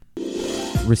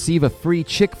 Receive a free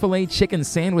Chick-fil-A chicken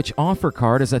sandwich offer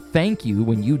card as a thank you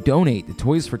when you donate to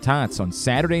Toys for Tots on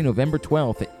Saturday, November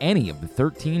 12th at any of the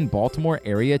 13 Baltimore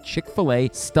area Chick-fil-A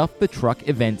Stuff the Truck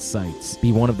event sites.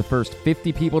 Be one of the first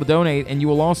 50 people to donate, and you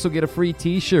will also get a free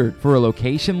t-shirt. For a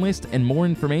location list and more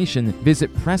information,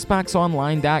 visit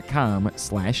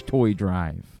PressBoxOnline.com/toy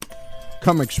drive.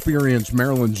 Come experience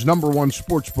Maryland's #1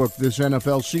 sportsbook this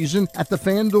NFL season at the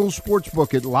FanDuel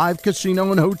Sportsbook at Live Casino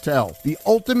and Hotel, the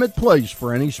ultimate place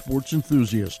for any sports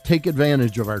enthusiast. Take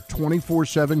advantage of our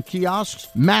 24/7 kiosks,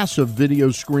 massive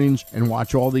video screens, and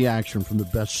watch all the action from the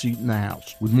best seat in the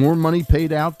house. With more money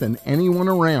paid out than anyone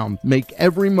around, make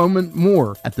every moment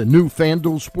more at the new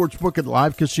FanDuel Sportsbook at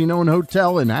Live Casino and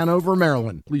Hotel in Hanover,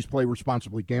 Maryland. Please play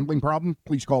responsibly. Gambling problem?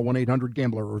 Please call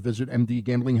 1-800-GAMBLER or visit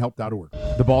mdgamblinghelp.org.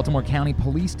 The Baltimore County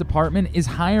Police Department is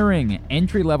hiring.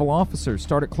 Entry-level officers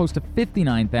start at close to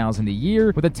 $59,000 a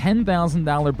year with a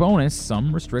 $10,000 bonus.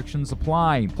 Some restrictions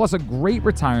apply. Plus a great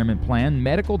retirement plan,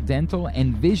 medical, dental,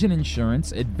 and vision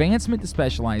insurance, advancement to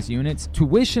specialized units,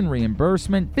 tuition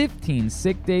reimbursement, 15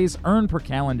 sick days earned per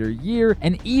calendar year,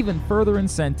 and even further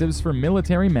incentives for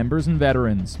military members and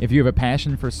veterans. If you have a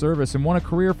passion for service and want a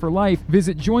career for life,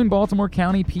 visit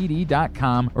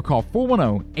joinbaltimorecountypd.com or call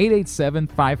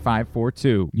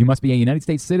 410-887-5542. You must be a United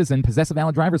States citizen, possess a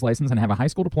valid driver's license, and have a high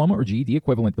school diploma or GED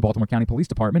equivalent. The Baltimore County Police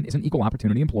Department is an equal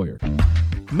opportunity employer.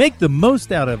 Make the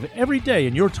most out of every day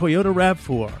in your Toyota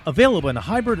RAV4. Available in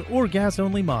hybrid or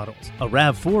gas-only models. A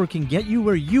RAV4 can get you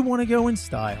where you want to go in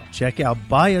style. Check out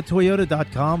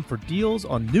buyatoyota.com for deals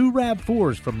on new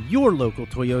RAV4s from your local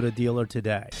Toyota dealer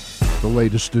today. The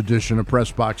latest edition of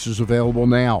Press Box is available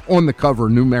now. On the cover,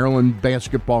 New Maryland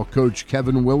basketball coach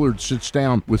Kevin Willard sits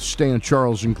down with Stan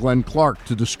Charles and Glenn Clark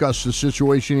to discuss the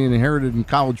situation he inherited in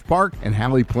College Park and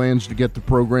how he plans to get the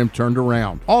program turned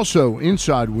around. Also,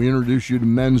 inside, we introduce you to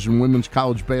men's and women's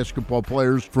college basketball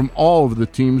players from all of the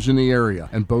teams in the area.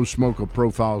 And Bo Smoka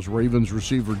profiles Ravens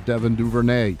receiver Devin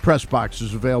Duvernay. Press Box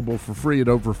is available for free at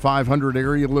over 500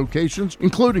 area locations,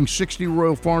 including 60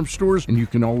 Royal Farm stores, and you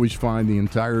can always find the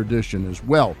entire edition as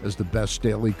well as the best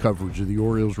daily coverage of the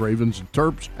Orioles, Ravens, and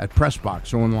Terps at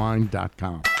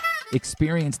PressBoxOnline.com.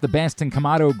 Experience the best in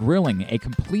Kamado Grilling, a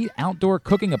complete outdoor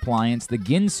cooking appliance. The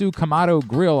Ginsu Kamado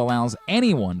Grill allows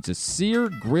anyone to sear,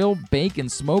 grill, bake,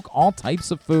 and smoke all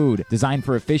types of food. Designed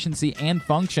for efficiency and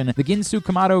function, the Ginsu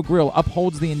Kamado Grill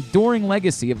upholds the enduring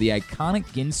legacy of the iconic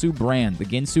Ginsu brand. The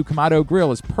Ginsu Kamado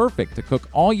Grill is perfect to cook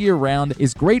all year round,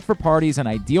 is great for parties, and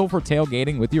ideal for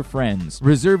tailgating with your friends.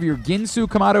 Reserve your Ginsu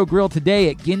Kamado Grill today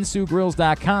at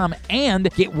ginsugrills.com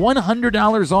and get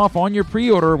 $100 off on your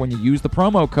pre-order when you use the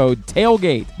promo code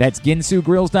TAILGATE. That's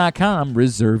ginsugrills.com.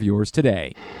 Reserve yours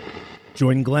today.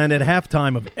 Join Glenn at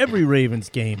halftime of every Ravens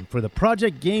game for the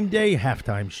Project Game Day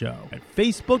halftime show at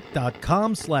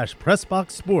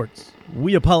facebook.com/PressBoxSports.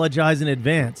 We apologize in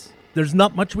advance. There's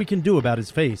not much we can do about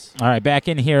his face. All right, back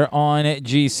in here on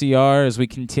GCR as we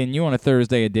continue on a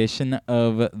Thursday edition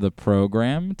of the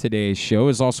program. Today's show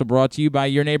is also brought to you by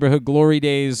your neighborhood Glory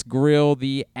Days Grill,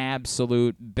 the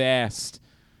absolute best.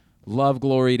 Love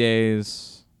Glory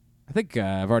Days. I think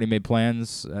I've already made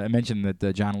plans. I mentioned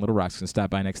that John Little Rock's going to stop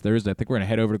by next Thursday. I think we're going to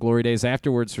head over to Glory Days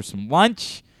afterwards for some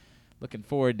lunch. Looking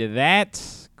forward to that.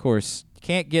 Of course, you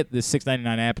can't get the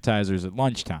 $6.99 appetizers at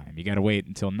lunchtime. You got to wait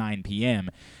until 9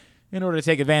 p.m. in order to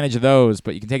take advantage of those.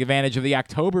 But you can take advantage of the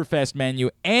Oktoberfest menu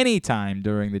anytime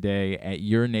during the day at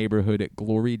your neighborhood at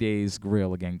Glory Days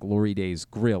Grill. Again,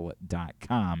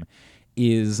 glorydaysgrill.com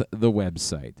is the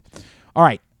website. All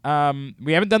right.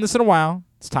 We haven't done this in a while.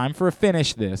 It's time for a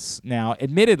finish this. Now,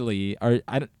 admittedly, I'm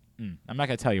not going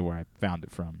to tell you where I found it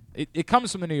from. It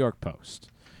comes from the New York Post.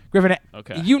 Griffin,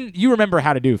 okay. You remember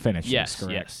how to do finishes, yes,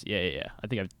 correct? Yes, yeah. I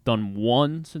think I've done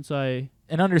one since I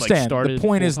And understand, the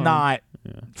point is not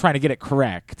Yeah. trying to get it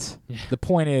correct. Yeah. The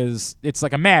point is, it's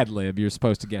like a Mad Lib. You're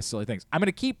supposed to guess silly things. I'm going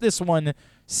to keep this one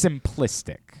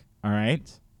simplistic, all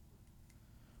right?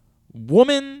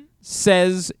 Woman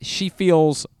says she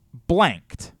feels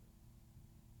blanked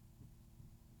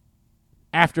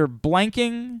after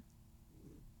blanking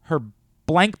her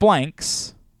blank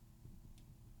blanks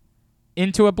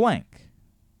into a blank.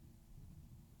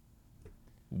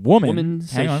 Woman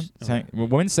says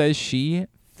she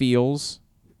feels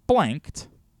blanked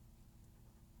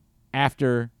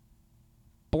after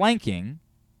blanking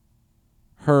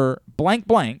her blank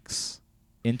blanks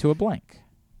into a blank.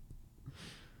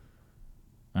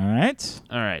 All right?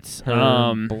 All right.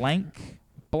 Her blank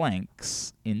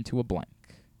blanks into a blank.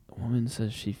 A woman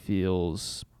says she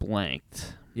feels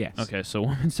blanked. Yes. Okay, so a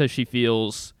woman says she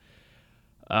feels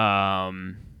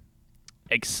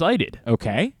excited.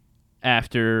 Okay.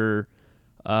 After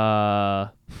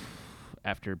blanking.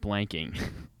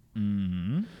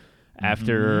 Mm-hmm.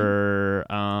 After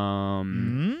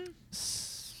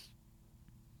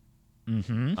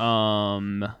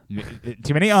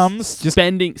too many ums. Just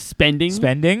spending.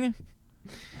 Spending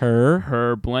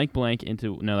her blank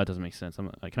into. No, that doesn't make sense. Can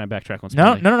I backtrack on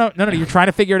No, spending? no. You're trying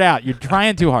to figure it out. You're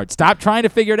trying too hard. Stop trying to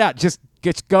figure it out. Just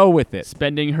go with it.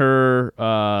 Spending her.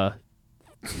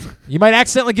 You might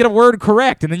accidentally get a word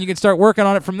correct, and then you can start working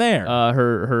on it from there.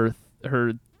 Her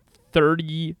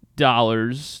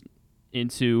 $30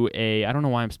 into a. I don't know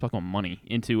why I'm stuck on money.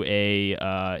 Into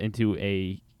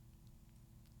a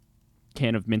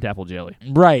can of mint apple jelly.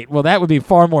 Right. Well, that would be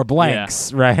far more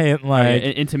blanks, right? Like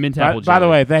into mint apple jelly. By the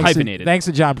way, hyphenated. thanks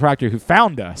to John Proctor who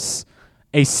found us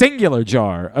a singular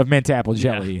jar of mint apple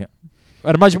jelly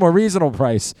at a much more reasonable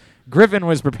price. Griffin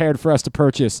was prepared for us to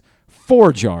purchase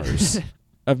 4 jars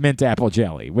of mint apple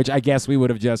jelly, which I guess we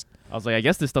would have just I was like, I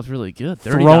guess this stuff's really good.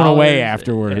 thrown away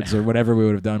afterwards or whatever we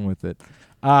would have done with it.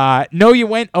 No, you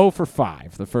went 0 for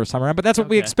 5 the first time around, but that's what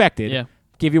we expected. Yeah.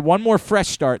 Give you one more fresh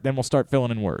start, then we'll start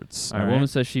filling in words. All right. Woman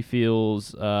says she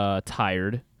feels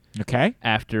tired. Okay.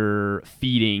 After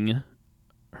feeding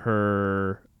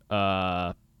her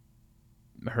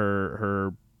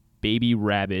her baby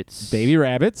rabbits. Baby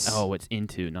rabbits. Oh, it's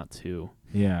into, not to.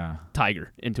 Yeah.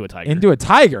 Tiger. Into a tiger. Into a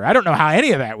tiger. I don't know how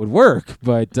any of that would work,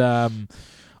 but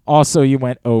also you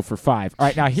went 0 for 5. All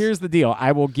right, now here's the deal.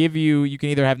 I will give you can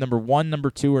either have number 1,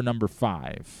 number 2, or number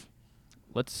 5.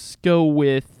 Let's go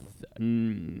with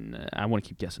I want to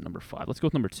keep guessing number 5. Let's go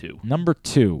with number 2. Number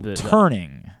 2.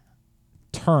 Turning.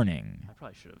 I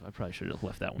probably should have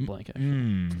left that one blank,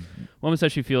 actually. Woman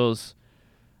says she feels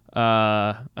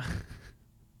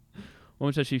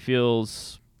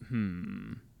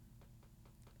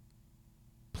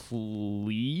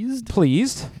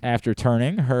pleased after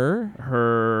turning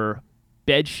her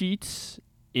bed sheets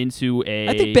into a.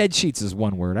 I think bed sheets is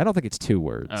one word. I don't think it's 2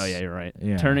 words. Oh yeah, you're right.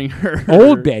 Yeah. Turning her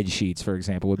old bed sheets, for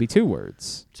example, would be 2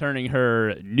 words. Turning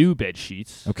her new bed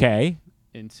sheets. Okay.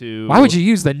 Into. Why would you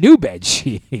use the new bed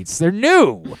sheets? They're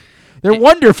new. They're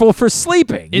wonderful for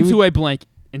sleeping. Into a blanket.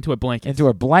 Into a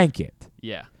blanket.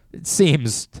 Yeah. It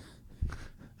seems.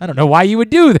 I don't know why you would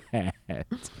do that.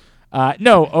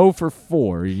 No, 0 for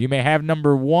 4. You may have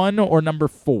number 1 or number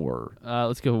 4.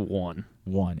 Let's go 1.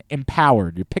 1.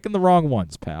 Empowered. You're picking the wrong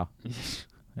ones, pal.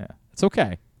 Yeah, it's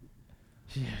okay.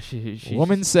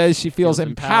 Woman says she feels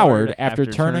empowered after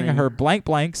turning her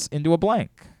blanks into a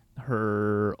blank.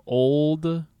 Her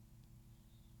old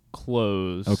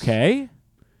clothes. Okay.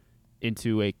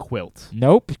 Into a quilt.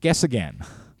 Nope. Guess again.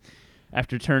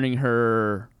 After turning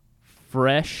her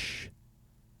fresh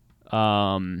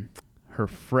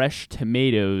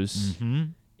tomatoes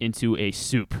into a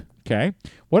soup. Okay.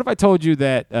 What if I told you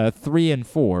that 3 and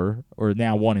 4, or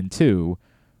now 1 and 2,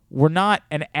 were not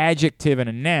an adjective and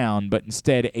a noun, but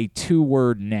instead a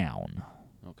 2-word noun?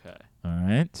 Okay. All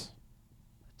right.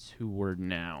 2-word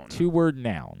noun. 2-word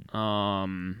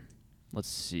noun. Let's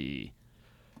see.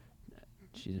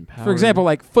 She's empowered. For example,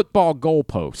 like football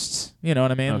goalposts. You know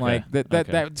what I mean? Okay. Like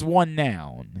that's one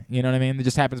noun. You know what I mean? It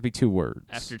just happens to be 2 words.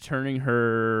 After turning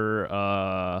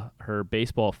her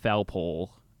baseball foul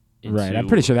pole into right. I'm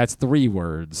pretty sure that's 3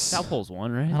 words. Foul pole's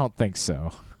 1, right? I don't think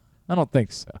so. All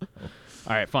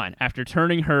right, fine. After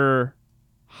turning her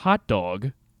hot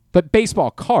dog. But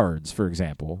baseball cards, for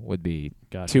example, would be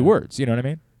 2 words. You know what I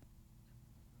mean?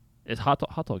 Is hot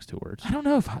dog's 2 words? I don't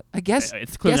know. I guess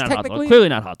it's clearly not hot technically? dog. Clearly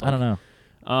not hot dog. I don't know.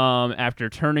 After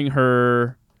turning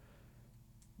her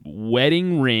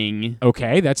wedding ring.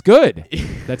 Okay, that's good.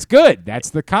 That's good.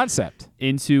 That's the concept.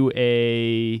 Into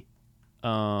a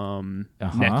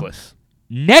necklace.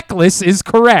 Necklace is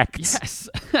correct. Yes.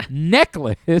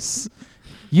 Necklace.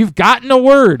 You've gotten a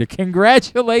word.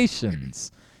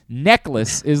 Congratulations.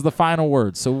 Necklace is the final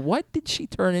word. So what did she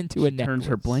turn into a necklace? Turns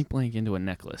her blank into a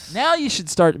necklace. Now you should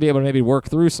start to be able to maybe work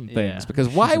through some things, because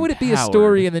why would it be a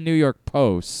story in the New York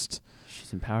Post?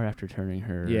 She's empowered after turning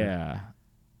her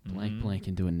blank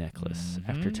into a necklace.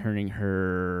 After turning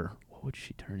her, what would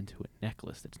she turn into a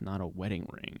necklace that's not a wedding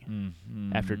ring?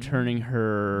 After turning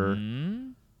her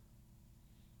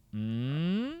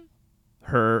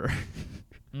her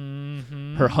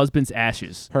husband's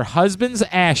ashes. Her husband's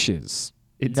ashes.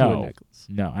 Into a necklace.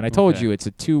 No, and I told you it's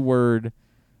a 2-word.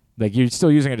 Like you're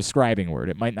still using a describing word.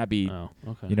 It might not be. Oh,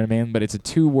 okay. You know what I mean? But it's a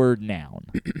 2-word noun.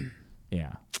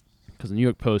 Yeah. Because the New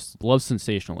York Post loves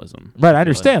sensationalism. Right, I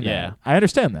understand that. Yeah. I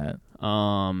understand that.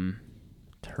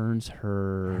 Turns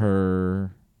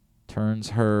her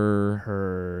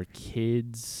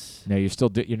kids. No, you're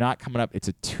still you're not coming up. It's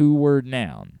a 2-word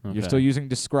noun. Okay. You're still using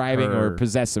describing or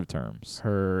possessive terms.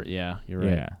 You're right. Yeah.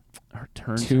 Her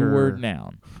turns 2-word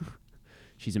noun.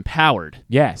 She's empowered.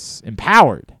 Yes,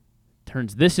 empowered.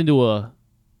 Turns this into a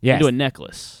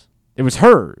necklace. It was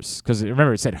hers, because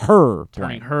remember it said her.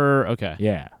 Turning her. Okay.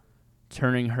 Yeah.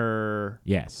 Turning her.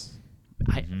 Yes.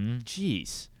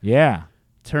 Jeez. Yeah.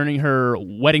 Turning her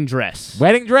wedding dress.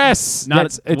 Wedding dress.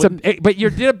 But you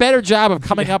did a better job of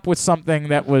coming up with something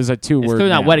that was a 2-word. It's clearly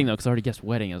not noun. wedding though, because I already guessed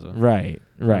wedding as a. Right.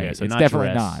 Okay, so it's not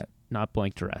definitely dress, not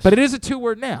blank dress. But it is a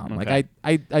 2-word noun. Okay.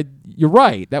 Like you're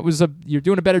right. You're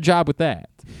doing a better job with that.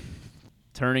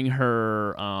 Turning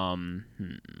her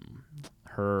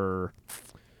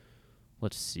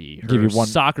let's see, her Give you one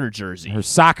soccer jersey. Her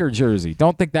soccer jersey.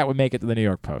 Don't think that would make it to the New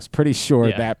York Post. Pretty sure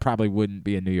Yeah. that probably wouldn't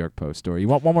be a New York Post story. You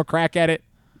want one more crack at it?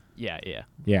 Yeah.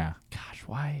 Yeah. Gosh,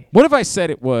 why? What if I said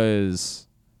it was?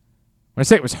 When I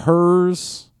say it was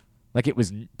hers, like it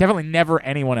was definitely never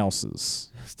anyone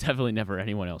else's. It's definitely never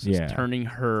anyone else's. Yeah. Turning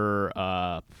her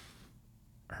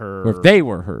Or if they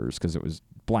were hers, because it was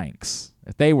blanks.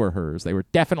 If they were hers, they were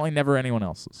definitely never anyone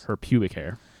else's. her pubic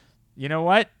hair. You know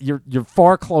what? You're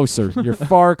far closer. You're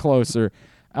far closer.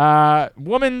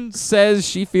 Woman says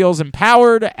she feels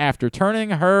empowered after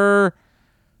turning her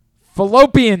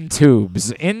fallopian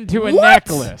tubes into a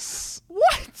necklace.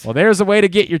 What? Well, there's a way to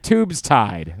get your tubes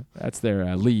tied. That's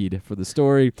their lead for the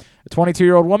story. A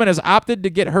 22-year-old woman has opted to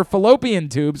get her fallopian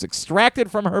tubes extracted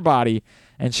from her body,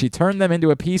 and she turned them into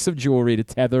a piece of jewelry to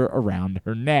tether around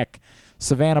her neck.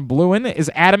 Savannah Bluen is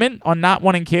adamant on not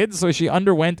wanting kids, so she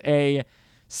underwent a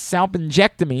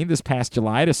salpingectomy this past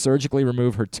July to surgically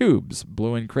remove her tubes.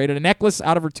 Bluen created a necklace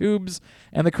out of her tubes,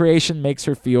 and the creation makes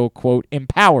her feel, quote,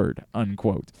 empowered,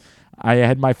 unquote. I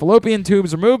had my fallopian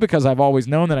tubes removed because I've always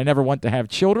known that I never want to have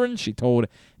children, she told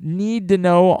Need to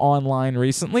Know online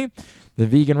recently. The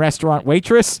vegan restaurant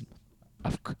waitress,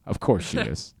 of course she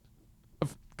is.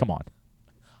 Come on.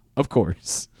 Of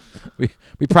course.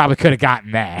 We probably could have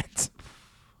gotten that.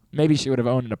 Maybe she would have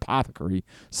owned an apothecary,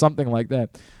 something like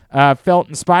that. Felt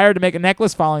inspired to make a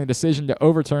necklace following a decision to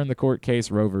overturn the court case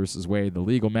Roe v. Wade. The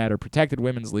legal matter protected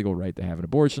women's legal right to have an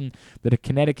abortion. The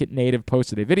Connecticut native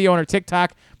posted a video on her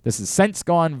TikTok. This has since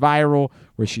gone viral,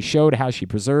 where she showed how she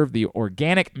preserved the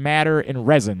organic matter in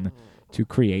resin to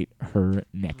create her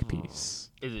neck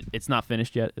piece. It's not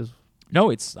finished yet? No,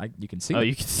 you can see it. Oh,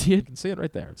 you can see it? You can see it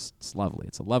right there. It's lovely.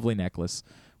 It's a lovely necklace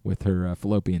with her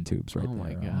fallopian tubes right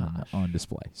there on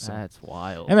display. So. That's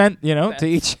wild. And then,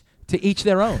 to each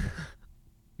their own.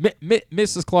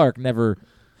 Mrs. Clark never,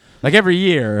 like every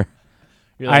year.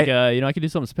 You're like, I can do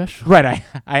something special. Right.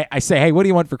 I say, hey, what do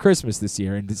you want for Christmas this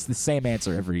year? And it's the same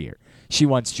answer every year. She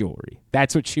wants jewelry.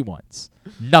 That's what she wants.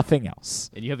 Nothing else.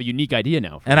 And you have a unique idea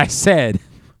now. And I said,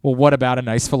 well, what about a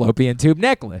nice fallopian tube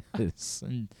necklace?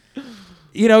 And,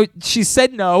 she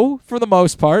said no for the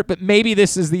most part, but maybe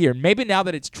this is the year. Maybe now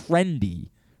that it's trendy,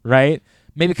 right?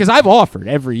 Maybe because I've offered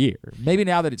every year. Maybe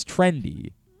now that it's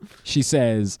trendy, she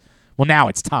says, well, now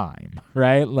it's time,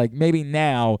 right? Like maybe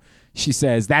now she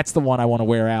says, that's the one I want to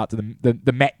wear out to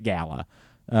the Met Gala,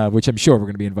 which I'm sure we're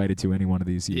going to be invited to any one of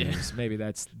these years. Yeah. Maybe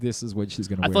this is what she's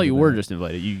going to wear. I thought you were just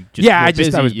invited.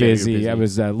 I was busy. I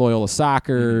was Loyola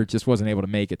Soccer, just wasn't able to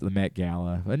make it to the Met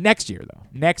Gala. Next year, though.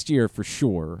 Next year for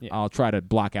sure. Yeah. I'll try to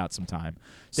block out some time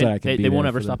so that I can be They won't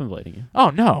ever stop inviting you. Oh,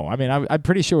 no. I mean, I'm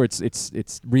pretty sure it's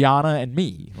Rihanna and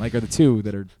me, are the two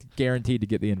that are guaranteed to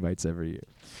get the invites every year.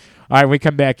 All right, when we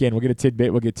come back in, we'll get a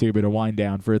tidbit, we'll get to a wind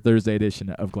down for a Thursday edition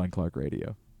of Glenn Clark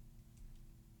Radio.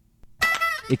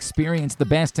 Experience the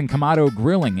best in Kamado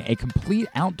Grilling, a complete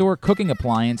outdoor cooking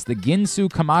appliance. The Ginsu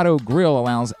Kamado Grill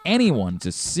allows anyone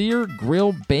to sear,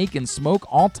 grill, bake, and smoke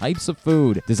all types of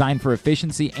food. Designed for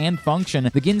efficiency and function,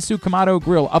 the Ginsu Kamado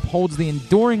Grill upholds the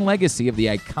enduring legacy of the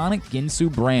iconic Ginsu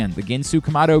brand. The Ginsu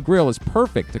Kamado Grill is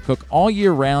perfect to cook all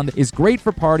year round, is great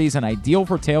for parties, and ideal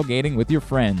for tailgating with your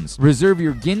friends. Reserve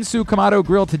your Ginsu Kamado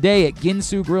Grill today at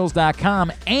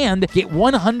ginsugrills.com and get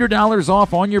 $100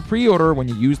 off on your pre-order when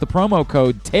you use the promo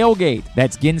code TAILGATE.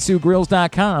 That's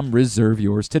ginsugrills.com. Reserve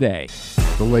yours today.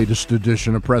 The latest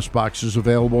edition of Press Box is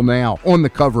available now. On the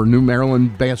cover, New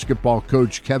Maryland basketball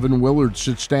coach Kevin Willard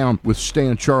sits down with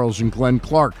Stan Charles and Glenn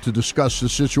Clark to discuss the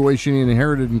situation he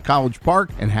inherited in College Park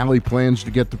and how he plans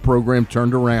to get the program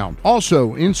turned around.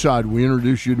 Also, inside, we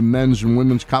introduce you to men's and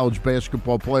women's college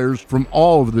basketball players from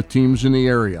all of the teams in the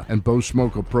area. And Bo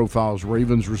Smoka profiles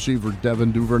Ravens receiver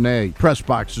Devin Duvernay. Press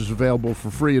Box is available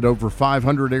for free at over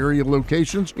 500 area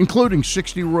locations, including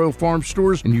 60 Royal Farm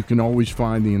stores, and you can always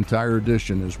find the entire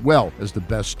edition as well as the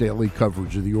best daily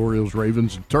coverage of the Orioles,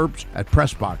 Ravens, and Terps at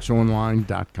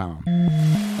PressBoxOnline.com.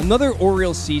 Another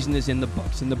Orioles season is in the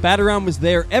books, and the Bat-Around was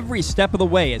there every step of the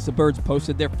way as the Birds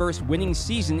posted their first winning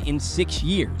season in 6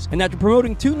 years. And after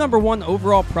promoting 2 #1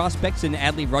 overall prospects in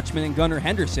Adley Rutschman and Gunnar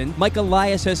Henderson, Mike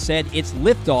Elias has said it's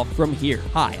liftoff from here.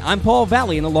 Hi, I'm Paul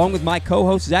Valley, and along with my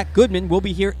co-host Zach Goodman, we'll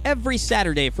be here every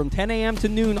Saturday from 10 a.m. to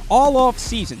noon all off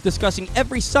season, discussing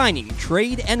every signing,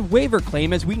 trade, and waiver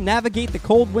claim as we navigate navigate the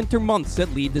cold winter months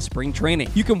that lead to spring training.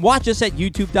 You can watch us at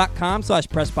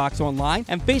youtube.com/PressBoxOnline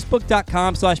and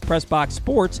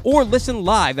Facebook.com/PressBoxSports, or listen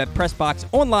live at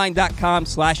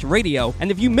PressBoxOnline.com/radio.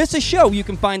 And if you miss a show, you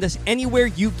can find us anywhere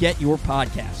you get your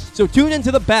podcasts. So tune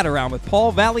into the Bat Around with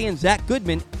Paul Valley and Zach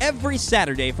Goodman every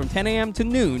Saturday from 10 a.m. to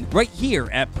noon right here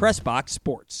at PressBox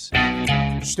Sports.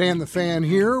 Stan the Fan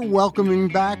here, welcoming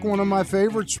back one of my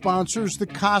favorite sponsors, the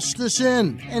Costas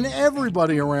Inn. And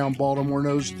everybody around Baltimore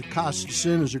knows the Costas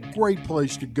Inn is a great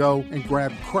place to go and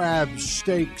grab crabs,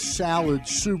 steaks,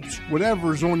 salads, soups,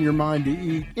 whatever's on your mind to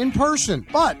eat in person.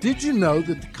 But did you know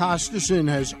that the Costas Inn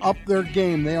has upped their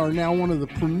game? They are now one of the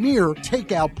premier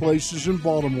takeout places in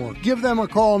Baltimore. Give them a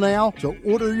call now to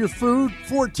order your food,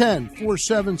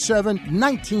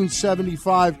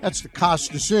 410-477-1975. That's the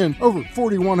Costas Inn over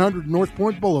 4100 North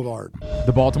Point Boulevard.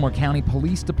 The Baltimore County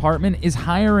Police Department is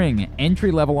hiring.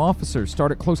 Entry-level officers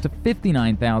start at close to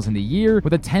 $59,000 a year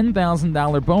with a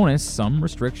 $10,000 bonus. Some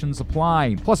restrictions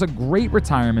apply. Plus a great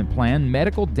retirement plan,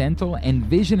 medical, dental, and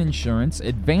vision insurance,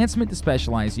 advancement to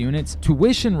specialized units,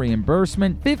 tuition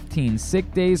reimbursement, 15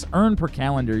 sick days earned per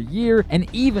calendar year,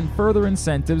 and even further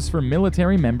incentives for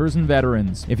military members and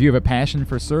veterans. If you have a passion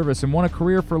for service and want a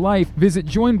career for life, visit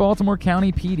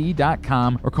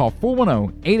joinbaltimorecountypd.com or call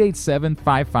 410-887-5542.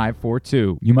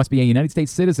 You must be a United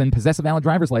States citizen, possess a valid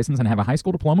driver's license, and have a high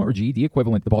school diploma or GED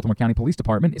equivalent. The Baltimore County Police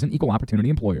Department is an equal opportunity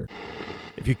employer.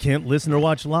 If you can't listen or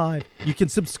watch live, you can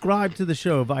subscribe to the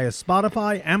show via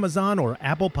Spotify, Amazon, or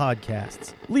Apple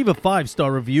Podcasts. Leave a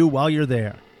 5-star review while you're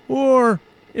there. Or,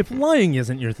 if lying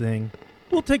isn't your thing,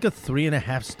 we'll take a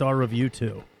 3.5-star review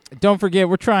too. Don't forget,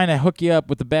 we're trying to hook you up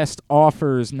with the best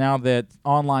offers now that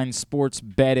online sports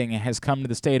betting has come to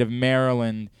the state of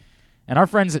Maryland. And our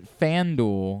friends at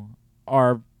FanDuel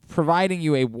are providing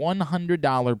you a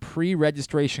 $100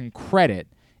 pre-registration credit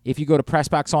if you go to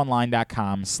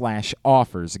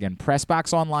PressBoxOnline.com/offers. Again,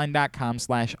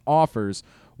 PressBoxOnline.com/offers.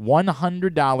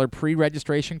 $100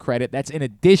 pre-registration credit. That's in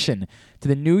addition to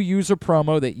the new user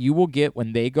promo that you will get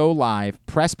when they go live.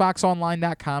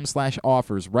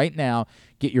 PressBoxOnline.com/offers. Right now,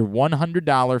 get your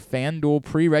 $100 FanDuel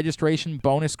pre-registration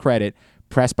bonus credit.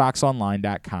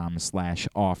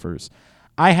 PressBoxOnline.com/offers.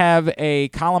 I have a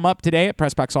column up today at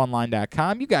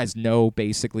PressBoxOnline.com. You guys know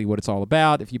basically what it's all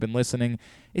about if you've been listening.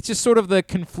 It's just sort of the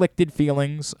conflicted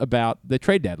feelings about the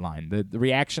trade deadline. The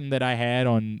reaction that I had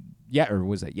on, or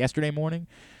was it yesterday morning,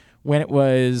 when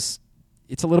it's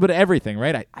a little bit of everything,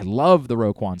 right? I love the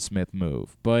Roquan Smith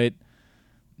move, but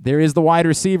there is the wide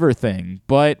receiver thing.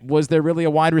 But was there really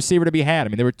a wide receiver to be had? I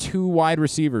mean, there were 2 wide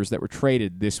receivers that were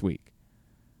traded this week.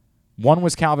 One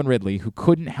was Calvin Ridley, who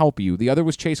couldn't help you. The other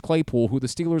was Chase Claypool, who the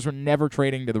Steelers were never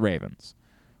trading to the Ravens.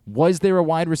 Was there a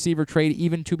wide receiver trade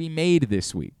even to be made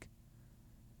this week?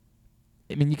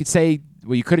 I mean, you could say,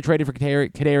 well, you could have traded for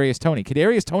Kadarius Toney.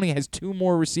 Kadarius Toney has 2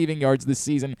 more receiving yards this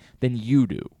season than you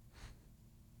do.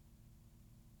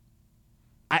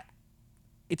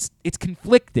 It's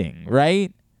conflicting,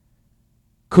 right?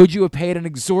 Could you have paid an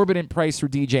exorbitant price for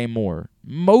DJ Moore?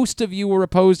 Most of you were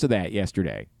opposed to that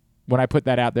yesterday when I put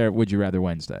that out there at Would You Rather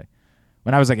Wednesday.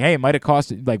 When I was like, hey, it might have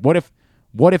cost, like, what if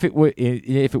it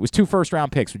was 2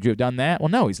 first-round picks? Would you have done that? Well,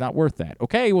 no, he's not worth that.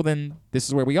 Okay, well, then this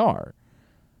is where we are.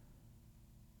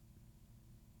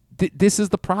 This is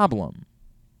the problem.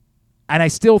 And I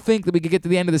still think that we could get to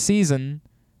the end of the season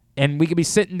and we could be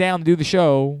sitting down to do the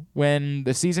show when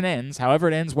the season ends, however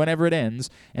it ends, whenever it ends,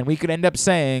 and we could end up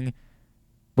saying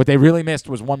what they really missed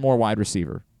was one more wide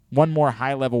receiver, one more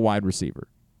high-level wide receiver.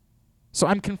 So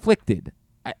I'm conflicted.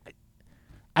 I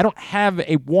don't have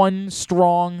a one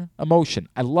strong emotion.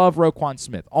 I love Roquan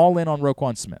Smith. All in on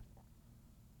Roquan Smith.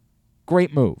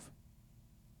 Great move.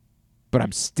 But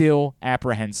I'm still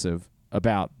apprehensive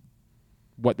about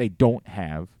what they don't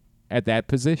have at that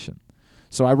position.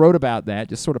 So I wrote about that,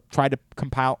 just sort of tried to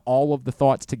compile all of the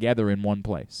thoughts together in one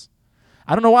place.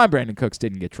 I don't know why Brandon Cooks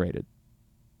didn't get traded.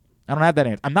 I don't have that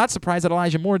answer. I'm not surprised that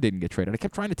Elijah Moore didn't get traded. I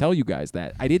kept trying to tell you guys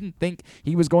that. I didn't think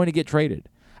he was going to get traded.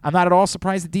 I'm not at all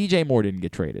surprised that DJ Moore didn't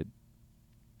get traded.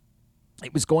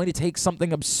 It was going to take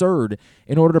something absurd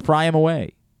in order to pry him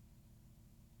away.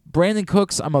 Brandon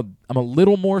Cooks, I'm a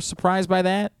little more surprised by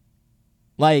that.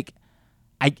 Like,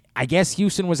 I guess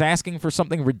Houston was asking for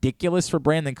something ridiculous for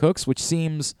Brandon Cooks, which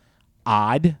seems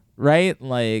odd, right?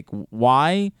 Like,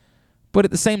 why? But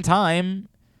at the same time,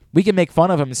 we can make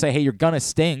fun of him and say, hey, you're going to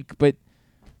stink, but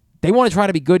they want to try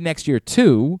to be good next year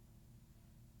too.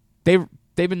 They've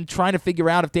been trying to figure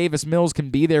out if Davis Mills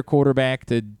can be their quarterback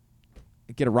to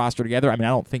get a roster together. I mean, I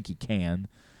don't think he can,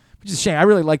 which is a shame. I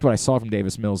really liked what I saw from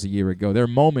Davis Mills a year ago. There are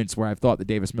moments where I've thought that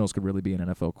Davis Mills could really be an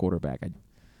NFL quarterback.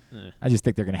 I just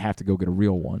think they're going to have to go get a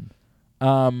real one.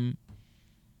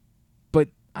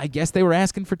 I guess they were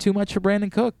asking for too much for Brandon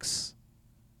Cooks.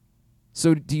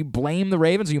 So do you blame the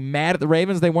Ravens? Are you mad at the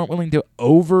Ravens they weren't willing to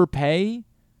overpay?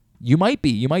 You might be.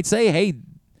 You might say, hey,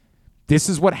 this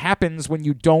is what happens when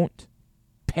you don't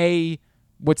pay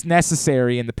what's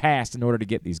necessary in the past in order to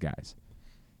get these guys.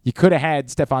 You could have had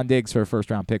Stephon Diggs for a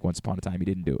first-round pick once upon a time. You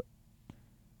didn't do it.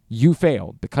 You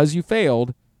failed. Because you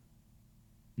failed,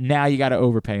 now you got to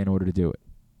overpay in order to do it.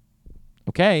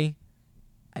 Okay.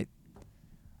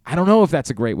 I don't know if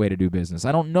that's a great way to do business.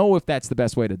 I don't know if that's the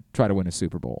best way to try to win a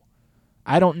Super Bowl.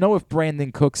 I don't know if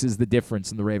Brandon Cooks is the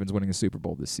difference in the Ravens winning a Super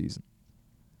Bowl this season.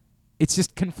 It's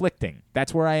just conflicting.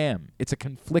 That's where I am. It's a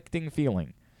conflicting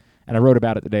feeling. And I wrote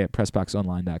about it today at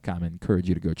PressBoxOnline.com and encourage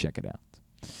you to go check it out.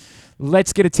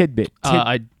 Let's get a tidbit.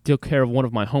 I took care of one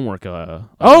of my homework.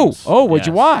 What'd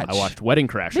you watch? I watched Wedding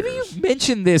Crashers. Maybe you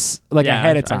mentioned this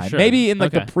ahead of time. Maybe in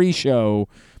the pre-show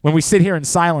when we sit here in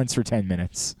silence for 10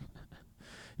 minutes.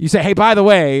 You say, hey, by the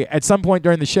way, at some point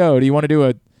during the show, do you want to do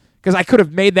a... Because I could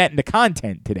have made that into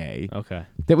content today. Okay.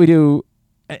 That we do...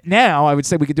 Now, I would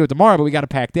say we could do it tomorrow, but we got a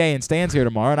packed day, and Stan's here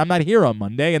tomorrow, and I'm not here on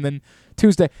Monday, and then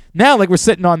Tuesday. Now, we're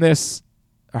sitting on this...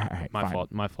 All right,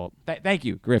 My fault. Thank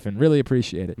you, Griffin. Really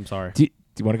appreciate it. I'm sorry. Do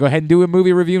you want to go ahead and do a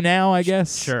movie review now, I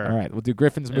guess? Sure. All right, we'll do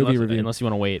Griffin's movie review. Unless you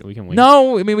want to wait, we can wait.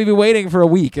 No, I mean, we've been waiting for a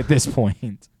week at this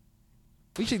point.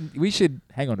 We should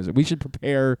hang on a second. We should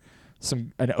prepare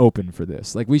an open for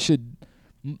this. Let's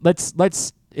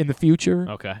in the future.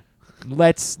 Okay.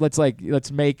 Let's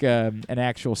make an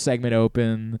actual segment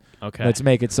open. Okay. Let's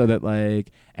make it so that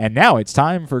and now it's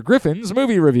time for Griffin's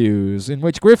movie reviews, in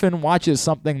which Griffin watches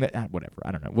something that whatever,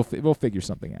 I don't know. We'll figure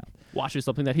something out. Watches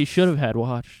something that he should have had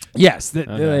watched. Yes,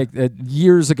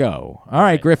 years ago. All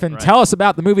right, Griffin, tell us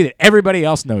about the movie that everybody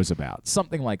else knows about.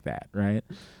 Something like that, right?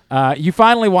 You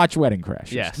finally watched Wedding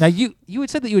Crashers. Yes. Now you had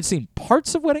said that you had seen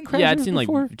parts of Wedding Crashers. Yeah, I'd seen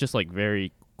before? just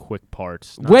very quick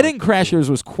parts. Wedding Crashers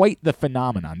was quite the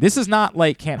phenomenon. This is not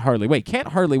like Can't Hardly Wait. Can't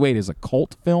Hardly Wait is a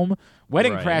cult film.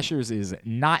 Wedding Crashers is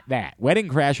not that. Wedding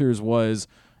Crashers was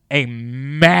a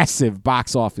massive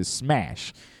box office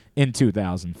smash in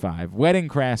 2005. Wedding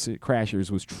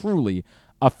Crashers was truly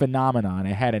a phenomenon.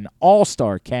 It had an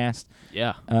all-star cast.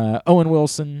 Yeah. Owen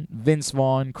Wilson, Vince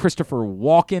Vaughn, Christopher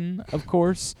Walken, of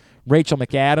course, Rachel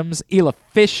McAdams, Ela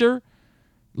Fisher,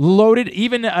 loaded,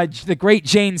 even the great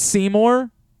Jane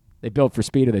Seymour. They built for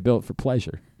speed or they built for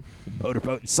pleasure.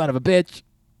 Motorboat and son of a bitch.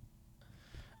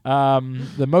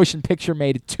 The motion picture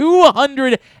made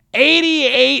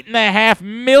 $288.5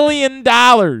 million in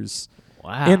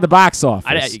the box office.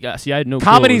 I had no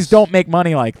Comedies don't make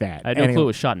money like that. I had no clue it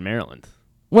was shot in Maryland.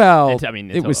 Well,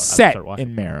 it was set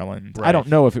in Maryland. Right. I don't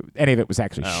know if any of it was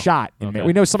actually shot in Maryland.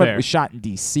 We know some of it was shot in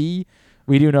D.C.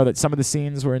 We do know that some of the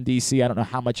scenes were in D.C. I don't know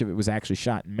how much of it was actually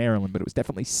shot in Maryland, but it was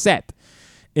definitely set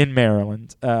in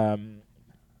Maryland.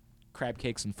 Crab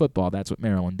cakes and football, that's what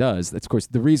Maryland does. That's, of course,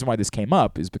 the reason why this came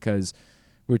up is because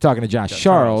we were talking to Josh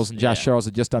Charles, and Josh Charles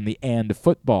had just done the And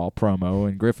Football promo,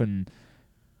 and Griffin,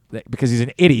 because he's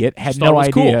an idiot, had no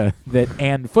idea that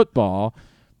And Football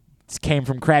came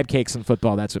from crab cakes and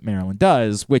football, that's what Maryland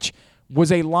does, which was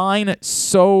a line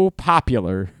so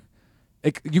popular.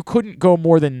 You couldn't go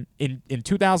more than, in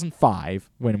 2005,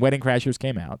 when Wedding Crashers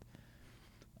came out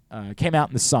in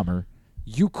the summer,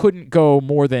 you couldn't go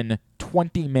more than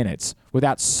 20 minutes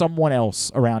without someone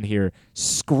else around here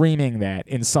screaming that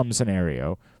in some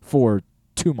scenario for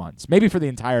 2 months, maybe for the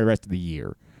entire rest of the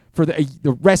year. For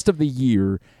the rest of the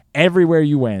year, everywhere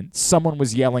you went, someone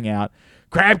was yelling out,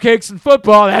 crab cakes and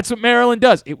football, that's what Maryland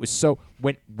does. It was so,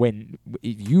 when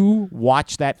you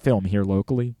watch that film here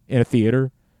locally in a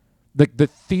theater, the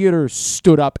theater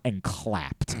stood up and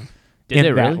clapped. Did in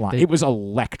they that really? line. It was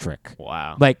electric.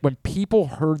 Wow. When people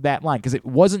heard that line, because it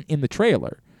wasn't in the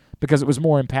trailer, because it was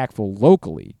more impactful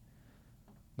locally,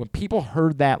 when people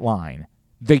heard that line,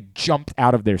 they jumped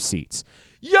out of their seats.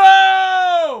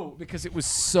 Yo! Because it was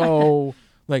so,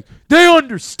 they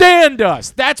understand us.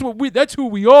 That's who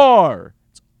we are.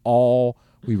 It's all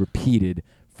we repeated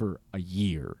for a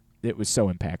year. It was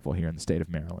so impactful here in the state of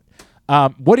Maryland.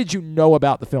 What did you know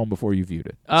about the film before you viewed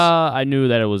it? I knew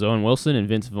that it was Owen Wilson and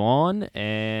Vince Vaughn,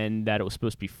 and that it was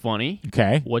supposed to be funny.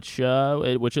 Okay. Which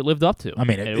it lived up to. I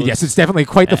mean, yes, it's definitely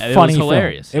quite the funny film.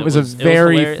 Hilarious. It was a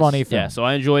very funny film. Yeah, so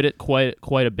I enjoyed it quite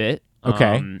a bit.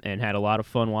 Okay. And had a lot of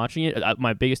fun watching it.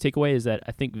 My biggest takeaway is that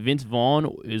I think Vince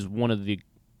Vaughn is one of the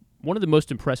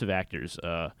most impressive actors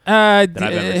that I've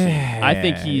ever seen. I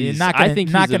think he's not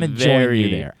going to join you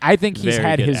there. I think he's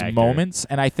had his moments,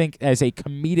 and I think as a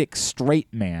comedic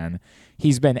straight man,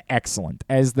 he's been excellent.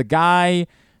 As the guy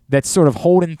that's sort of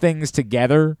holding things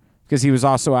together, because he was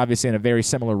also obviously in a very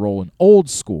similar role in Old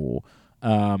School,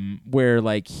 where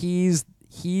he's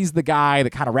He's the guy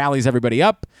that kind of rallies everybody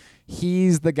up.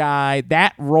 He's the guy.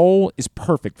 That role is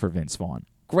perfect for Vince Vaughn.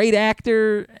 Great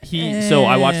actor. So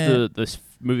I watched this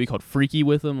movie called Freaky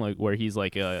with him, like where he's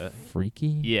like a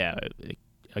Freaky. Yeah, it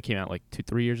came out like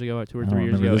 2 years ago. I don't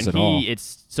remember this at all.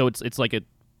 It's like a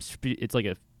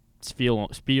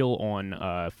spiel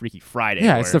on Freaky Friday.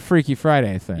 Yeah, it's the Freaky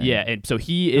Friday thing. Yeah, and so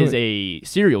he is a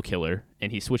serial killer,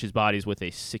 and he switches bodies with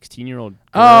a 16-year-old girl.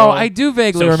 Oh, I do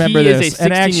vaguely remember this. He is a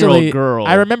 16-year-old and actually, girl.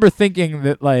 I remember thinking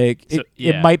that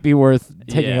it might be worth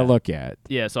taking a look at.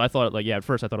 Yeah, so I thought at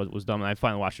first I thought it was dumb, and I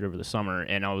finally watched it over the summer,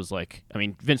 and I was like, I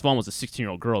mean, Vince Vaughn was a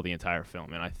 16-year-old girl the entire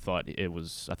film, and I thought it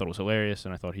was hilarious,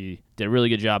 and I thought he did a really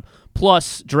good job.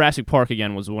 Plus, Jurassic Park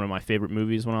again was one of my favorite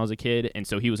movies when I was a kid, and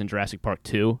so he was in Jurassic Park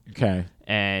 2. Okay.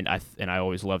 And I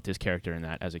always loved his character in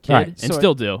that as a kid, right, and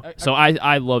still do. So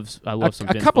I love some Vince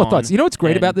Vaughn. A couple of thoughts. You know what's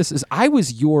great about this is I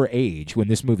was your age when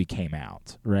this movie came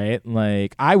out, right?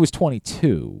 Like I was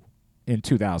 22 in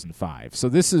 2005. So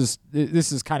this is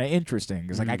kind of interesting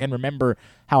because I can remember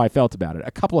how I felt about it.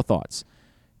 A couple of thoughts.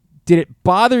 Did it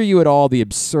bother you at all the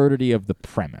absurdity of the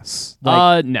premise?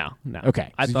 No.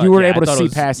 Okay, so you were able to see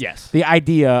past yes. the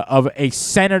idea of a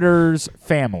senator's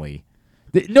family.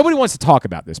 Nobody wants to talk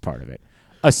about this part of it.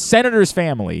 A senator's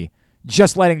family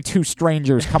just letting two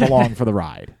strangers come along for the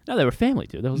ride. No, they were family,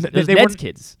 dude. Those Ned's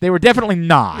kids. They were definitely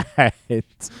not.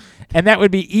 And that would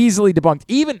be easily debunked.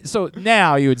 Even so,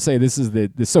 now you would say this is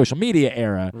the social media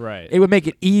era. Right. It would make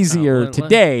it easier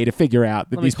today to figure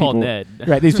out that these people, Ned.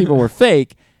 right? These people were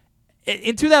fake.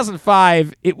 In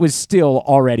 2005, it was still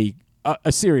already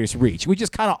a serious reach. We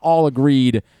just kind of all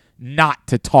agreed not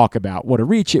to talk about what a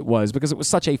reach it was because it was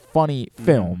such a funny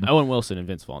film. Owen Wilson and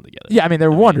Vince Vaughn together. Yeah, I mean, they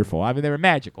were wonderful. I mean, they were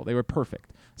magical. They were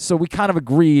perfect. So we kind of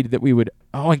agreed that we would.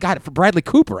 Oh, and God, for Bradley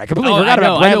Cooper. I completely forgot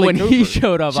about Bradley Cooper. When he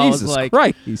showed up, Jesus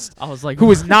Christ. I was like, who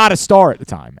was not a star at the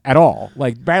time at all.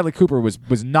 Like, Bradley Cooper was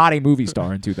not a movie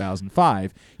star in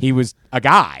 2005. He was a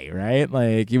guy, right?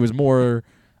 Like, he was more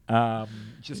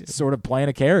just sort of playing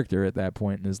a character at that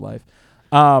point in his life.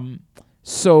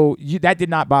 So that did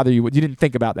not bother you. You didn't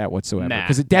think about that whatsoever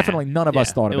because none of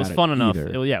us thought about it. It was fun enough.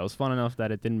 Either. It was fun enough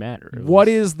that it didn't matter. What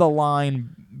is the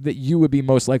line that you would be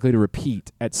most likely to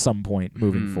repeat at some point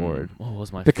moving forward? What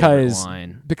was my favorite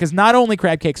line? Because not only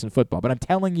crab cakes and football, but I'm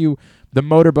telling you, the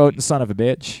motorboat and son of a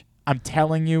bitch. I'm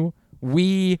telling you,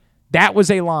 that was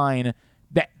a line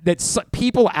that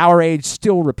people our age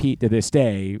still repeat to this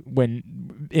day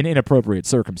when in inappropriate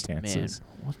circumstances. Man.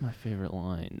 What's my favorite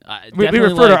line? We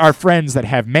refer to our friends that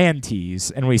have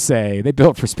mantees, and we say they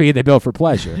built for speed, they built for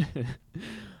pleasure.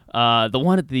 The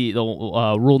one at the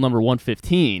rule number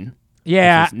 115.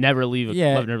 Yeah, never leave a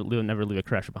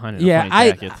crasher behind in a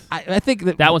funny jacket. I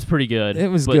think that one's pretty good. It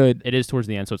was good. It is towards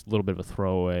the end, so it's a little bit of a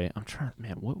throwaway. I'm trying.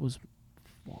 Man, what was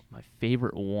my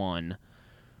favorite one?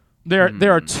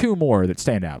 There are two more that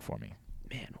stand out for me.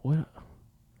 Man, what?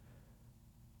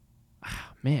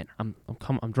 Man, I'm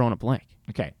drawing a blank.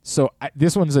 Okay, so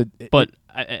this one's But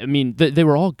I mean, they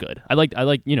were all good. I like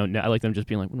them just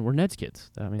being like, we're Ned's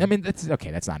kids. I mean, that's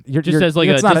okay. That's not.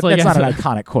 That's not an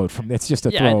iconic quote from. It's just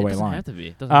a throwaway line.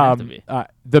 It doesn't have to be.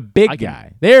 The big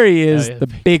guy. There he is.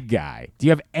 The big guy. Do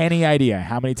you have any idea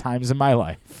how many times in my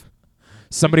life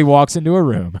somebody walks into a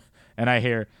room and I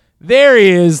hear, there he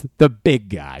is, the big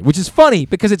guy, which is funny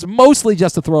because it's mostly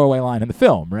just a throwaway line in the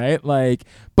film, right? Like,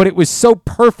 but it was so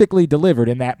perfectly delivered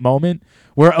in that moment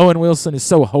where Owen Wilson is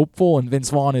so hopeful and Vince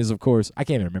Vaughn is, of course, I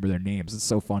can't even remember their names. It's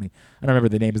so funny. I don't remember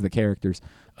the names of the characters.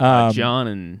 John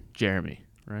and Jeremy,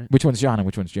 right? Which one's John and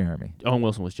which one's Jeremy? Owen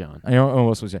Wilson was John. I know Owen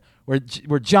Wilson was John.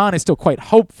 Where John is still quite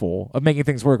hopeful of making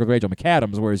things work with Rachel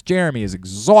McAdams, whereas Jeremy is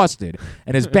exhausted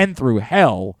and has been through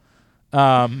hell.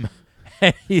 There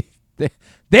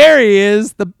he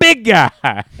is, the big guy.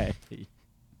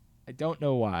 I don't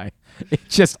know why. It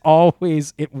just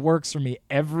always, it works for me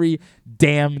every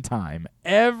damn time.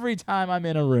 Every time I'm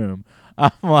in a room,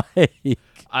 I'm like...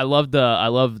 I loved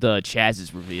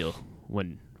Chaz's reveal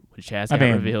when Chaz got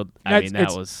revealed.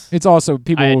 It's also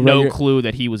people. I had no clue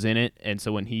that he was in it, and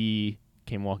so when he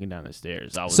came walking down the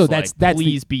stairs, I was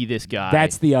please be this guy.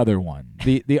 That's the other one.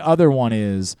 The other one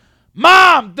is,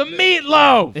 Mom, the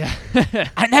meatloaf. Yeah.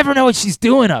 I never know what she's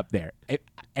doing up there.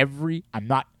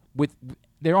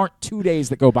 There aren't 2 days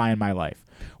that go by in my life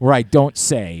where I don't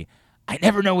say, I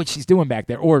never know what she's doing back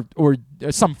there, or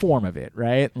some form of it,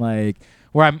 right? Like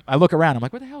where I look around, I'm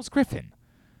like, where the hell's Griffin?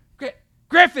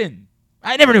 Griffin!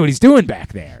 I never knew what he's doing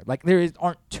back there. Like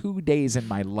aren't 2 days in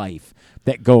my life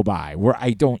that go by where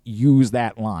I don't use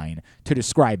that line to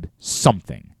describe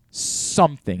something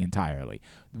entirely.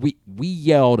 We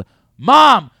yelled,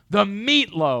 Mom, the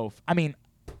meatloaf. I mean,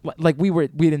 like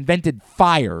we'd invented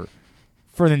fire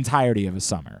for the entirety of a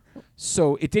summer.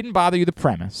 So it didn't bother you, the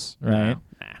premise, right?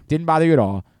 Nah. Didn't bother you at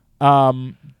all.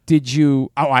 Did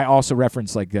you? Oh, I also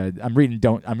referenced I'm reading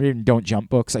Don't Jump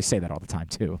books. I say that all the time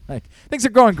too. Like things are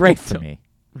going great for me.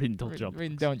 Reading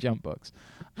Don't Jump books.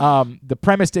 The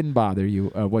premise didn't bother you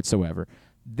whatsoever.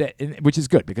 Which is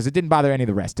good because it didn't bother any of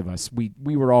the rest of us. We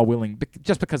were all willing,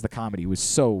 just because the comedy was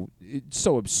so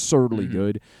absurdly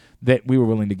good that we were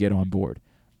willing to get on board.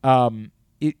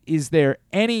 Is there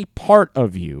any part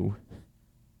of you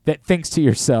that thinks to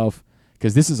yourself,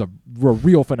 because this is a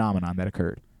real phenomenon that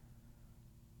occurred,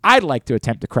 I'd like to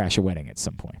attempt to crash a wedding at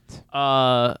some point?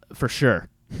 For sure.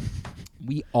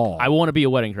 I want to be a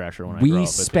wedding crasher when I grow up. We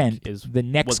spent the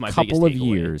next couple of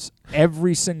years,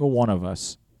 every single one of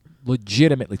us,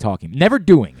 legitimately talking, never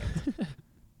doing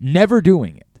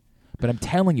it. But I'm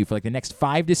telling you, for like the next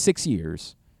 5 to 6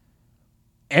 years,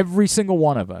 every single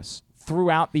one of us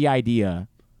threw out the idea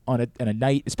on a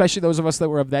night, especially those of us that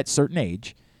were of that certain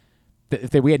age,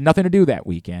 that we had nothing to do that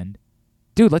weekend.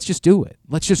 Dude, let's just do it.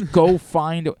 Let's just go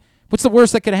find. What's the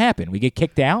worst that could happen? We get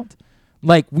kicked out?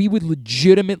 Like, we would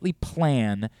legitimately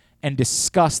plan and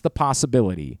discuss the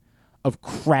possibility of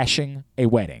crashing a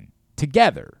wedding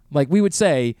together. Like, we would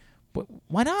say,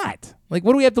 why not? Like,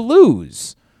 what do we have to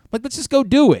lose? Like, let's just go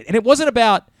do it. And it wasn't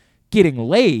about getting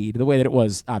laid the way that it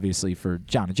was, obviously, for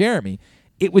John and Jeremy.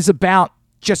 It was about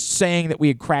just saying that we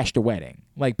had crashed a wedding.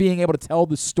 Like, being able to tell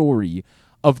the story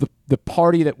of the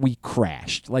party that we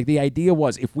crashed. Like, the idea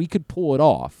was, if we could pull it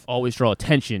off... Always draw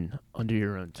attention under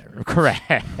your own terms. Correct.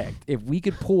 If we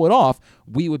could pull it off,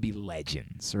 we would be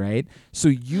legends, right? So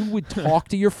you would talk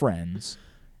to your friends.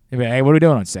 Be like, hey, what are we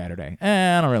doing on Saturday?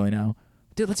 I don't really know.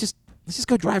 Dude, let's just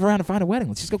go drive around and find a wedding.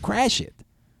 Let's just go crash it.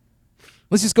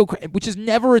 Let's just go, which is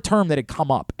never a term that had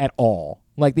come up at all.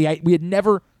 Like, we had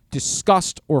never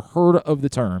discussed or heard of the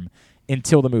term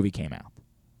until the movie came out.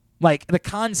 Like, the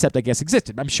concept, I guess,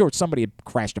 existed. I'm sure somebody had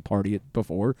crashed a party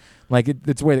before. Like,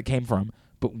 that's where it came from.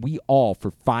 But we all, for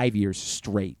 5 years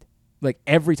straight, like,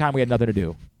 every time we had nothing to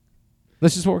do,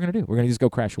 this is what we're going to do. We're going to just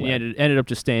go crash a wedding. Yeah, ended up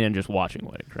just staying and just watching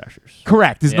Wedding Crashers.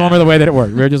 Correct. This is normally the way that it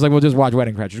worked. We were just like, we'll just watch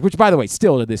Wedding Crashers, which, by the way,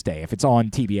 still to this day, if it's on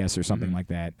TBS or something like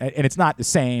that, and it's not the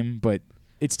same, but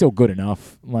it's still good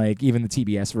enough, like even the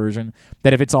TBS version,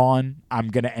 that if it's on, I'm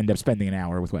going to end up spending an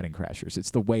hour with Wedding Crashers.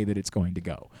 It's the way that it's going to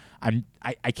go. I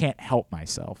can't help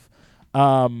myself.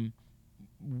 I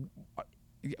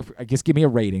guess give me a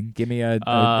rating. Give me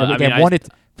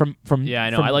from yeah,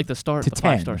 I know. From I like the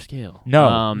 5-star scale.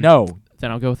 No. Then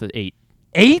I'll go with an 8.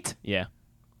 8? Yeah.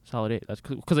 Solid 8. That's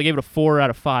because I gave it a 4 out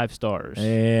of 5 stars.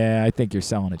 Yeah, I think you're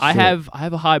selling it. I have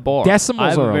a high bar.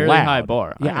 Decimals are a very allowed. high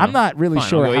bar. Yeah, I'm not really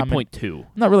sure. I'll go 8.2. I'm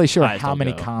not really sure how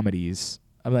many comedies.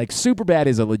 I'm like, Superbad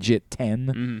is a legit 10,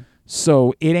 Mm-hmm.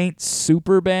 so it ain't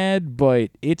super bad, but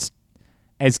it's,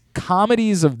 as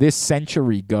comedies of this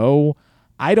century go,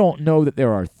 I don't know that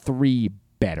there are 3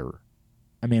 better.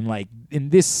 I mean, like, in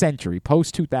this century,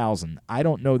 post 2000, I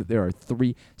don't know that there are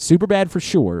 3. Superbad for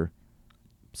sure.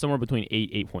 Somewhere between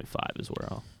 8, 8.5 is where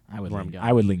I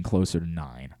would lean closer to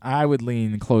 9. I would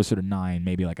lean closer to 9,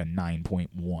 maybe like a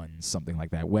 9.1, something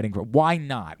like that. Why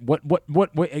not?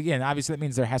 What? Again, obviously that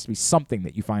means there has to be something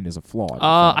that you find as a flaw.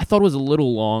 I thought it was a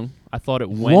little long. I thought it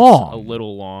went a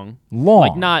little long.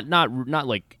 Long. Like not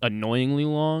like annoyingly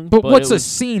long. But what's a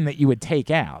scene that you would take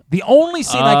out? The only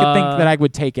scene I could think that I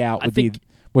would take out would be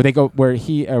where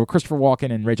Christopher Walken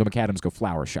and Rachel McAdams go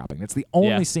flower shopping. That's the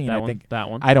only scene I think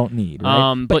I don't need.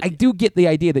 Right? But I do get the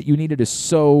idea that you needed to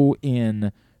sew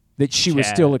in that she was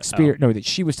still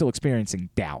experiencing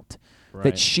doubt, right.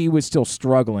 That she was still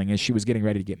struggling as she was getting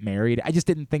ready to get married. I just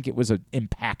didn't think it was an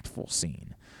impactful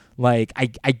scene. Like, I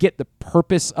get the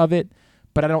purpose of it,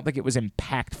 but I don't think it was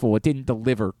impactful. It didn't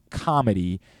deliver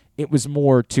comedy. It was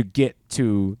more to get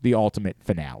to the ultimate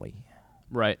finale.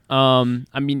 Right.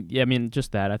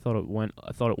 Just that. I thought it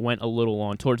went a little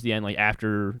long towards the end, like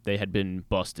after they had been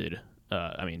busted.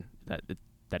 That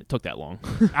it took that long.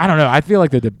 I don't know. I feel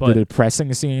like the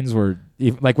depressing scenes were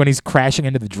like when he's crashing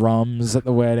into the drums at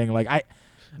the wedding. Like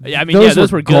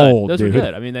those were gold, good. Those dude. were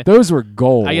good. I mean, those were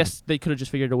gold. I guess they could have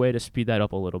just figured a way to speed that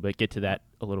up a little bit, get to that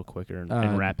a little quicker,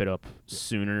 and wrap it up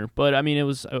sooner. But I mean, it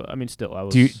was. I mean, still, I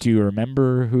was. Do you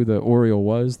remember who the Oriole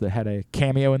was that had a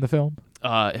cameo in the film?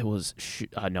 It was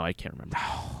no, I can't remember.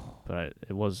 But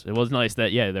it was nice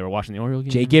that they were watching the Oriole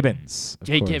game. Jay Gibbons.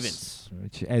 Gibbons.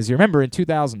 Which, as you remember, in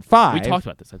 2005, we talked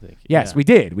about this. I think. Yes, we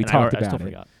did. We talked about it.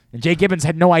 Forgot. And Jay Gibbons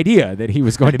had no idea that he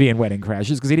was going to be in Wedding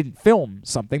Crashers because he didn't film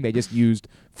something. They just used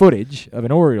footage of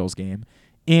an Orioles game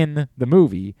in the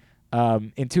movie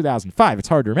in 2005. It's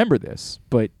hard to remember this,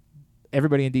 but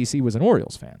everybody in D.C. was an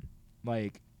Orioles fan.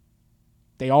 Like,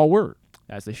 they all were.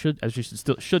 as they should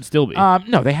should still be.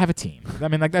 No, they have a team. I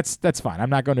mean, like that's fine. I'm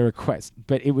not going to request,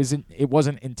 but it wasn't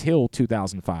until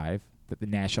 2005 that the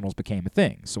Nationals became a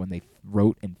thing. So when they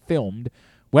wrote and filmed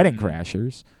Wedding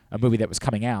Crashers, a movie that was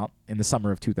coming out in the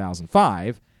summer of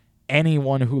 2005,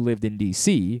 anyone who lived in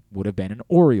D.C. would have been an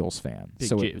Orioles fan.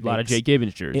 A lot of Jay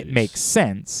Gibbons jerseys. It makes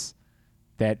sense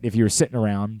that if you were sitting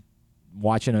around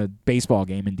watching a baseball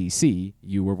game in D.C.,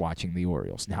 you were watching the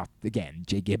Orioles. Now, again,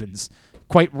 Jay Gibbons,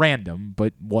 quite random,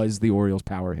 but was the Orioles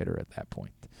power hitter at that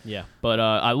point. Yeah, but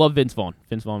I love Vince Vaughn.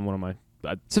 Vince Vaughn, one of my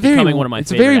one of my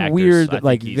it's favorite very actors. weird that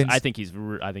Vince, I think he's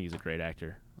a great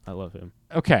actor. I love him.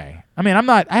 Okay. I mean,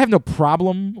 I have no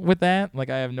problem with that. Like,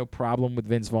 I have no problem with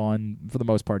Vince Vaughn. For the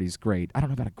most part, he's great. I don't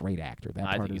know about a great actor. That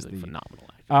I part think is he's a phenomenal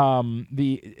actor.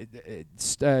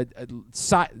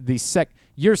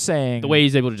 You're saying the way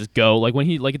he's able to just go, like when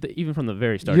he even from the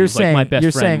very start. You're he's saying like my best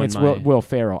you're friend saying it's Will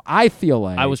Ferrell. I feel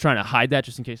like I was trying to hide that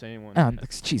just in case anyone.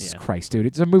 Jesus Christ, dude!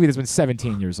 It's a movie that's been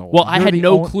 17 years old. Well, I had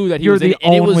no clue that he you're was the in it.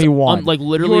 only And it was one. like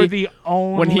literally You're the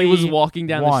only when he was walking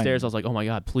down the one. stairs. I was like, oh my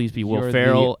god, please be Will You're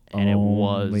Ferrell, the and it was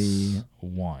only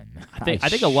one. I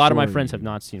think a lot of my friends have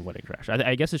not seen Wedding Crash.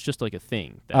 I guess it's just like a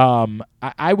thing.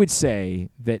 I would say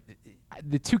that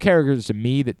the two characters to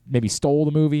me that maybe stole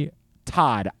the movie,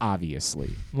 Todd,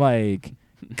 obviously. Like,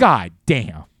 god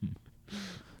damn.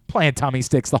 Playing Tommy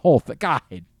Sticks, the whole thing. God,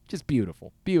 just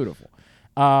beautiful. Beautiful.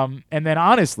 And then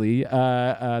honestly,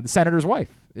 the senator's wife,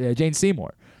 Jane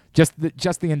Seymour. Just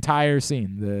the entire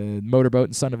scene. The motorboat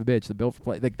and son of a bitch, the bill for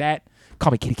play. Like that.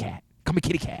 Call me kitty cat. Call me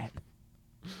kitty cat.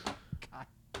 God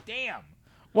damn.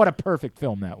 What a perfect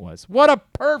film that was. What a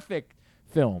perfect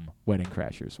film Wedding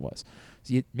Crashers was.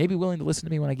 So you may be willing to listen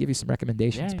to me when I give you some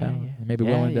recommendations, pal. You may be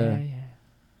willing to.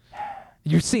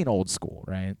 You're seeing Old School,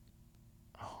 right?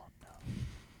 Oh, no.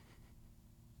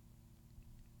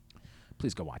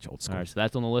 Please go watch Old School. All right, so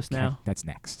that's on the list now? That's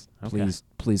next. Okay.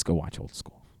 Please go watch Old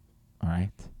School. All right?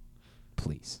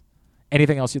 Please.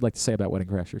 Anything else you'd like to say about Wedding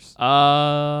Crashers?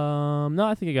 No,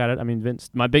 I think I got it. I mean, Vince.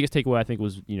 My biggest takeaway, I think,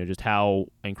 was just how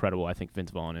incredible I think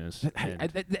Vince Vaughn is.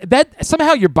 That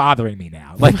somehow you're bothering me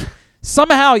now. Like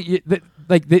somehow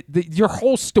your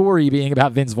whole story being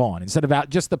about Vince Vaughn instead of about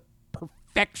just the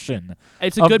perfection.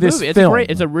 It's a good movie.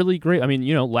 It's a really great. I mean,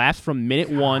 lasts from minute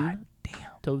one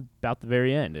till about the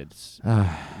very end. It's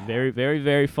very, very,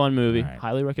 very fun movie. Right.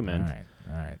 Highly recommend.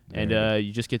 All right. And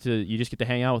you just get to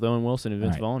hang out with Owen Wilson and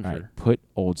Vince Vaughn. All right. Put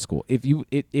Old School. If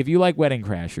you like Wedding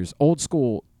Crashers, Old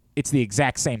School, it's the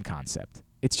exact same concept.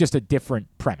 It's just a different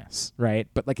premise, right?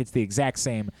 But it's the exact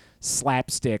same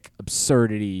slapstick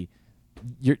absurdity.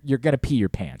 You're gonna pee your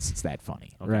pants. It's that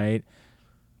funny, right?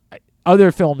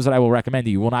 Other films that I will recommend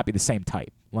to you will not be the same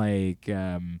type. Like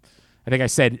I think I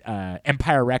said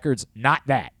Empire Records, not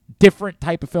that. Different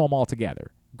type of film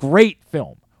altogether. Great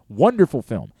film, wonderful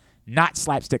film. Not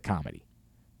slapstick comedy.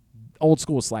 Old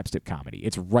School slapstick comedy.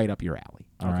 It's right up your alley.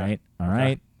 All right.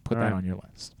 Put that on your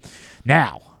list.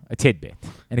 Now, a tidbit.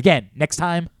 And again, next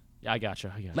time, I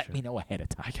gotcha. Let me know ahead of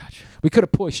time. I gotcha. We could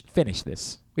have finished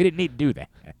this. We didn't need to do that.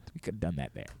 We could have done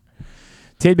that there.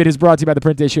 Tidbit is brought to you by the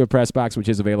print issue of PressBox, which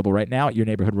is available right now at your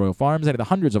neighborhood Royal Farms and at the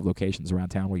hundreds of locations around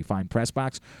town where you find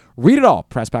PressBox. Read it all,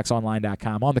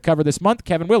 PressBoxOnline.com. On the cover this month,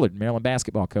 Kevin Willard, Maryland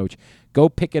basketball coach. Go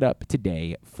pick it up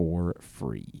today for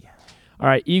free. All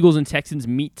right, Eagles and Texans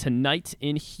meet tonight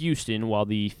in Houston while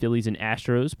the Phillies and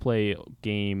Astros play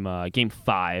game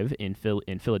 5 in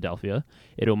Philadelphia.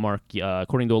 It'll mark,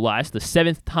 according to Elias, the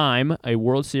 7th time a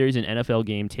World Series and NFL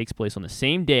game takes place on the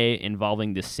same day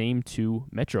involving the same two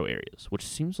metro areas, which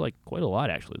seems like quite a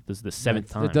lot, actually. This is the 7th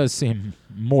time. It does seem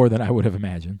more than I would have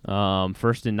imagined.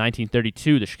 First in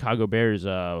 1932, the Chicago Bears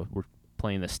were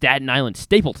playing the Staten Island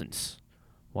Stapletons,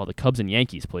 while the Cubs and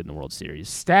Yankees played in the World Series.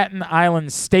 Staten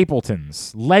Island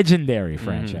Stapletons, legendary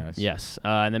franchise. Yes.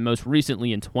 And then most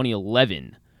recently in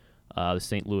 2011, the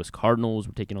St. Louis Cardinals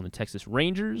were taking on the Texas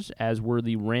Rangers, as were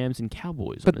the Rams and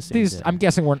Cowboys. But on the same day. I'm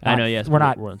guessing we're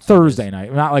not on Thursday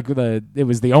night. Not like it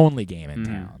was the only game in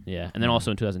town. Yeah. And then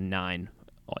also in 2009,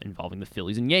 involving the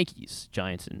Phillies and Yankees.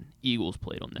 Giants and Eagles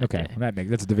played on that day.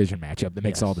 That's a division matchup that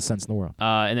makes all the sense in the world.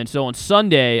 And then so on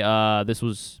Sunday, this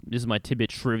is my tidbit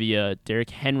trivia.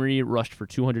 Derrick Henry rushed for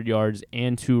 200 yards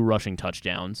and 2 rushing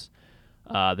touchdowns.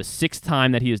 The 6th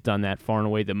time that he has done that, far and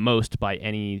away the most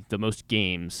the most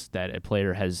games that a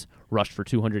player has rushed for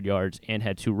 200 yards and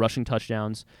had 2 rushing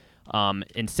touchdowns.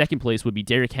 In second place would be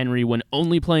Derrick Henry when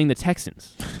only playing the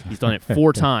Texans. He's done it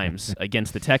 4 times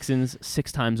against the Texans,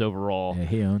 6 times overall. Yeah,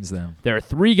 he owns them. There are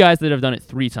 3 guys that have done it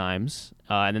 3 times,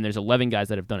 and then there's 11 guys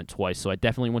that have done it twice. So I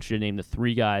definitely want you to name the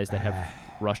 3 guys that have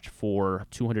rushed for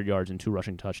 200 yards and 2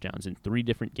 rushing touchdowns in 3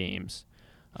 different games.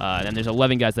 And there's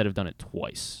 11 guys that have done it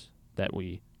twice that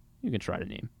you can try to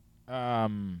name.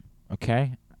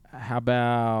 Okay. How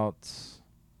about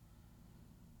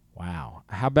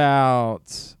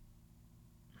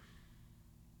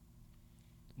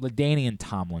LaDainian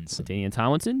Tomlinson? LaDainian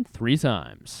Tomlinson 3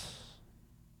 times.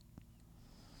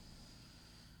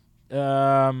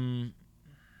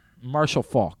 Marshall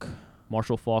Faulk.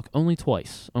 Marshall Faulk only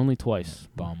twice.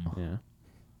 Bum.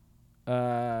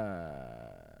 Yeah.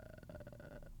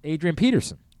 Adrian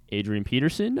Peterson. Adrian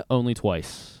Peterson only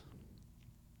twice.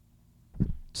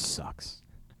 Sucks.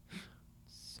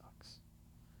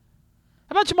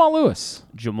 How about Jamal Lewis?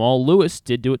 Jamal Lewis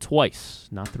did do it twice,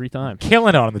 not 3 times. Killing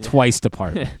it on the twice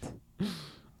department.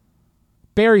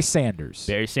 Barry Sanders.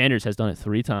 Barry Sanders has done it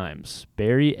 3 times.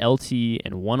 Barry, LT,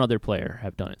 and one other player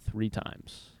have done it 3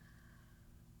 times.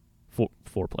 4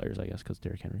 players, I guess, because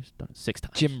Derrick Henry's done it 6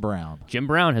 times. Jim Brown. Jim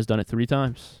Brown has done it 3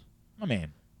 times. I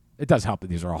mean, it does help that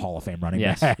these are all Hall of Fame running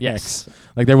backs. Yes.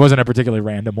 Like, there wasn't a particularly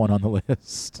random one on the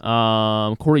list.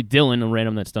 Corey Dillon, a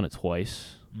random that's done it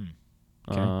twice.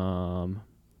 Okay. Do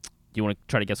you want to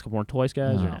try to guess a couple more twice,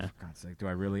 guys? Oh, or nah? for God's sake, do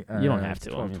I really? You don't have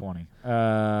to. 12-20.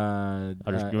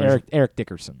 Eric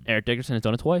Dickerson. Eric Dickerson has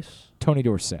done it twice. Tony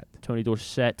Dorsett. Tony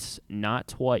Dorsett, not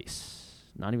twice.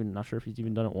 Not sure if he's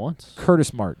even done it once.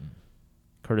 Curtis Martin.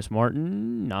 Curtis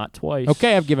Martin, not twice.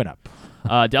 Okay, I've given up.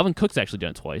 Dalvin Cook's actually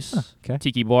done it twice. Okay.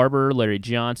 Tiki Barber, Larry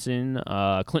Johnson,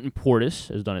 Clinton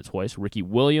Portis has done it twice. Ricky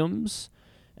Williams,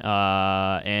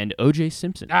 and O.J.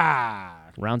 Simpson.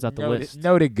 Rounds out the list.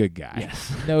 Noted good guy.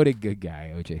 Yes. Noted good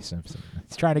guy, O.J. Simpson.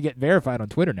 He's trying to get verified on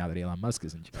Twitter now that Elon Musk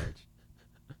is in charge.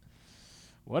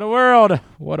 What a world.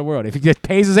 What a world. If he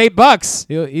pays his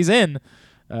 $8, he's in.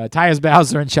 Tyus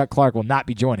Bowser and Chuck Clark will not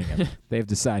be joining him. They've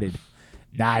decided,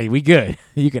 nah, we good.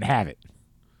 You can have it.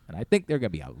 And I think there are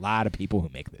going to be a lot of people who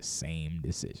make the same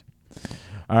decision.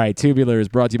 All right, Tubular is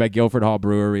brought to you by Guilford Hall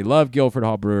Brewery. Love Guilford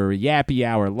Hall Brewery. Yappy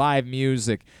Hour, live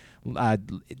music,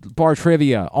 bar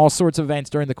trivia, all sorts of events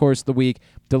during the course of the week.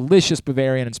 Delicious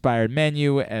Bavarian-inspired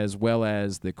menu, as well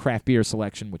as the craft beer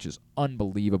selection, which is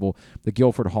unbelievable. The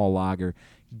Guilford Hall Lager.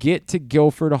 Get to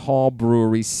Guilford Hall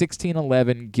Brewery,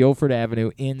 1611 Guilford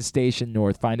Avenue in Station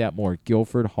North. Find out more at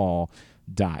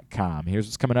guilfordhall.com. Here's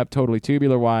what's coming up totally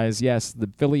tubular-wise. Yes, the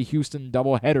Philly-Houston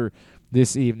doubleheader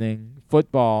this evening.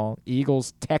 Football,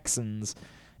 Eagles, Texans,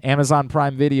 Amazon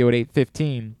Prime Video at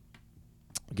 8:15.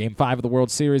 Game 5 of the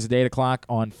World Series at 8 o'clock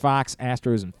on Fox,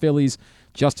 Astros and Phillies.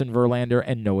 Justin Verlander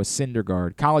and Noah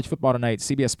Syndergaard. College football tonight,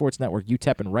 CBS Sports Network,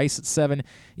 UTEP and Rice at 7.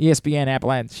 ESPN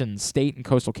Appalachian State and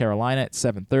Coastal Carolina at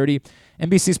 7:30.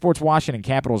 NBC Sports Washington,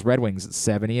 Capitals, Red Wings at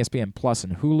 7. ESPN Plus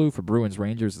and Hulu for Bruins,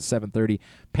 Rangers at 7:30.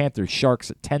 Panthers,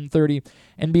 Sharks at 10:30.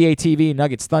 NBA TV,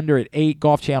 Nuggets, Thunder at 8.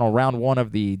 Golf Channel, round 1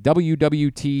 of the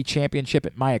WWT Championship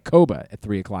at Mayakoba at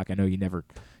 3 o'clock. I know you never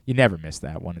miss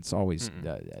that one. It's always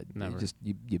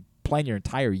you plan your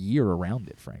entire year around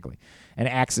it, frankly. And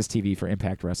Access TV for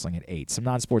Impact Wrestling at 8. Some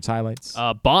non-sports highlights.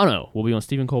 Bono will be on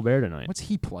Stephen Colbert tonight. What's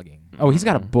he plugging? Oh, he's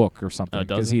got a book or something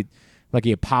because he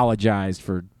apologized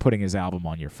for putting his album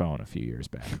on your phone a few years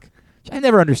back. I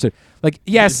never understood. Like,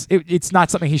 yes, it's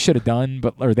not something he should have done,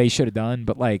 or they should have done,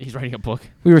 but like he's writing a book.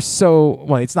 We were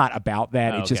it's not about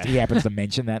that. It's just he happens to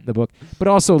mention that in the book. But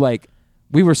also, like,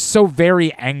 we were so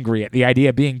very angry at the idea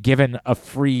of being given a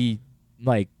free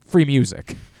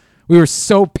music. We were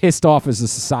so pissed off as a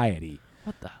society.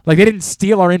 What the? Like, they didn't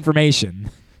steal our information.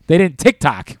 They didn't.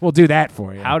 TikTok will do that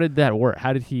for you. How did that work?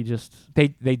 How did he just?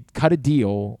 They cut a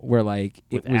deal where like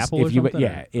with it was Apple if you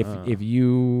something? if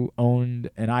you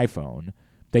owned an iPhone,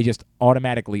 they just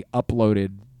automatically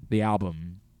uploaded the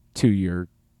album to your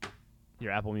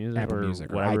Apple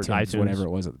Music or whatever, iTunes, iTunes. whatever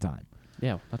it was at the time.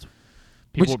 Yeah, that's.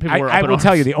 I will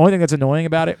tell you, the only thing that's annoying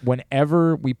about it,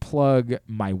 whenever we plug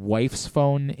my wife's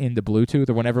phone into Bluetooth,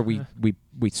 or whenever we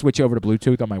switch over to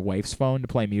Bluetooth on my wife's phone to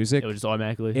play music, it just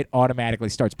automatically. It automatically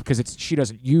starts because she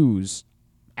doesn't use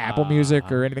Apple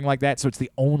Music or anything like that, so it's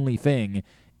the only thing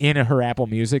in her Apple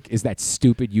Music is that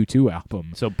stupid U2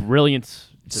 album. So brilliant.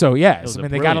 So yes, I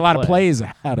mean they got a lot of plays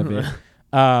out of it.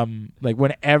 Like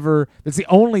whenever that's the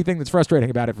only thing that's frustrating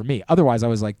about it for me. Otherwise, I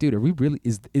was like, dude, are we really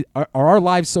are our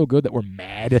lives so good that we're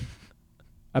mad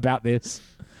about this?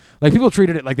 Like people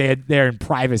treated it like they're in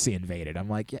privacy invaded. I'm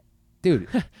like, yeah, dude,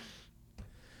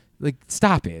 like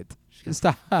stop it,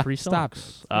 stop, Free stop.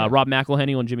 Rob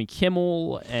McElhenney on Jimmy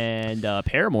Kimmel and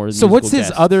Paramore. Is the so what's his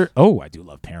guest. other? Oh, I do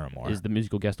love Paramore. Is the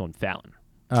musical guest on Fallon?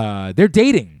 They're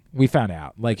dating. We found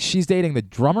out. Like she's dating the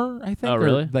drummer, I think. Oh,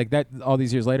 really? Like that all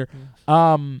these years later.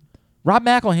 Rob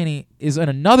McElhenney is in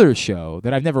another show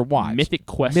that I've never watched. Mythic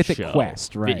Quest. Mythic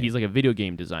Quest, right? He's like a video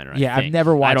game designer. Yeah, I think. I've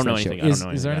never watched. I don't know that anything. show. I don't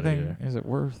know Is there anything anything? about it either. Is it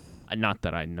worth? Not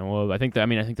that I know of. I think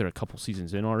they're a couple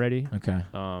seasons in already. Okay.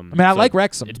 I like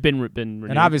Wrexham. It's been renewed.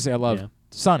 And obviously I love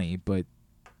Sunny, but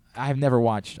I've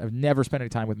never spent any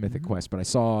time with Mythic Quest, but I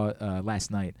saw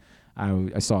last night,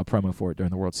 I saw a promo for it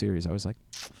during the World Series. I was like,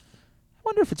 I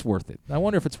wonder if it's worth it. I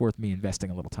wonder if it's worth me investing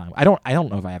a little time. I don't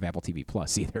know if I have Apple TV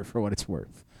Plus either, for what it's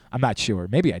worth. I'm not sure.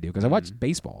 Maybe I do, because I watched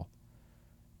baseball.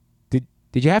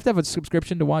 Did you have to have a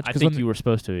subscription to watch? I think you were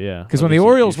supposed to, yeah. Because when the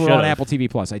Orioles were on Apple TV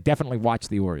Plus, I definitely watched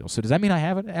the Orioles. So does that mean I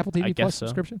have an Apple TV Plus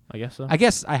subscription? I guess so. I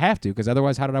guess I have to, because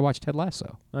otherwise how did I watch Ted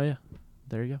Lasso? Oh, yeah.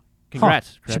 There you go.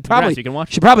 Congrats. Huh. Congrats. You can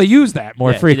watch should probably use that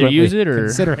more frequently. Either use it or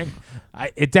considering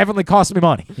it definitely costs me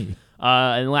money.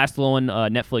 And the last little one,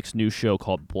 Netflix new show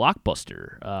called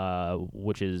Blockbuster,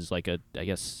 which is like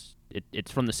it's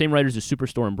from the same writers as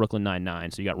Superstore and Brooklyn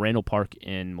Nine-Nine. So you got Randall Park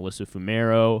and Melissa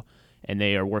Fumero, and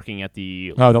they are working at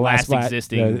the last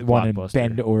existing the one in Blockbuster.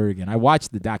 Bend, Oregon. I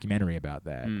watched the documentary about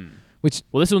that. Which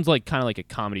this one's like kind of like a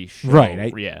comedy show. Right.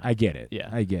 I get it. Yeah.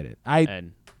 I get it.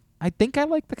 I think I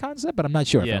like the concept, but I'm not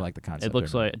sure if I like the concept. It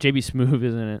looks like JB Smoove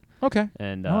is in it. Okay.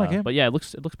 And I like him. But yeah, it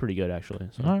looks pretty good actually.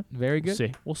 So all right. Very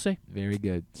good. We'll see. Very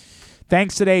good.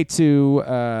 Thanks today to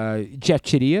Jeff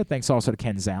Chidia. Thanks also to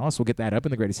Ken Zales. We'll get that up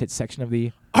in the greatest hits section of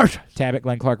the tab at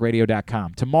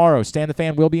GlennClarkRadio.com. Tomorrow, Stan the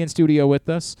Fan will be in studio with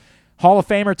us. Hall of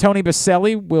Famer Tony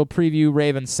Baselli will preview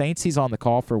Ravens Saints. He's on the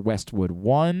call for Westwood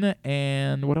 1.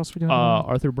 And what else are we doing?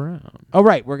 Arthur Brown. Oh,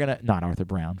 right. We're going to... Not Arthur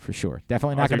Brown, for sure.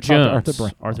 Definitely not going to talk to Arthur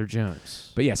Brown. Arthur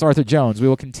Jones. But yes, Arthur Jones. We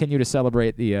will continue to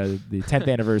celebrate the 10th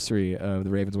anniversary of the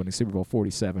Ravens winning Super Bowl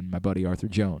 47. My buddy Arthur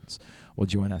Jones will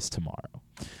join us tomorrow.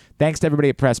 Thanks to everybody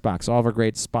at PressBox, all of our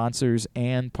great sponsors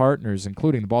and partners,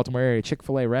 including the Baltimore area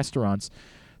Chick-fil-A restaurants,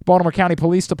 the Baltimore County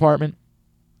Police Department,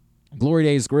 Glory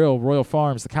Days Grill, Royal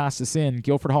Farms, the Costas Inn,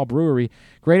 Guilford Hall Brewery,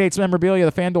 Grade 8's Memorabilia,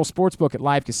 the FanDuel Sportsbook at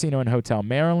Live Casino and Hotel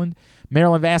Maryland,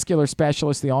 Maryland Vascular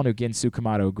Specialist, the all-new Ginsu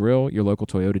Kamado Grill, your local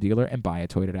Toyota dealer, and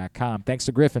buyatoyota.com. Thanks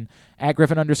to Griffin, at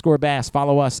Griffin_Bass.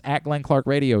 Follow us at Glenn Clark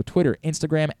Radio, Twitter,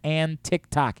 Instagram, and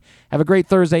TikTok. Have a great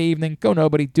Thursday evening. Go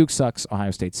nobody. Duke sucks.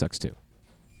 Ohio State sucks too.